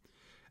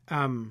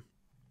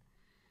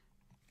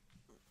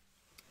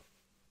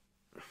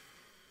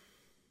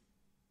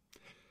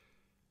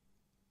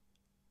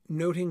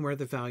 Noting where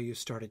the values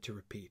started to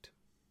repeat.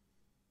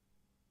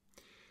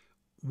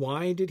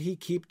 Why did he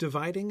keep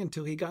dividing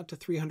until he got to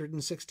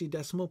 360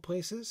 decimal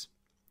places?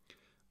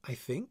 I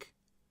think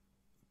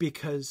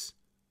because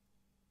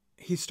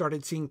he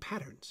started seeing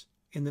patterns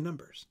in the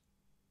numbers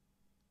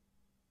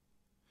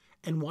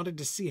and wanted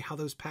to see how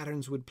those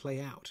patterns would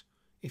play out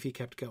if he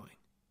kept going.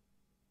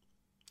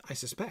 I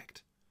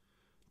suspect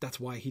that's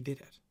why he did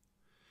it.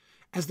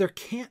 As there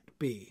can't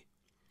be.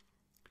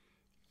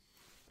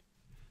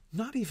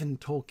 Not even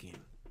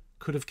Tolkien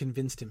could have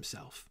convinced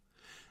himself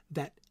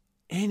that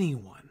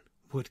anyone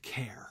would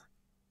care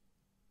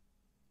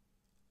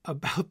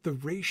about the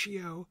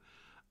ratio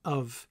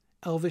of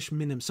elvish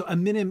minims. So a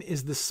minim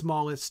is the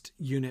smallest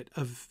unit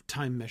of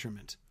time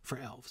measurement for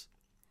elves,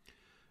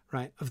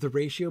 right? Of the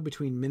ratio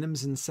between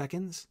minims and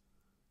seconds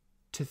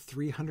to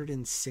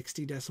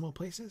 360 decimal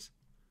places.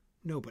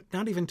 No, but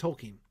not even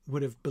Tolkien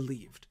would have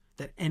believed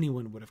that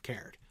anyone would have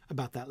cared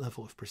about that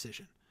level of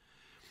precision.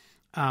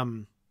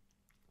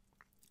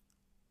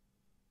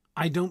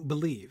 I don't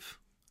believe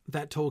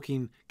that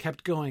Tolkien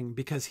kept going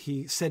because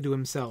he said to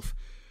himself,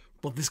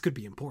 well, this could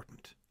be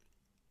important.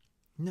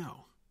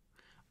 No,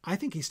 I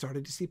think he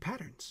started to see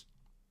patterns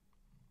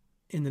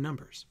in the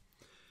numbers.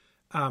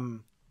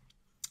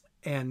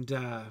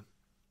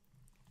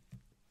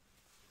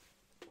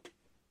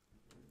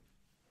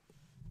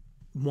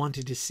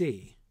 Wanted to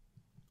see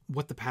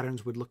what the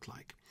patterns would look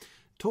like.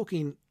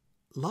 Tolkien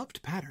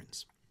loved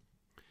patterns.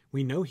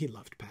 We know he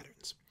loved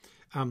patterns.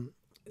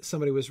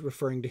 Somebody was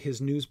referring to his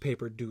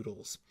newspaper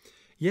doodles.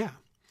 Yeah.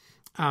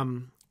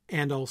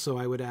 And also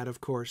I would add, of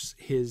course,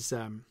 his,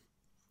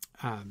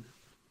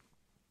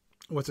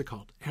 what's it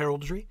called?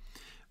 Heraldry,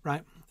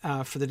 right?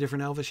 For the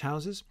different elvish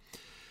houses.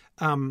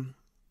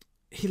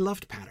 He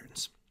loved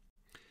patterns,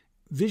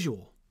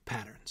 visual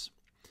patterns.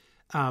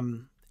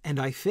 And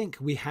I think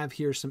we have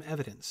here some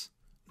evidence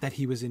that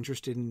he was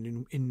interested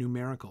in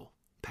numerical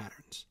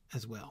patterns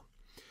as well.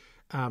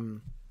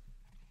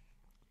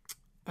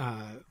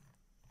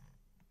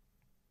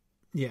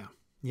 Yeah.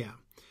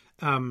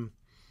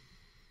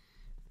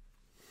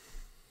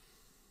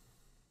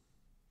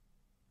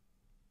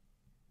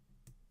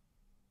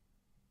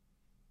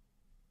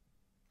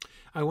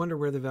 I wonder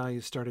where the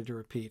values started to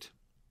repeat.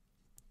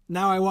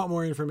 Now I want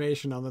more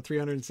information on the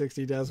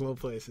 360 decimal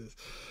places.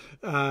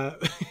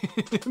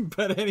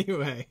 But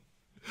anyway.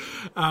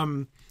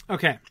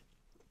 Okay.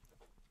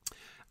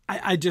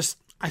 I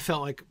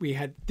felt like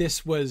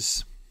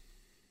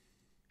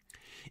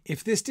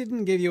if this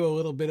didn't give you a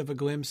little bit of a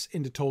glimpse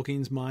into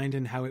Tolkien's mind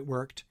and how it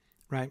worked,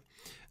 right?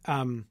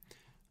 How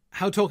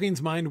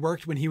Tolkien's mind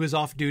worked when he was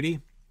off duty.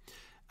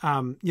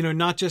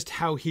 Not just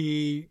how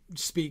he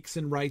speaks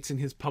and writes in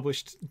his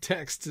published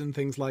texts and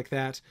things like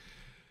that.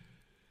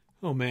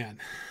 Oh, man.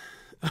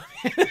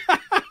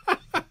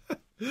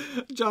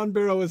 John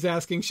Barrow was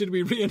asking, should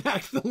we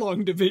reenact the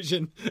long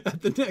division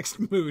at the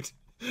next moot?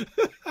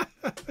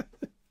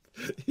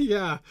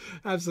 Yeah,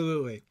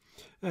 absolutely.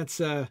 That's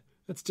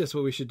just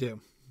what we should do.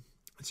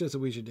 It's just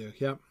what we should do.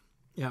 Yep.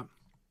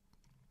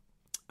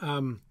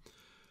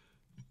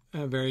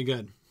 Very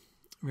good.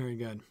 Very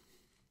good.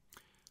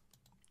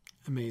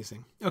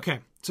 Amazing. Okay,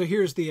 so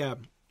here's the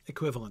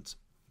equivalence.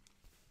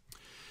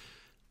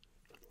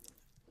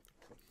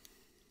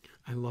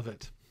 I love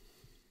it.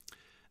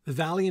 The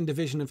Valian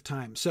division of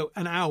time. So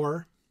an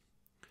hour,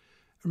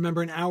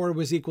 remember an hour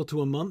was equal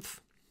to a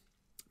month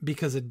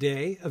because a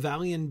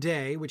Valian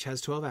day, which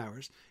has 12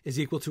 hours, is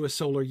equal to a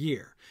solar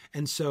year.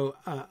 And so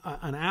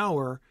an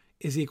hour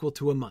is equal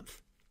to a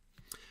month,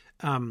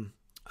 a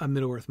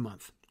Middle-earth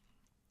month.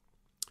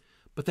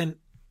 But then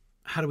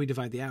how do we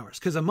divide the hours?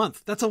 Because a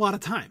month, that's a lot of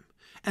time.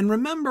 And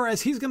remember,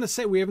 as he's going to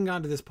say, we haven't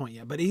gotten to this point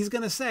yet, but he's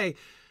going to say,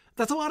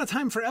 that's a lot of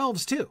time for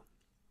elves too.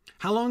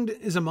 How long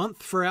is a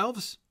month for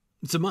elves?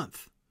 It's a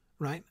month,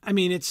 right? I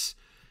mean,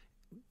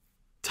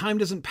 time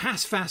doesn't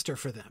pass faster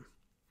for them.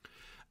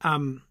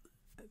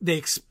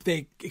 They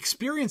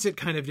experience it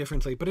kind of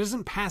differently, but it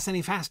doesn't pass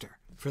any faster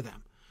for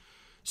them.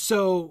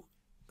 So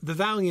the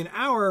Valian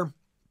hour,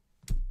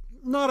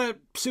 not a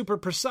super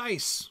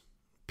precise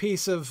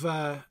piece of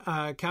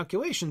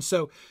calculation.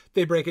 So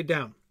they break it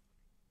down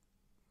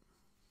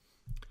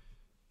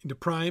into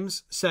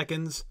primes,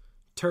 seconds,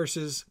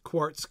 terces,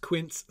 quarts,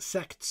 quints,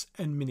 sexts,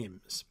 and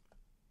minims.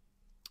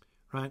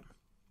 Right?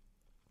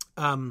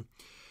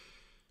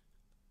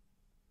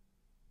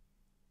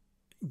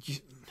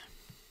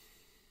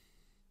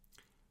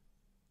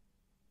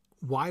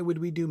 Why would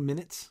we do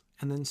minutes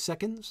and then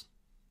seconds?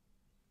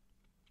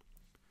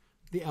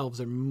 The elves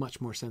are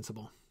much more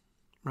sensible,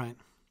 right?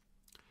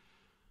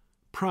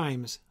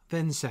 Primes,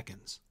 then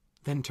seconds,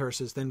 then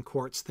terces, then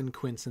quarts, then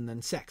quints, and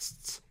then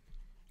sexts,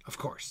 Of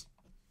course.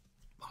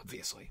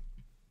 Obviously.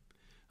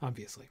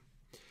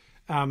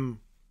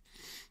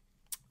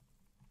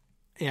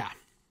 Yeah.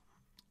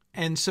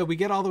 And so we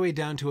get all the way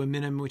down to a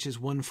minimum, which is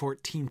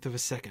 1/14th of a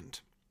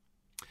second.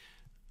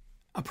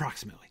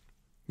 Approximately.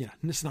 Yeah,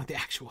 this is not the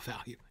actual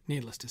value,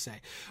 needless to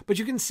say. But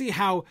you can see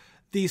how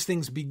these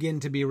things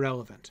begin to be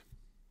relevant.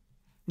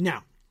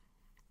 Now,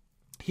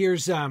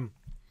 here's Josiah,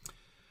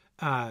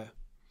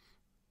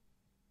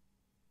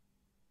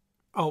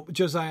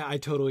 I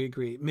totally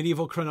agree.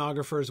 Medieval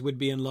chronographers would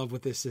be in love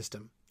with this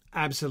system.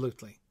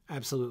 Absolutely.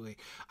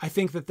 I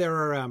think that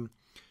there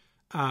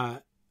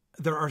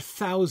are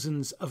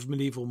thousands of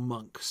medieval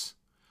monks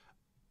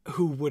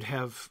who would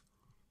have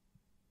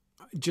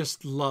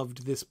just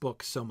loved this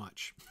book so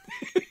much.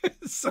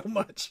 So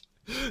much.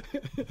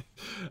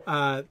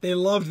 They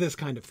loved this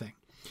kind of thing.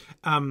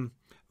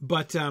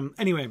 But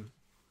anyway,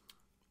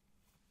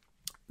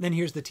 then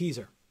here's the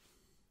teaser.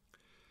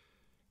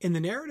 In the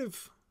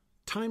narrative,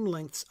 time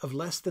lengths of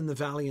less than the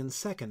Valian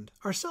second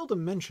are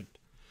seldom mentioned,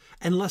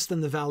 and less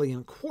than the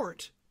Valian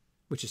quart,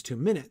 which is 2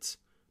 minutes,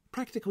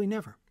 practically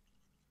never.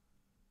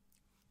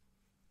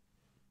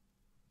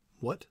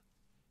 What?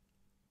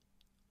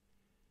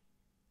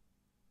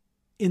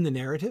 In the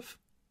narrative,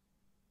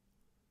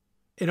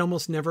 it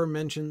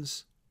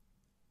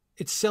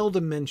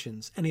seldom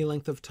mentions any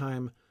length of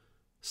time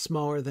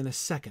smaller than a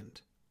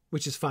second,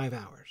 which is 5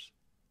 hours.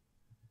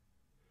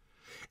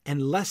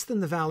 And less than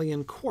the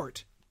Valian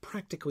quart,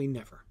 practically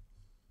never.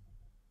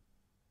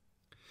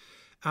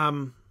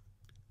 Do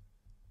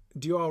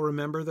you all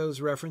remember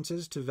those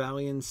references to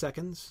Valian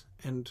seconds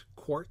and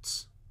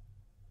quarts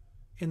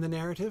in the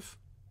narrative?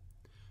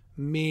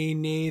 Me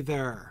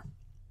neither.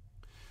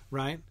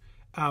 Right?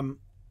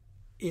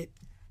 It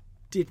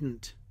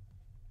didn't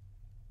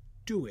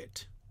do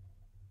it.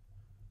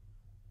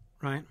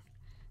 Right?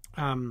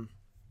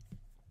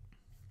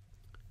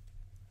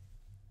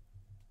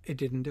 It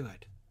didn't do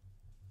it.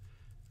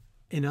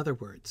 In other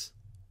words,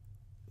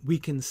 we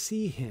can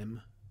see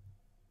him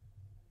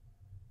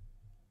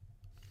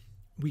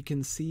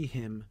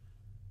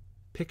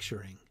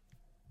picturing.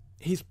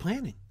 He's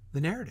planning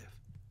the narrative.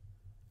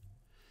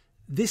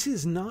 This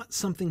is not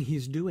something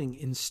he's doing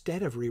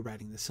instead of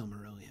rewriting the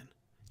Silmarillion.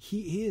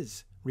 He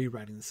is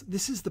rewriting this.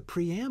 This is the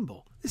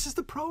preamble. This is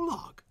the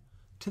prologue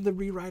to the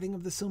rewriting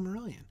of the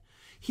Silmarillion.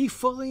 He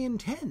fully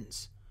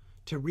intends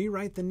to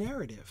rewrite the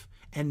narrative.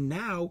 And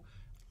now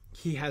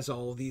he has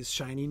all these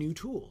shiny new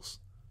tools,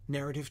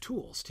 narrative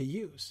tools to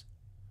use.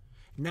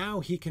 Now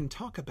he can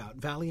talk about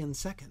Valian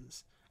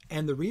seconds.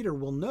 And the reader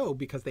will know,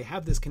 because they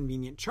have this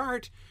convenient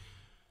chart,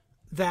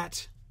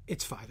 that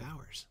it's 5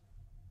 hours,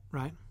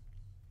 right?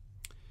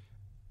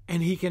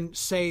 And he can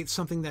say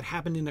something that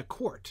happened in a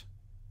quart,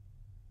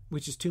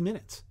 which is 2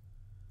 minutes.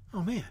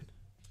 Oh, man.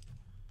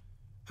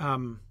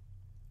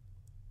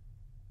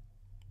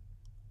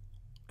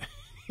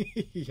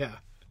 Yeah.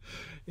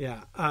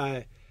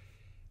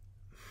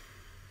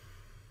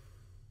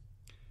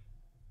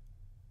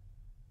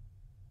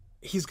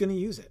 He's going to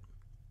use it.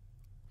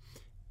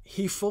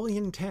 He fully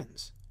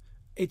intends.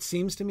 It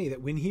seems to me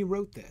that when he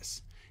wrote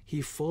this,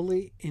 he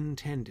fully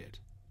intended.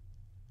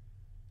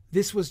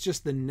 This was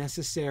just the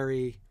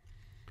necessary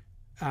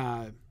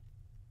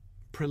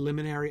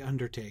preliminary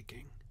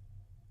undertaking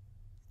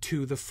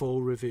to the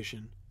full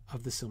revision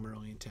of the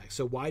Silmarillion text.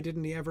 So why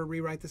didn't he ever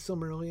rewrite the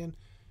Silmarillion?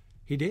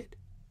 He did.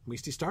 At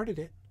least he started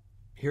it.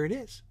 Here it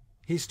is.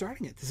 He's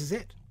starting it. This is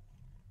it.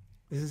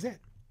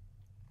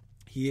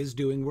 He is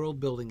doing world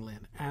building,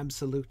 Lynn.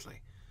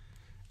 Absolutely.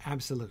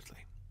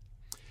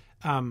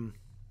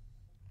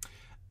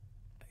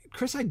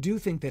 Chris, I do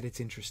think that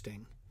it's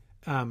interesting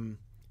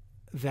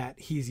that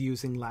he's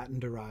using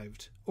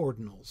Latin-derived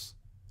ordinals.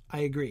 I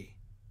agree.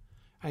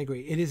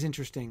 It is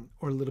interesting,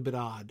 or a little bit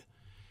odd.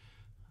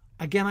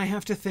 Again, I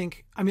have to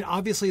think,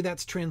 obviously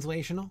that's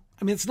translational.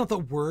 It's not the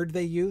word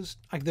they used.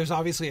 Like, there's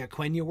obviously a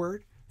Quenya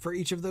word for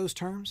each of those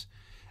terms.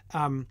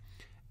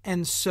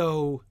 And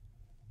so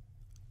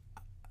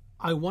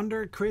I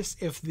wonder, Chris,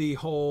 if the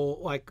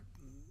whole,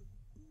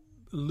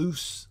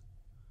 loose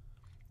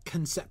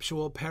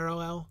conceptual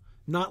parallel,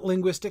 not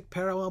linguistic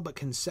parallel, but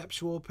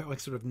conceptual,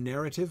 sort of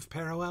narrative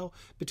parallel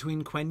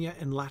between Quenya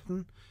and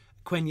Latin.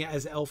 Quenya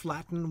as Elf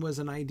Latin was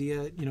an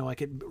idea,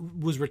 it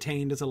was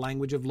retained as a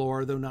language of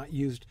lore, though not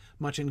used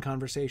much in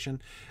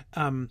conversation.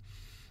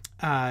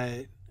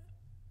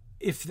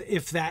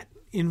 If that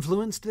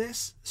influenced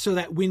this, so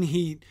that when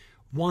he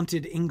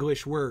wanted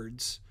English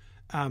words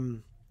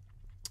to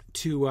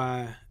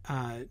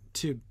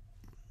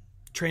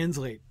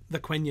translate the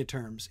Quenya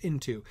terms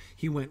into,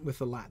 he went with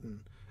the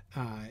Latin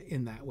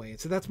in that way.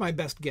 So that's my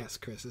best guess,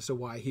 Chris, as to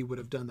why he would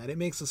have done that. It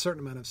makes a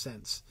certain amount of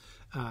sense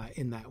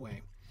in that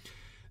way.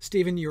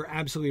 Stephen, you're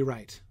absolutely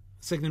right.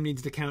 Signum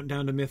needs to count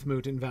down to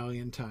Mythmoot and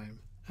Valiant time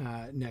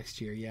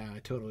next year. Yeah, I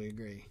totally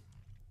agree.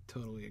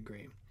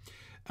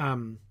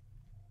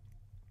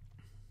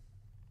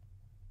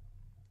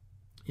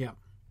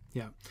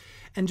 Yeah.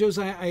 And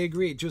Josiah, I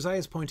agree. Josiah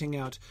is pointing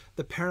out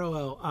the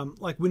parallel,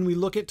 when we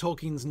look at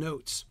Tolkien's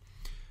notes,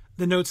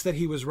 the notes that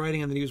he was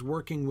writing and that he was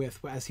working with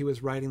as he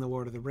was writing The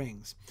Lord of the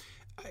Rings.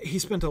 He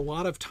spent a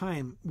lot of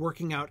time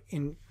working out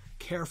in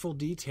careful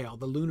detail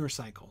the lunar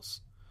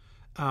cycles,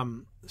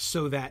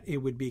 so that it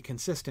would be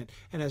consistent.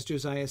 And as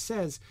Josiah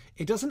says,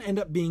 it doesn't end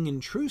up being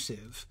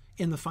intrusive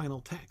in the final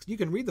text. You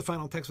can read the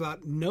final text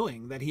without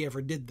knowing that he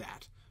ever did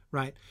that,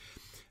 right?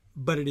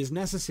 But it is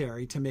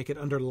necessary to make it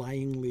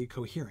underlyingly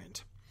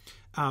coherent.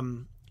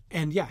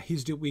 And yeah,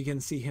 we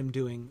can see him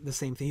doing the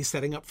same thing. He's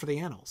setting up for the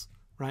annals,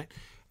 right?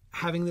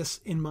 Having this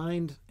in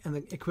mind and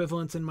the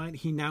equivalence in mind,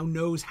 he now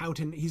knows how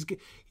to,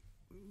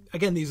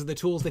 again, these are the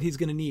tools that he's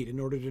going to need in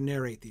order to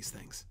narrate these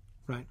things,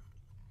 right?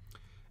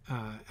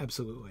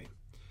 Absolutely.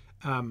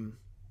 Yeah.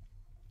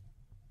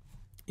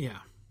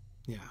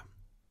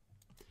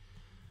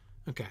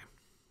 Okay.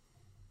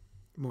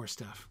 More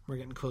stuff. We're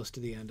getting close to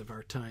the end of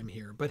our time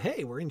here. But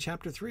hey, we're in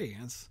chapter 3.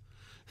 That's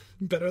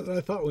better than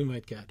I thought we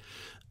might get.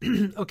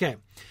 Okay.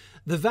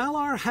 The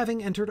Valar,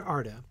 having entered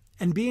Arda,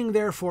 and being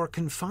therefore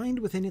confined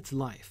within its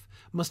life,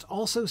 must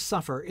also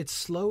suffer its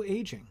slow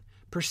aging,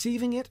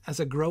 perceiving it as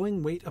a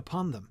growing weight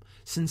upon them,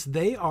 since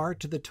they are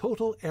to the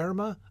total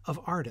Erma of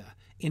Arda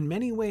in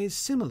many ways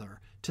similar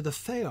to the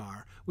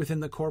Fear within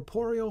the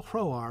corporeal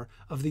Hroar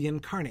of the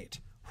incarnate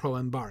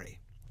Hroembari.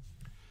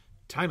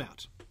 Time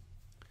out.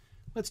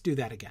 Let's do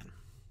that again.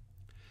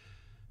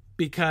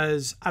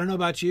 Because I don't know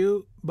about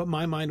you, but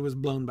my mind was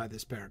blown by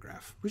this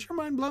paragraph. Was your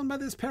mind blown by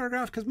this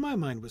paragraph? Because my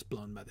mind was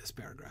blown by this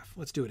paragraph.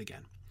 Let's do it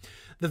again.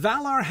 The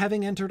Valar,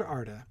 having entered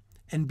Arda,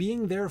 and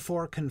being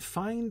therefore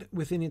confined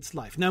within its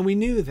life. Now we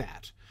knew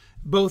that,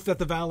 both that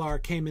the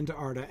Valar came into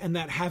Arda and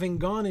that having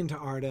gone into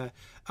Arda,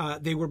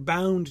 they were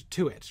bound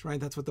to it, right?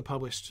 That's what the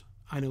published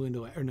Aino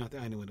Indole, or not the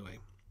Aino Indole.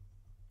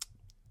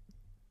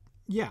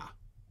 Yeah,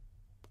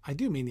 I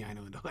do mean the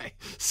Aino Indole,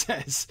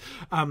 says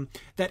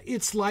that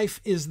its life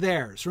is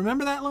theirs.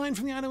 Remember that line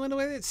from the Aino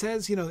Indole that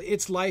says,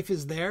 its life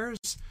is theirs?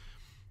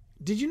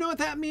 Did you know what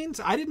that means?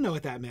 I didn't know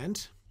what that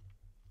meant.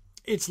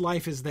 Its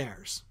life is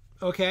theirs.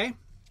 Okay?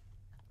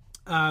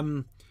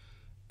 All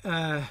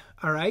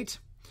right.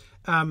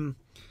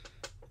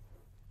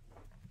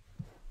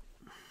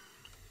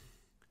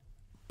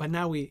 But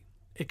now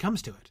it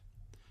comes to it.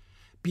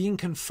 Being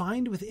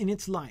confined within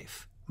its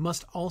life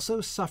must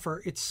also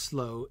suffer its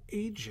slow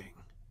aging.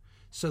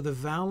 So the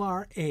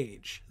Valar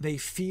age. They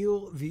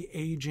feel the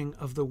aging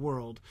of the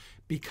world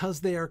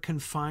because they are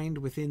confined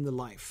within the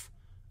life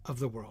of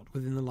the world,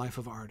 within the life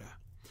of Arda.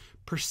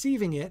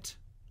 Perceiving it,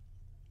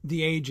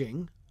 the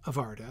aging of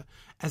Arda,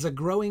 as a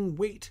growing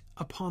weight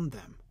upon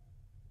them,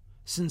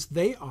 since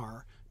they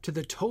are to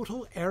the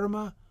total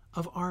Erma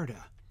of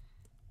Arda.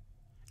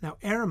 Now,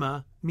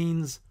 Erma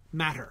means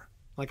matter,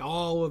 like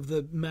all of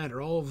the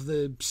matter, all of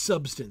the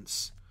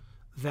substance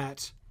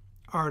that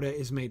Arda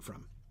is made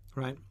from,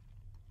 right?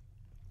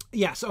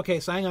 Yes, okay,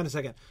 so hang on a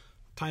second.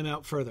 Time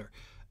out further.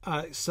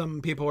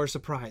 Some people are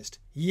surprised.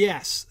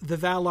 Yes, the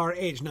Valar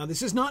age. Now,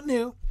 this is not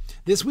new.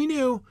 This we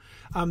knew.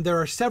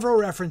 There are several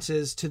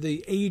references to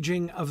the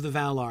aging of the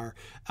Valar.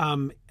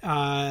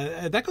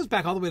 That goes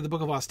back all the way to the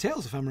Book of Lost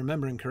Tales, if I'm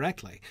remembering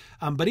correctly.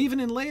 But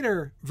even in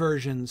later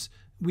versions,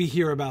 we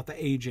hear about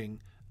the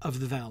aging of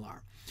the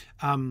Valar.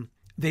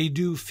 They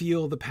do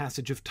feel the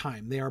passage of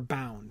time. They are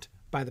bound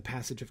by the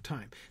passage of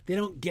time. They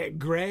don't get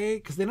gray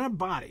because they don't have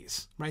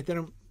bodies, right?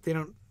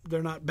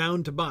 They're not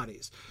bound to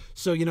bodies.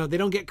 So, they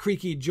don't get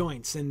creaky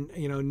joints and,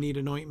 need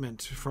an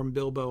ointment from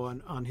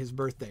Bilbo on his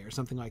birthday or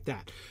something like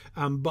that.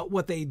 But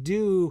what they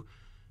do,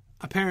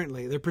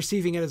 apparently, they're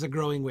perceiving it as a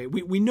growing weight.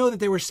 We know that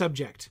they were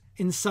subject,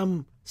 in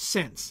some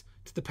sense,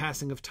 to the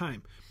passing of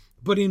time.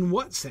 But in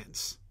what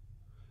sense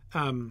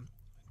to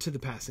the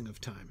passing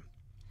of time?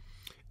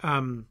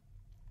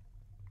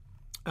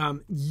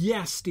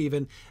 Yes,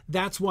 Stephen,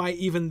 that's why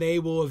even they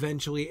will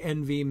eventually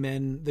envy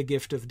men the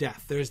gift of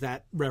death. There's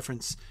that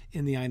reference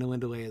in the Aino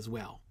Indole as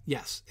well.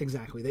 Yes,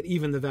 exactly. That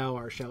even the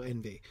Valar shall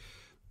envy.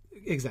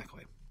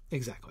 Exactly.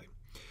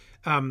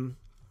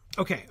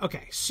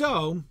 Okay.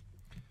 So,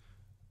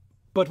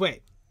 but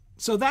wait.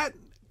 So that,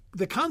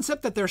 the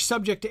concept that they're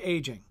subject to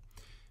aging,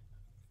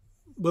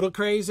 little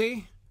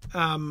crazy,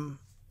 but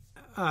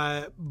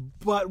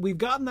we've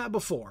gotten that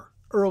before,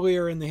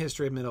 earlier in the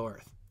history of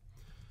Middle-earth.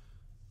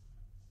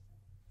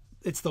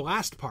 It's the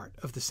last part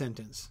of the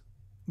sentence,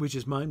 which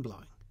is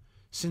mind-blowing.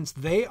 Since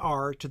they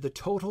are to the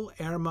total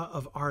Erma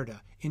of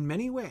Arda, in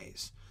many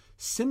ways,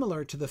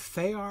 similar to the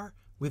Fear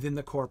within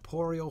the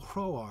corporeal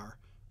Hroar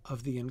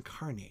of the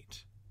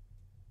incarnate.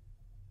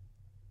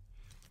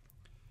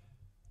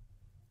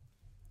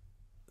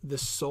 The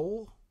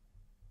soul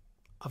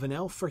of an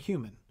elf or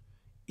human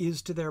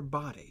is to their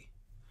body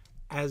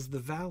as the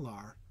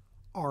Valar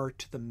are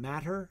to the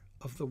matter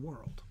of the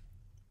world.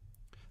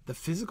 The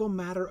physical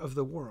matter of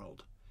the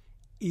world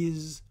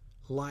is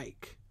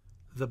like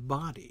the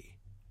body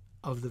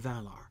of the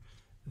Valar.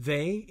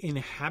 They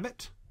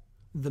inhabit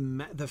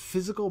the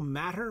physical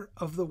matter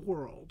of the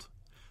world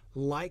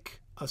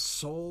like a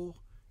soul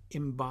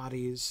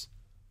embodies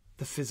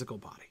the physical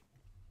body,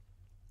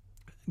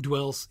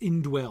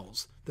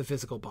 indwells the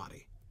physical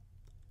body.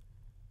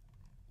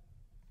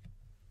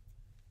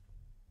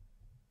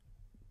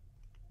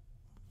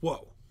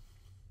 Whoa.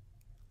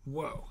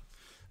 Whoa.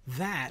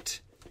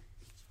 That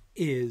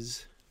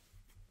is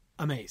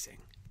amazing.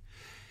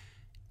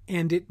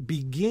 And it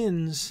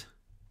begins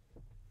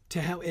to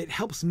help, it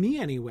helps me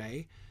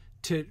anyway,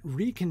 to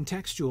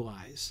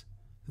recontextualize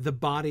the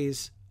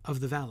bodies of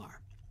the Valar.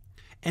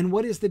 And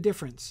what is the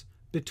difference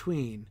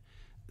between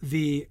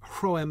the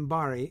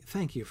Hroembari,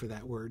 thank you for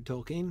that word,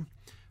 Tolkien,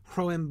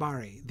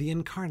 Hroembari, the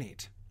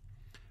incarnate,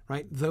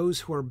 right?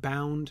 Those who are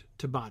bound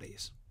to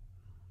bodies,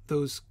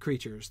 those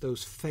creatures,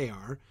 those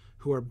Fear,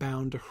 who are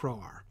bound to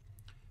Hroar.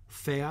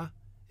 Fea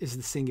is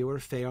the singular,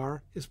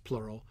 Fear is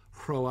plural,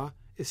 Hroa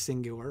is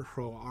singular,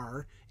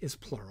 Hroar is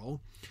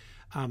plural.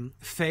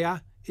 Fea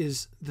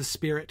is the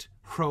spirit,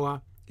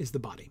 Hroa is the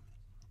body.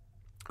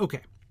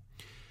 Okay.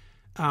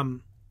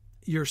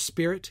 Your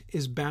spirit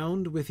is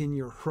bound within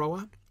your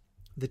Hroa.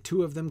 The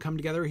two of them come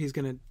together. He's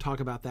going to talk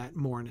about that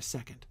more in a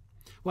second.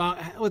 Well,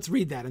 let's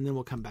read that and then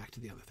we'll come back to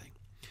the other thing.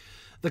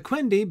 The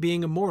Quendi,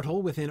 being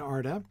immortal within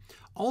Arda,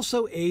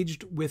 also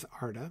aged with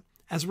Arda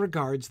as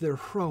regards their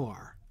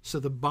Hroar. So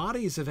the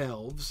bodies of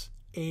elves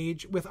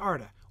age with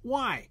Arda.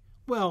 Why?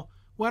 Well,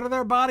 what are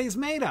their bodies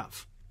made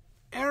of?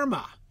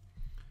 Erma.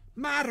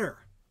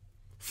 Matter.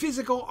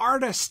 Physical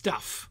Arda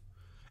stuff.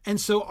 And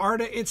so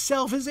Arda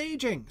itself is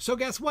aging. So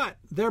guess what?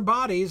 Their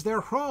bodies,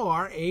 their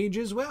Hroar, age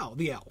as well,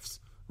 the elves,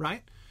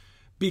 right?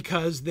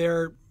 Because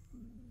they're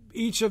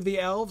each of the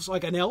elves,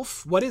 like an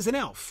elf. What is an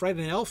elf, right?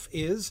 An elf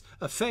is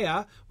a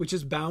Fea, which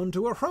is bound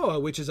to a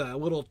Hroa, which is a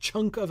little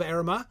chunk of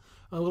Erma,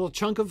 a little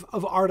chunk of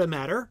Arda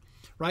matter,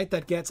 right?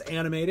 That gets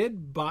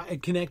animated by,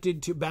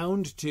 connected to,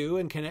 bound to,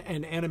 and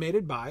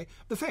animated by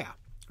the Fea,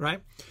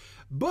 right?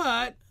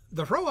 But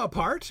the Hroa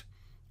part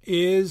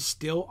is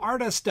still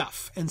Arda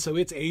stuff, and so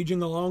it's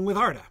aging along with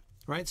Arda,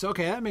 right? So,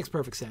 okay, that makes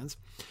perfect sense.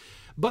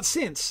 But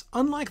since,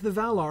 unlike the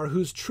Valar,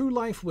 whose true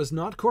life was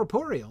not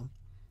corporeal,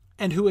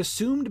 and who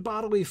assumed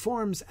bodily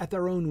forms at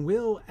their own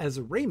will as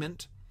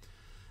raiment,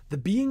 the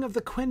being of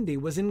the Quendi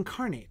was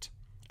incarnate,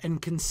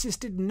 and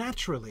consisted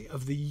naturally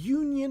of the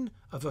union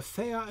of a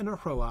Fea and a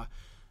Hroa.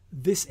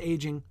 This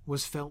aging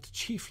was felt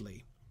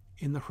chiefly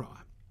in the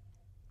Hroa.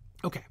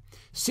 Okay,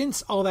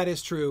 since all that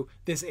is true,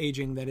 this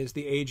aging, that is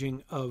the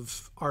aging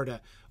of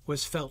Arda,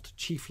 was felt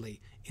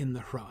chiefly in the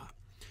Hroa.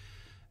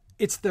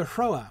 It's the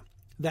Hroa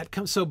that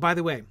comes... So, by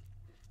the way...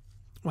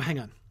 Well, hang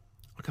on.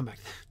 I'll come back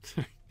to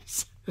that.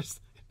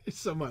 It's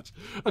so much.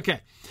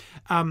 Okay.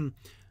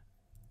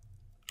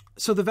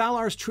 So the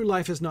Valar's true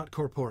life is not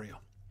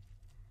corporeal.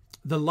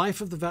 The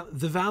life of the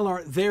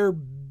Valar, their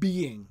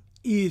being,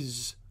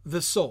 is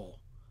the soul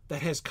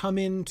that has come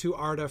into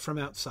Arda from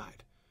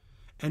outside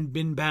and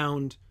been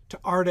bound to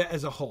Arda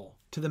as a whole,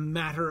 to the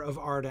matter of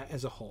Arda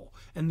as a whole.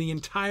 And the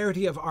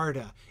entirety of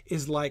Arda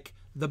is like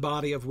the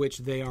body of which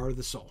they are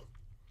the soul,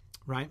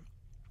 right?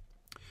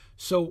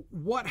 So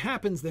what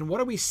happens then?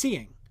 What are we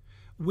seeing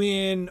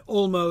when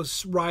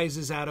Olmos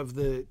rises out of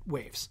the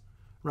waves,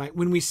 right?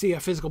 When we see a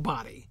physical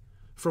body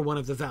for one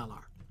of the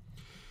Valar.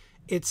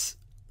 It's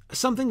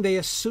something they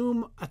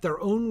assume at their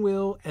own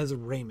will as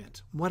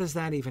raiment. What does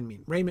that even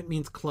mean? Raiment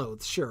means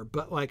clothes, sure,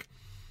 but like,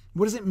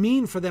 what does it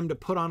mean for them to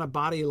put on a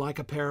body like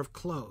a pair of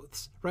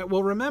clothes, right?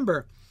 Well,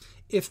 remember,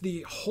 if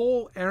the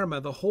whole Erma,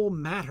 the whole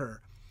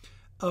matter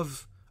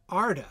of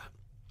Arda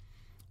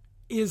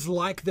is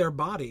like their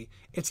body,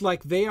 it's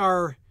like they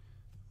are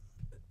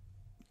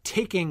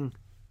taking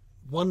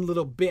one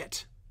little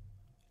bit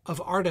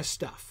of Arda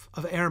stuff,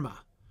 of Erma,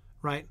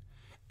 right?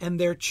 And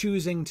they're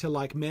choosing to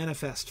like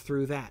manifest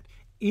through that.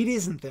 It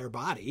isn't their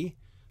body.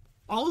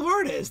 All of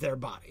Arda is their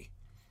body,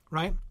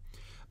 right?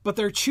 But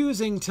they're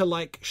choosing to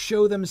like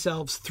show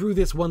themselves through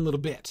this one little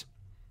bit,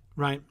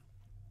 right?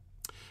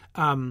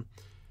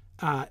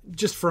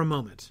 Just for a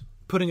moment,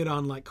 putting it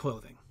on like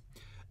clothing.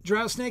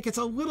 Drow Snake, it's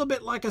a little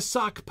bit like a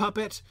sock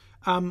puppet,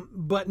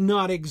 but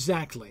not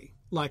exactly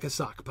like a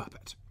sock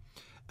puppet.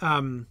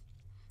 And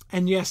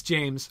yes,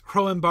 James,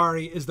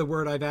 Hroembari is the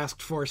word I've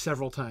asked for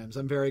several times.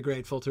 I'm very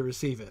grateful to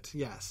receive it.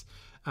 Yes,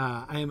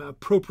 I am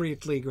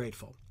appropriately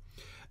grateful.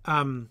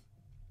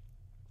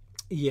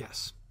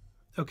 Yes.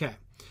 Okay.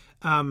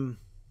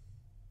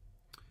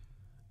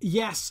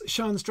 Yes,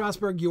 Sean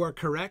Strasberg, you are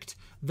correct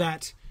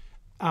that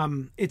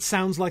it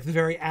sounds like the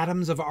very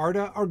atoms of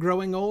Arda are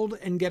growing old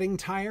and getting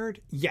tired.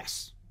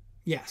 Yes.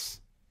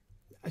 Yes.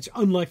 It's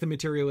unlike the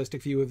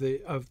materialistic view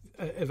of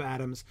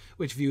atoms,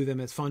 which view them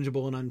as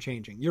fungible and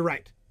unchanging. You're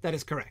right. That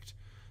is correct.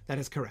 That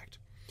is correct.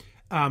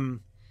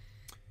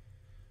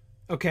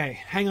 Okay,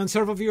 hang on.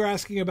 Several of you are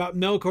asking about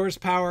Melkor's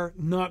power.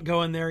 Not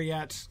going there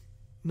yet.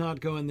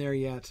 Not going there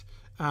yet.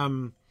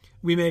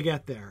 We may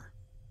get there.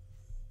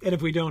 And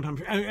if we don't,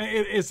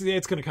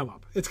 it's going to come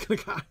up. It's going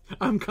to.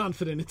 I'm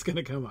confident it's going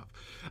to come up.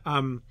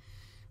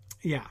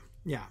 Yeah.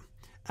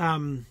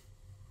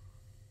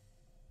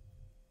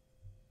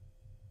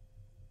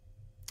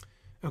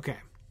 Okay.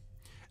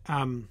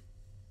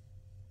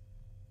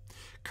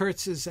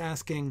 Kurtz is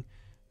asking,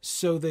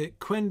 so the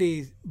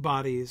Quendi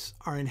bodies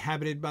are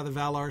inhabited by the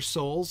Valar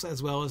souls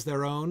as well as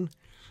their own?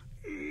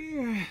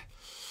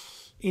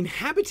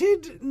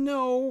 Inhabited?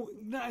 No.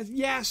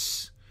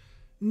 Yes.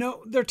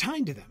 No, they're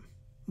tied to them,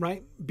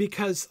 right?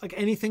 Because like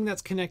anything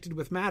that's connected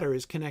with matter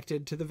is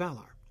connected to the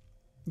Valar.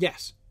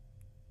 Yes.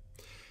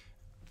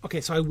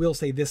 Okay, so I will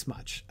say this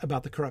much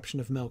about the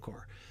corruption of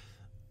Melkor.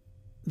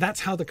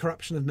 That's how the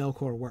corruption of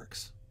Melkor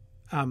works.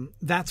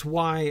 That's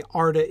why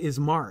Arda is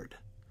marred.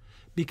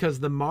 Because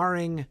the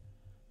marring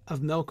of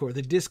Melkor,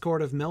 the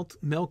discord of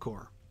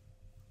Melkor,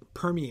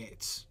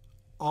 permeates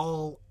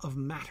all of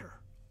matter,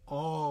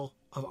 all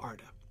of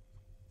Arda.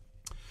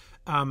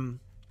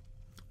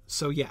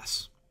 So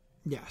yes.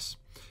 It's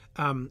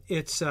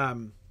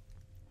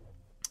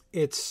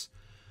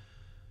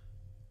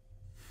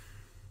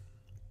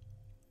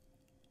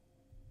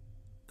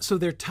so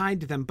they're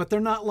tied to them, but they're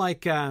not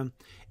like,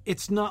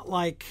 it's not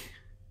like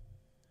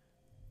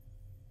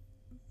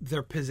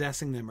they're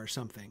possessing them or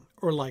something,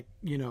 or like,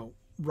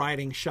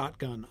 riding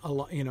shotgun,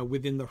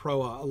 within the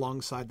Hroa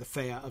alongside the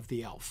Fea of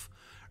the elf,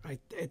 right?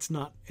 It's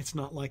not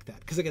like that.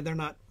 Because again, they're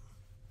not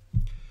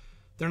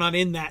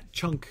in that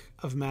chunk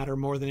of matter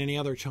more than any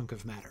other chunk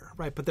of matter,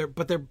 right? But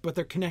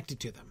they're connected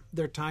to them.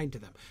 They're tied to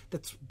them.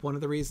 That's one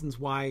of the reasons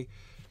why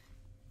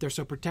they're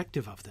so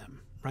protective of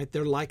them, right?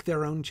 They're like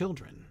their own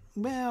children.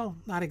 Well,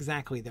 not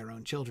exactly their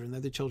own children. They're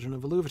the children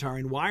of Iluvatar.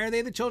 And why are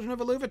they the children of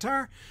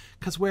Iluvatar?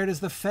 Because where does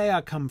the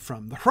Fea come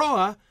from? The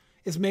Hroa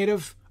is made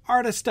of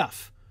Arda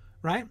stuff,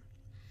 right?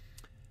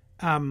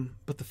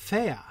 But the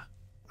Fea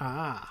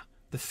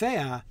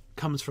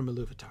comes from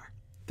Iluvatar.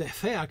 The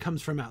Fea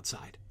comes from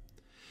outside.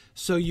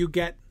 So you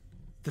get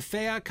the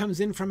Fea comes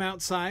in from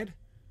outside,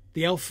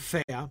 the elf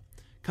Fea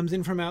comes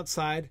in from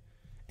outside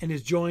and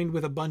is joined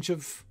with a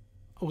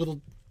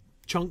little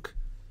chunk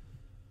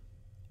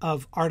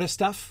of Arda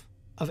stuff,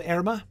 of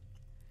Erma,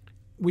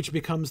 which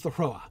becomes the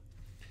Hroa.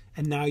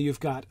 And now you've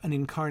got an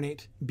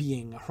incarnate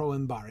being, a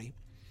Hroembari,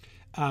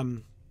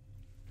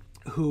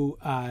 who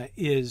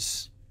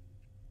is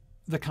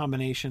the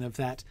combination of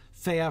that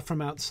Fea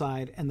from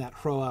outside and that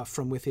Hroa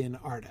from within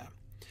Arda.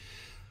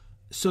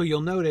 So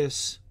you'll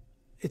notice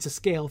it's a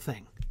scale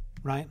thing,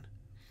 right?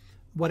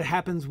 What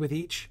happens with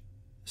each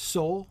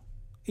soul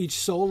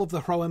of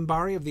the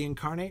Hroembari, of the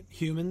incarnate,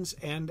 humans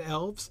and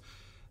elves,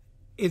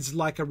 is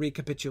like a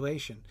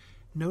recapitulation.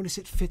 Notice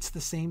it fits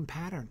the same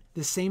pattern,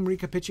 the same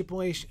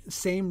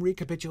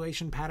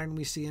recapitulation pattern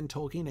we see in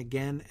Tolkien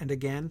again and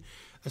again.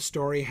 A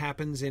story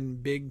happens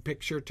in big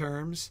picture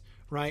terms,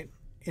 right?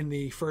 In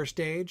the first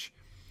age,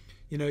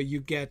 you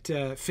get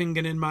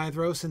Fingon and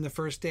Maedhros in the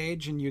first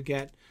age, and you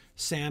get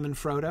Sam and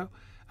Frodo,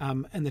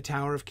 and the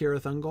Tower of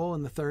Cirith Ungol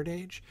in the third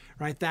age,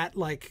 right? That,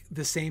 like,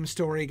 the same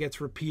story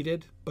gets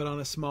repeated, but on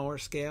a smaller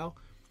scale.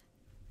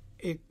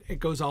 It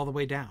goes all the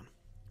way down,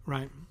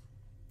 right?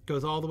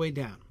 Goes all the way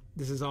down.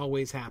 This is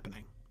always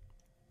happening.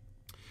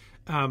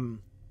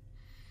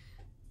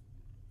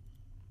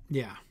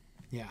 Yeah.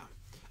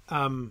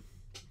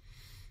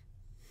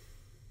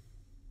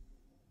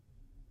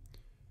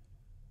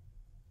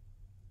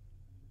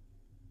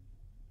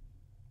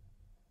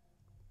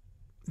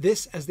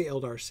 This, as the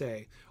Eldar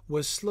say,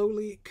 was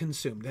slowly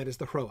consumed, that is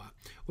the Hroa,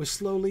 was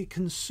slowly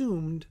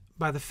consumed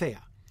by the Fea,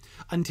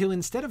 until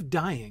instead of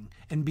dying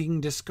and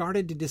being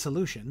discarded to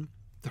dissolution,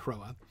 the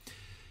Hroa,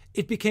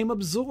 it became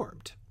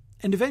absorbed,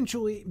 and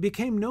eventually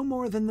became no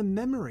more than the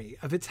memory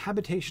of its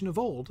habitation of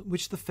old,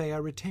 which the Fea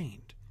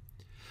retained.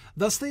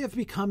 Thus they have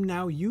become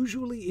now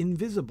usually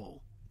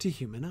invisible to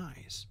human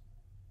eyes.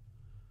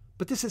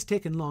 But this has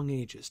taken long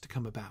ages to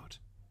come about.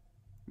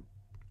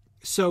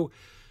 So,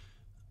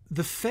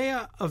 the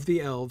Fea of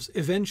the elves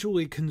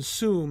eventually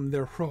consume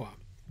their Hroa,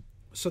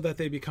 so that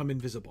they become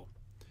invisible.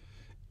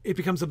 It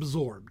becomes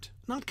absorbed.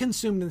 Not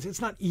consumed, it's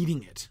not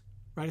eating it,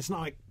 right? It's not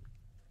like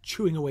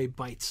chewing away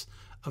bites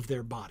of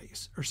their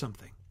bodies or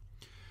something.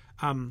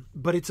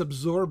 But it's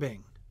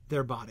absorbing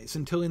their bodies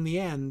until in the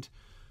end,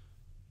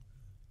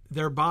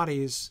 their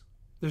bodies,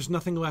 there's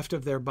nothing left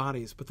of their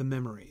bodies but the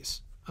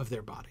memories of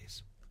their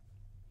bodies.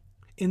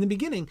 In the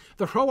beginning,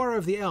 the Hroar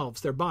of the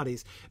elves, their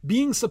bodies,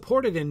 being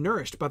supported and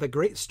nourished by the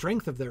great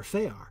strength of their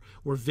Fear,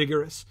 were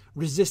vigorous,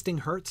 resisting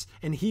hurts,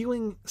 and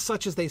healing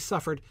such as they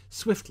suffered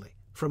swiftly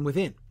from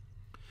within.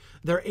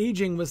 Their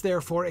aging was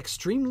therefore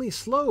extremely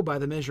slow by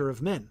the measure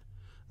of men,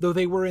 though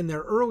they were in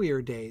their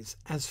earlier days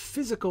as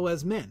physical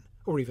as men,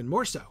 or even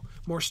more so,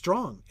 more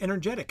strong,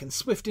 energetic, and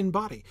swift in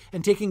body,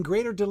 and taking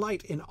greater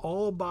delight in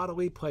all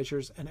bodily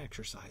pleasures and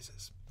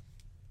exercises.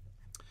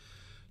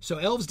 So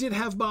elves did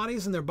have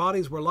bodies, and their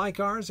bodies were like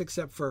ours,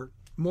 except for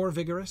more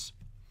vigorous.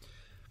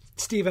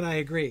 Steve and I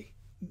agree.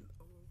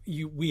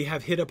 We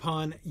have hit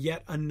upon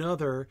yet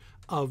another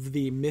of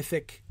the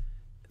mythic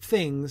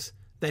things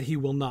that he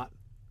will not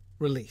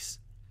release.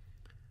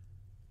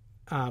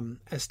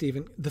 As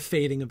Stephen, the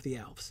fading of the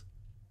elves.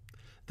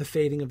 The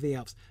fading of the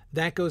elves.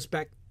 That goes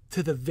back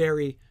to the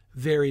very,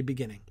 very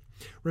beginning.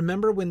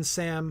 Remember when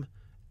Sam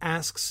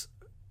asks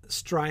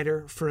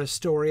Strider for a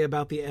story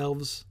about the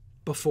elves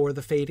before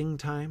the fading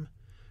time,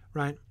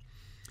 right?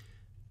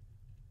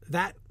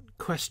 That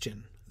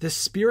question, the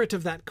spirit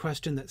of that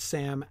question that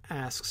Sam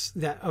asks,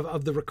 that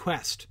of the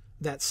request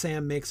that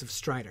Sam makes of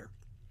Strider,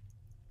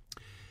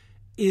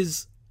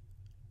 is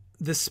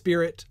the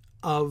spirit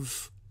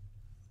of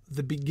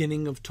the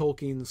beginning of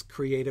Tolkien's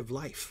creative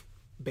life,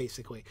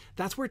 basically.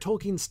 That's where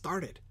Tolkien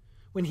started,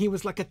 when he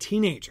was like a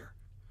teenager,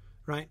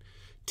 right?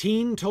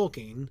 Teen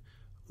Tolkien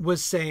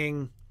was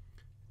saying,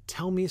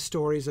 tell me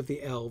stories of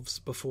the elves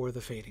before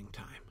the fading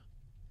time.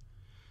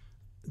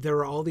 There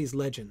are all these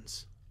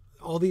legends,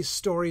 all these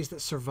stories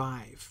that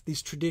survive,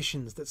 these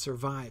traditions that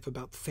survive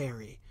about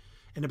fairy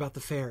and about the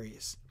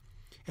fairies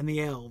and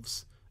the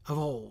elves of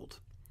old.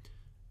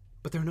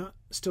 But they're not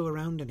still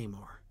around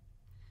anymore.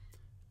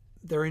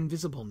 They're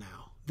invisible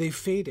now. They've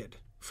faded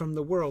from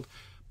the world,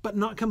 but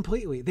not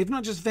completely. They've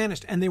not just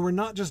vanished, and they were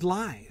not just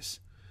lies.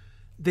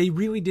 They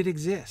really did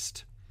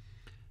exist.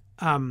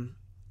 And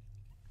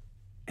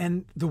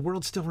the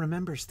world still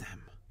remembers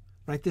them,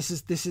 right? This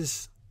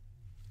is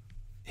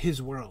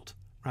his world,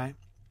 right?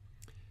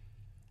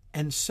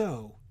 And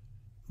so,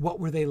 what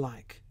were they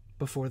like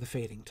before the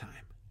fading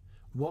time?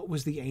 What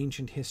was the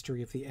ancient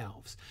history of the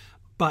elves?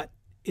 But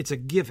it's a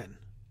given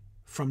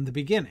from the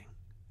beginning.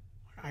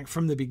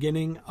 From the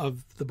beginning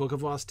of the Book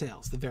of Lost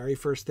Tales, the very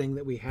first thing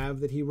that we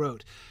have that he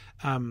wrote,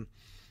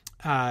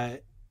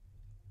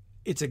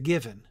 it's a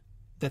given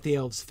that the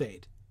elves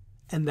fade,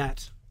 and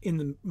that in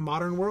the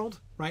modern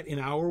world, right, in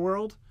our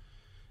world,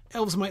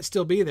 elves might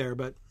still be there,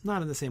 but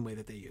not in the same way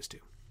that they used to,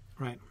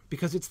 right?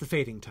 Because it's the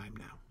fading time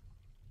now.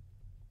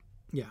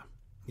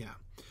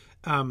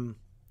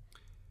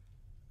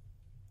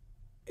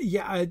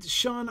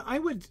 Sean, I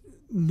would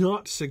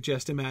not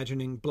suggest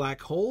imagining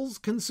black holes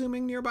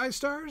consuming nearby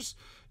stars,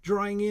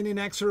 drawing in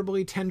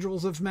inexorably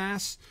tendrils of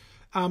mass.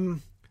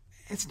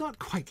 It's not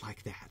quite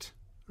like that,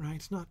 right?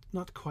 It's not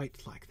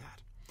quite like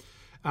that.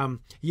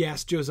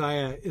 Yes,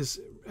 Josiah is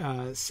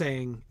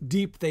saying,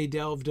 deep they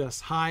delved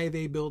us, high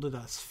they builded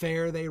us,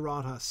 fair they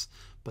wrought us,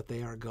 but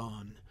they are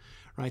gone.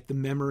 Right? The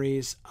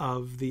memories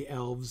of the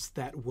elves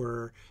that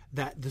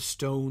the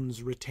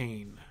stones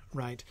retain,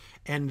 right?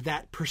 And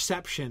that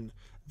perception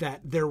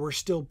that there were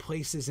still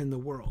places in the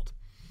world,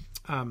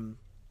 the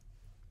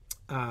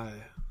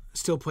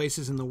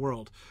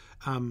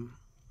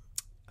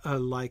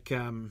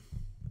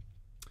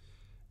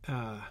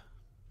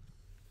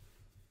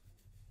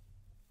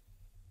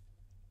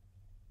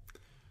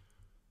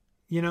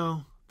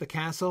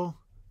castle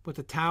with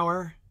the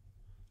tower,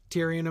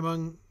 Tyrion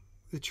among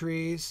the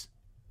trees.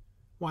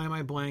 Why am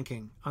I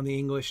blanking on the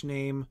English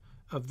name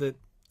of the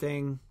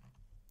thing?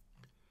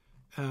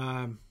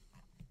 It's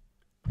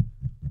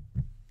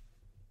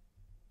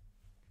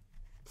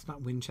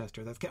not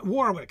Winchester. That's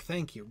Warwick.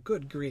 Thank you.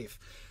 Good grief.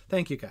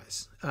 Thank you,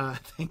 guys.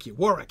 Thank you.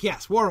 Warwick.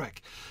 Yes,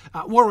 Warwick.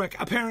 Warwick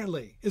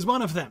apparently is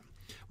one of them.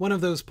 One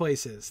of those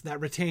places that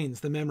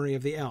retains the memory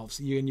of the elves.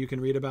 And you can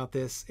read about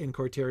this in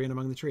Tyrion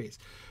Among the Trees.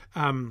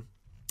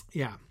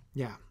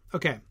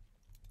 Okay.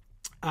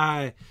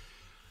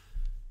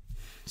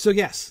 So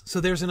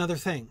there's another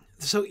thing.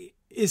 So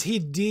is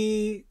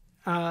he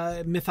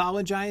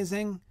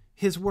mythologizing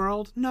his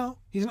world? No,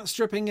 he's not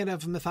stripping it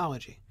of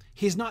mythology.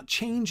 He's not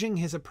changing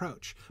his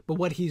approach. But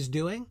what he's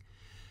doing,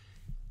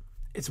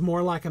 it's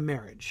more like a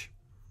marriage,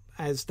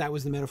 as that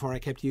was the metaphor I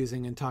kept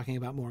using in talking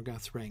about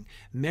Morgoth's Ring.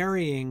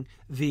 Marrying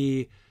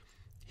the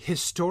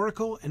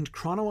historical and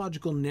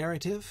chronological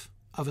narrative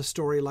of a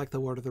story like The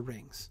Lord of the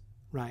Rings,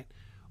 right?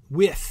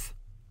 With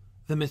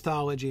the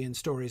mythology and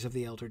stories of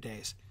the elder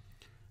days.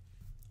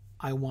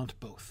 I want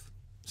both,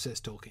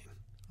 says Tolkien,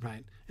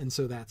 right? And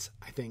so that's,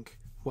 I think,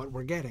 what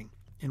we're getting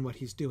and what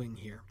he's doing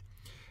here.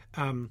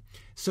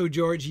 So,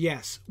 George,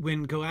 yes,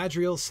 when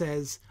Galadriel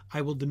says,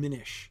 I will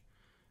diminish,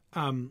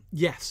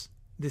 yes,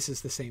 this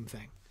is the same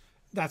thing.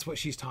 That's what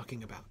she's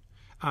talking about.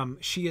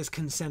 She is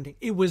consenting.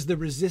 It was the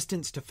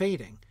resistance to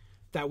fading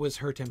that was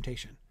her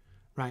temptation,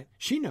 right?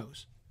 She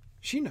knows.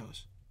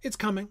 It's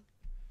coming.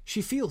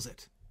 She feels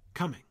it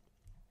coming.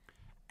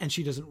 And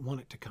she doesn't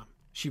want it to come.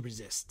 She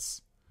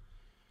resists.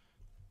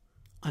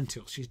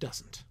 Until she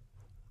doesn't.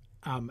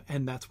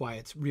 And that's why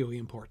it's really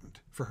important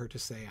for her to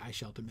say, I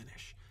shall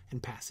diminish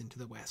and pass into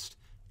the west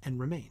and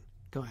remain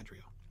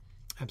Galadriel.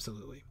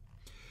 Absolutely.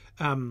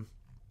 Good.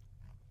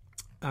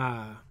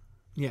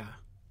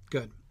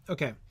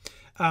 Okay.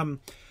 All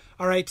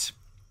right.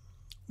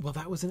 Well,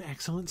 that was an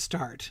excellent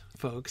start,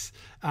 folks.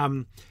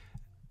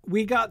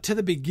 We got to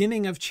the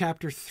beginning of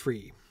chapter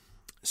 3.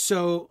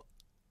 So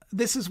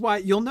this is why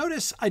you'll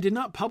notice I did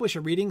not publish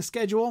a reading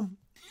schedule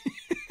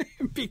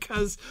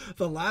because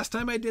the last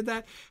time I did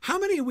that, how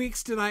many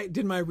weeks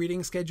did my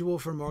reading schedule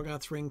for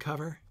Morgoth's Ring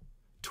cover?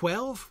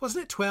 12?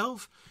 Wasn't it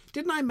 12?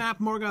 Didn't I map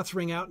Morgoth's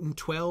Ring out in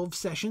 12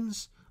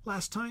 sessions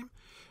last time?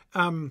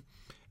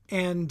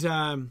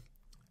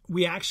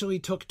 We actually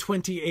took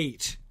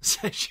 28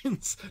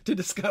 sessions to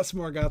discuss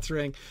Morgoth's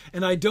Ring,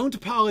 and I don't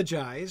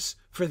apologize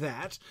for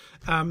that.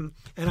 And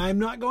I'm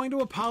not going to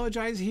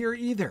apologize here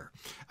either.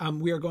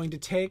 We are going to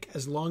take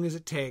as long as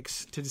it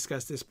takes to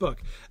discuss this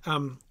book.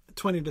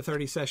 20 to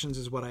 30 sessions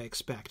is what I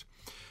expect.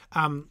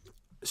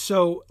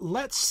 So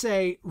let's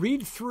say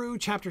read through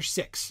chapter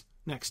 6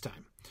 next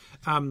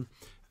time.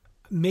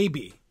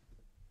 Maybe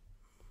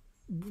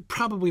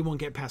probably won't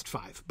get past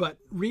 5, but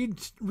read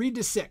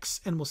to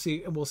 6 and we'll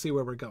see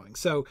where we're going.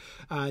 So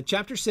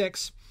chapter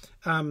 6,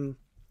 no,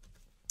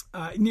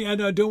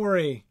 don't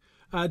worry,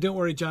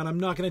 John, I'm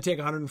not going to take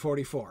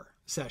 144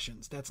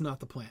 sessions. That's not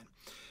the plan.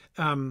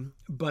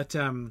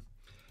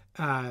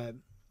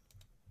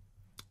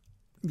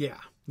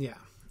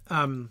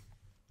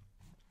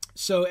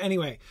 So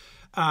anyway,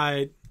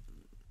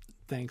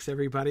 thanks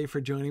everybody for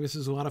joining. This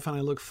was a lot of fun.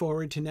 I look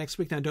forward to next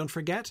week. Now, don't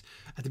forget,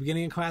 at the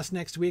beginning of class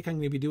next week, I'm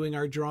going to be doing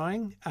our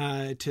drawing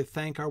to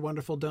thank our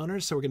wonderful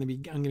donors. So I'm going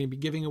to be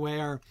giving away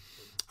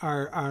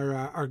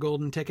our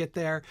golden ticket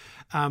there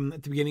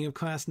at the beginning of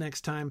class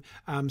next time.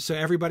 So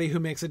everybody who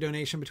makes a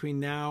donation between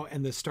now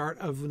and the start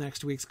of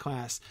next week's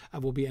class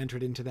will be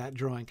entered into that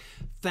drawing.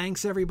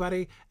 Thanks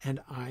everybody, and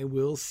I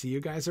will see you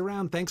guys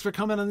around. Thanks for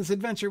coming on this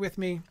adventure with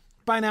me.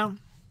 Bye now.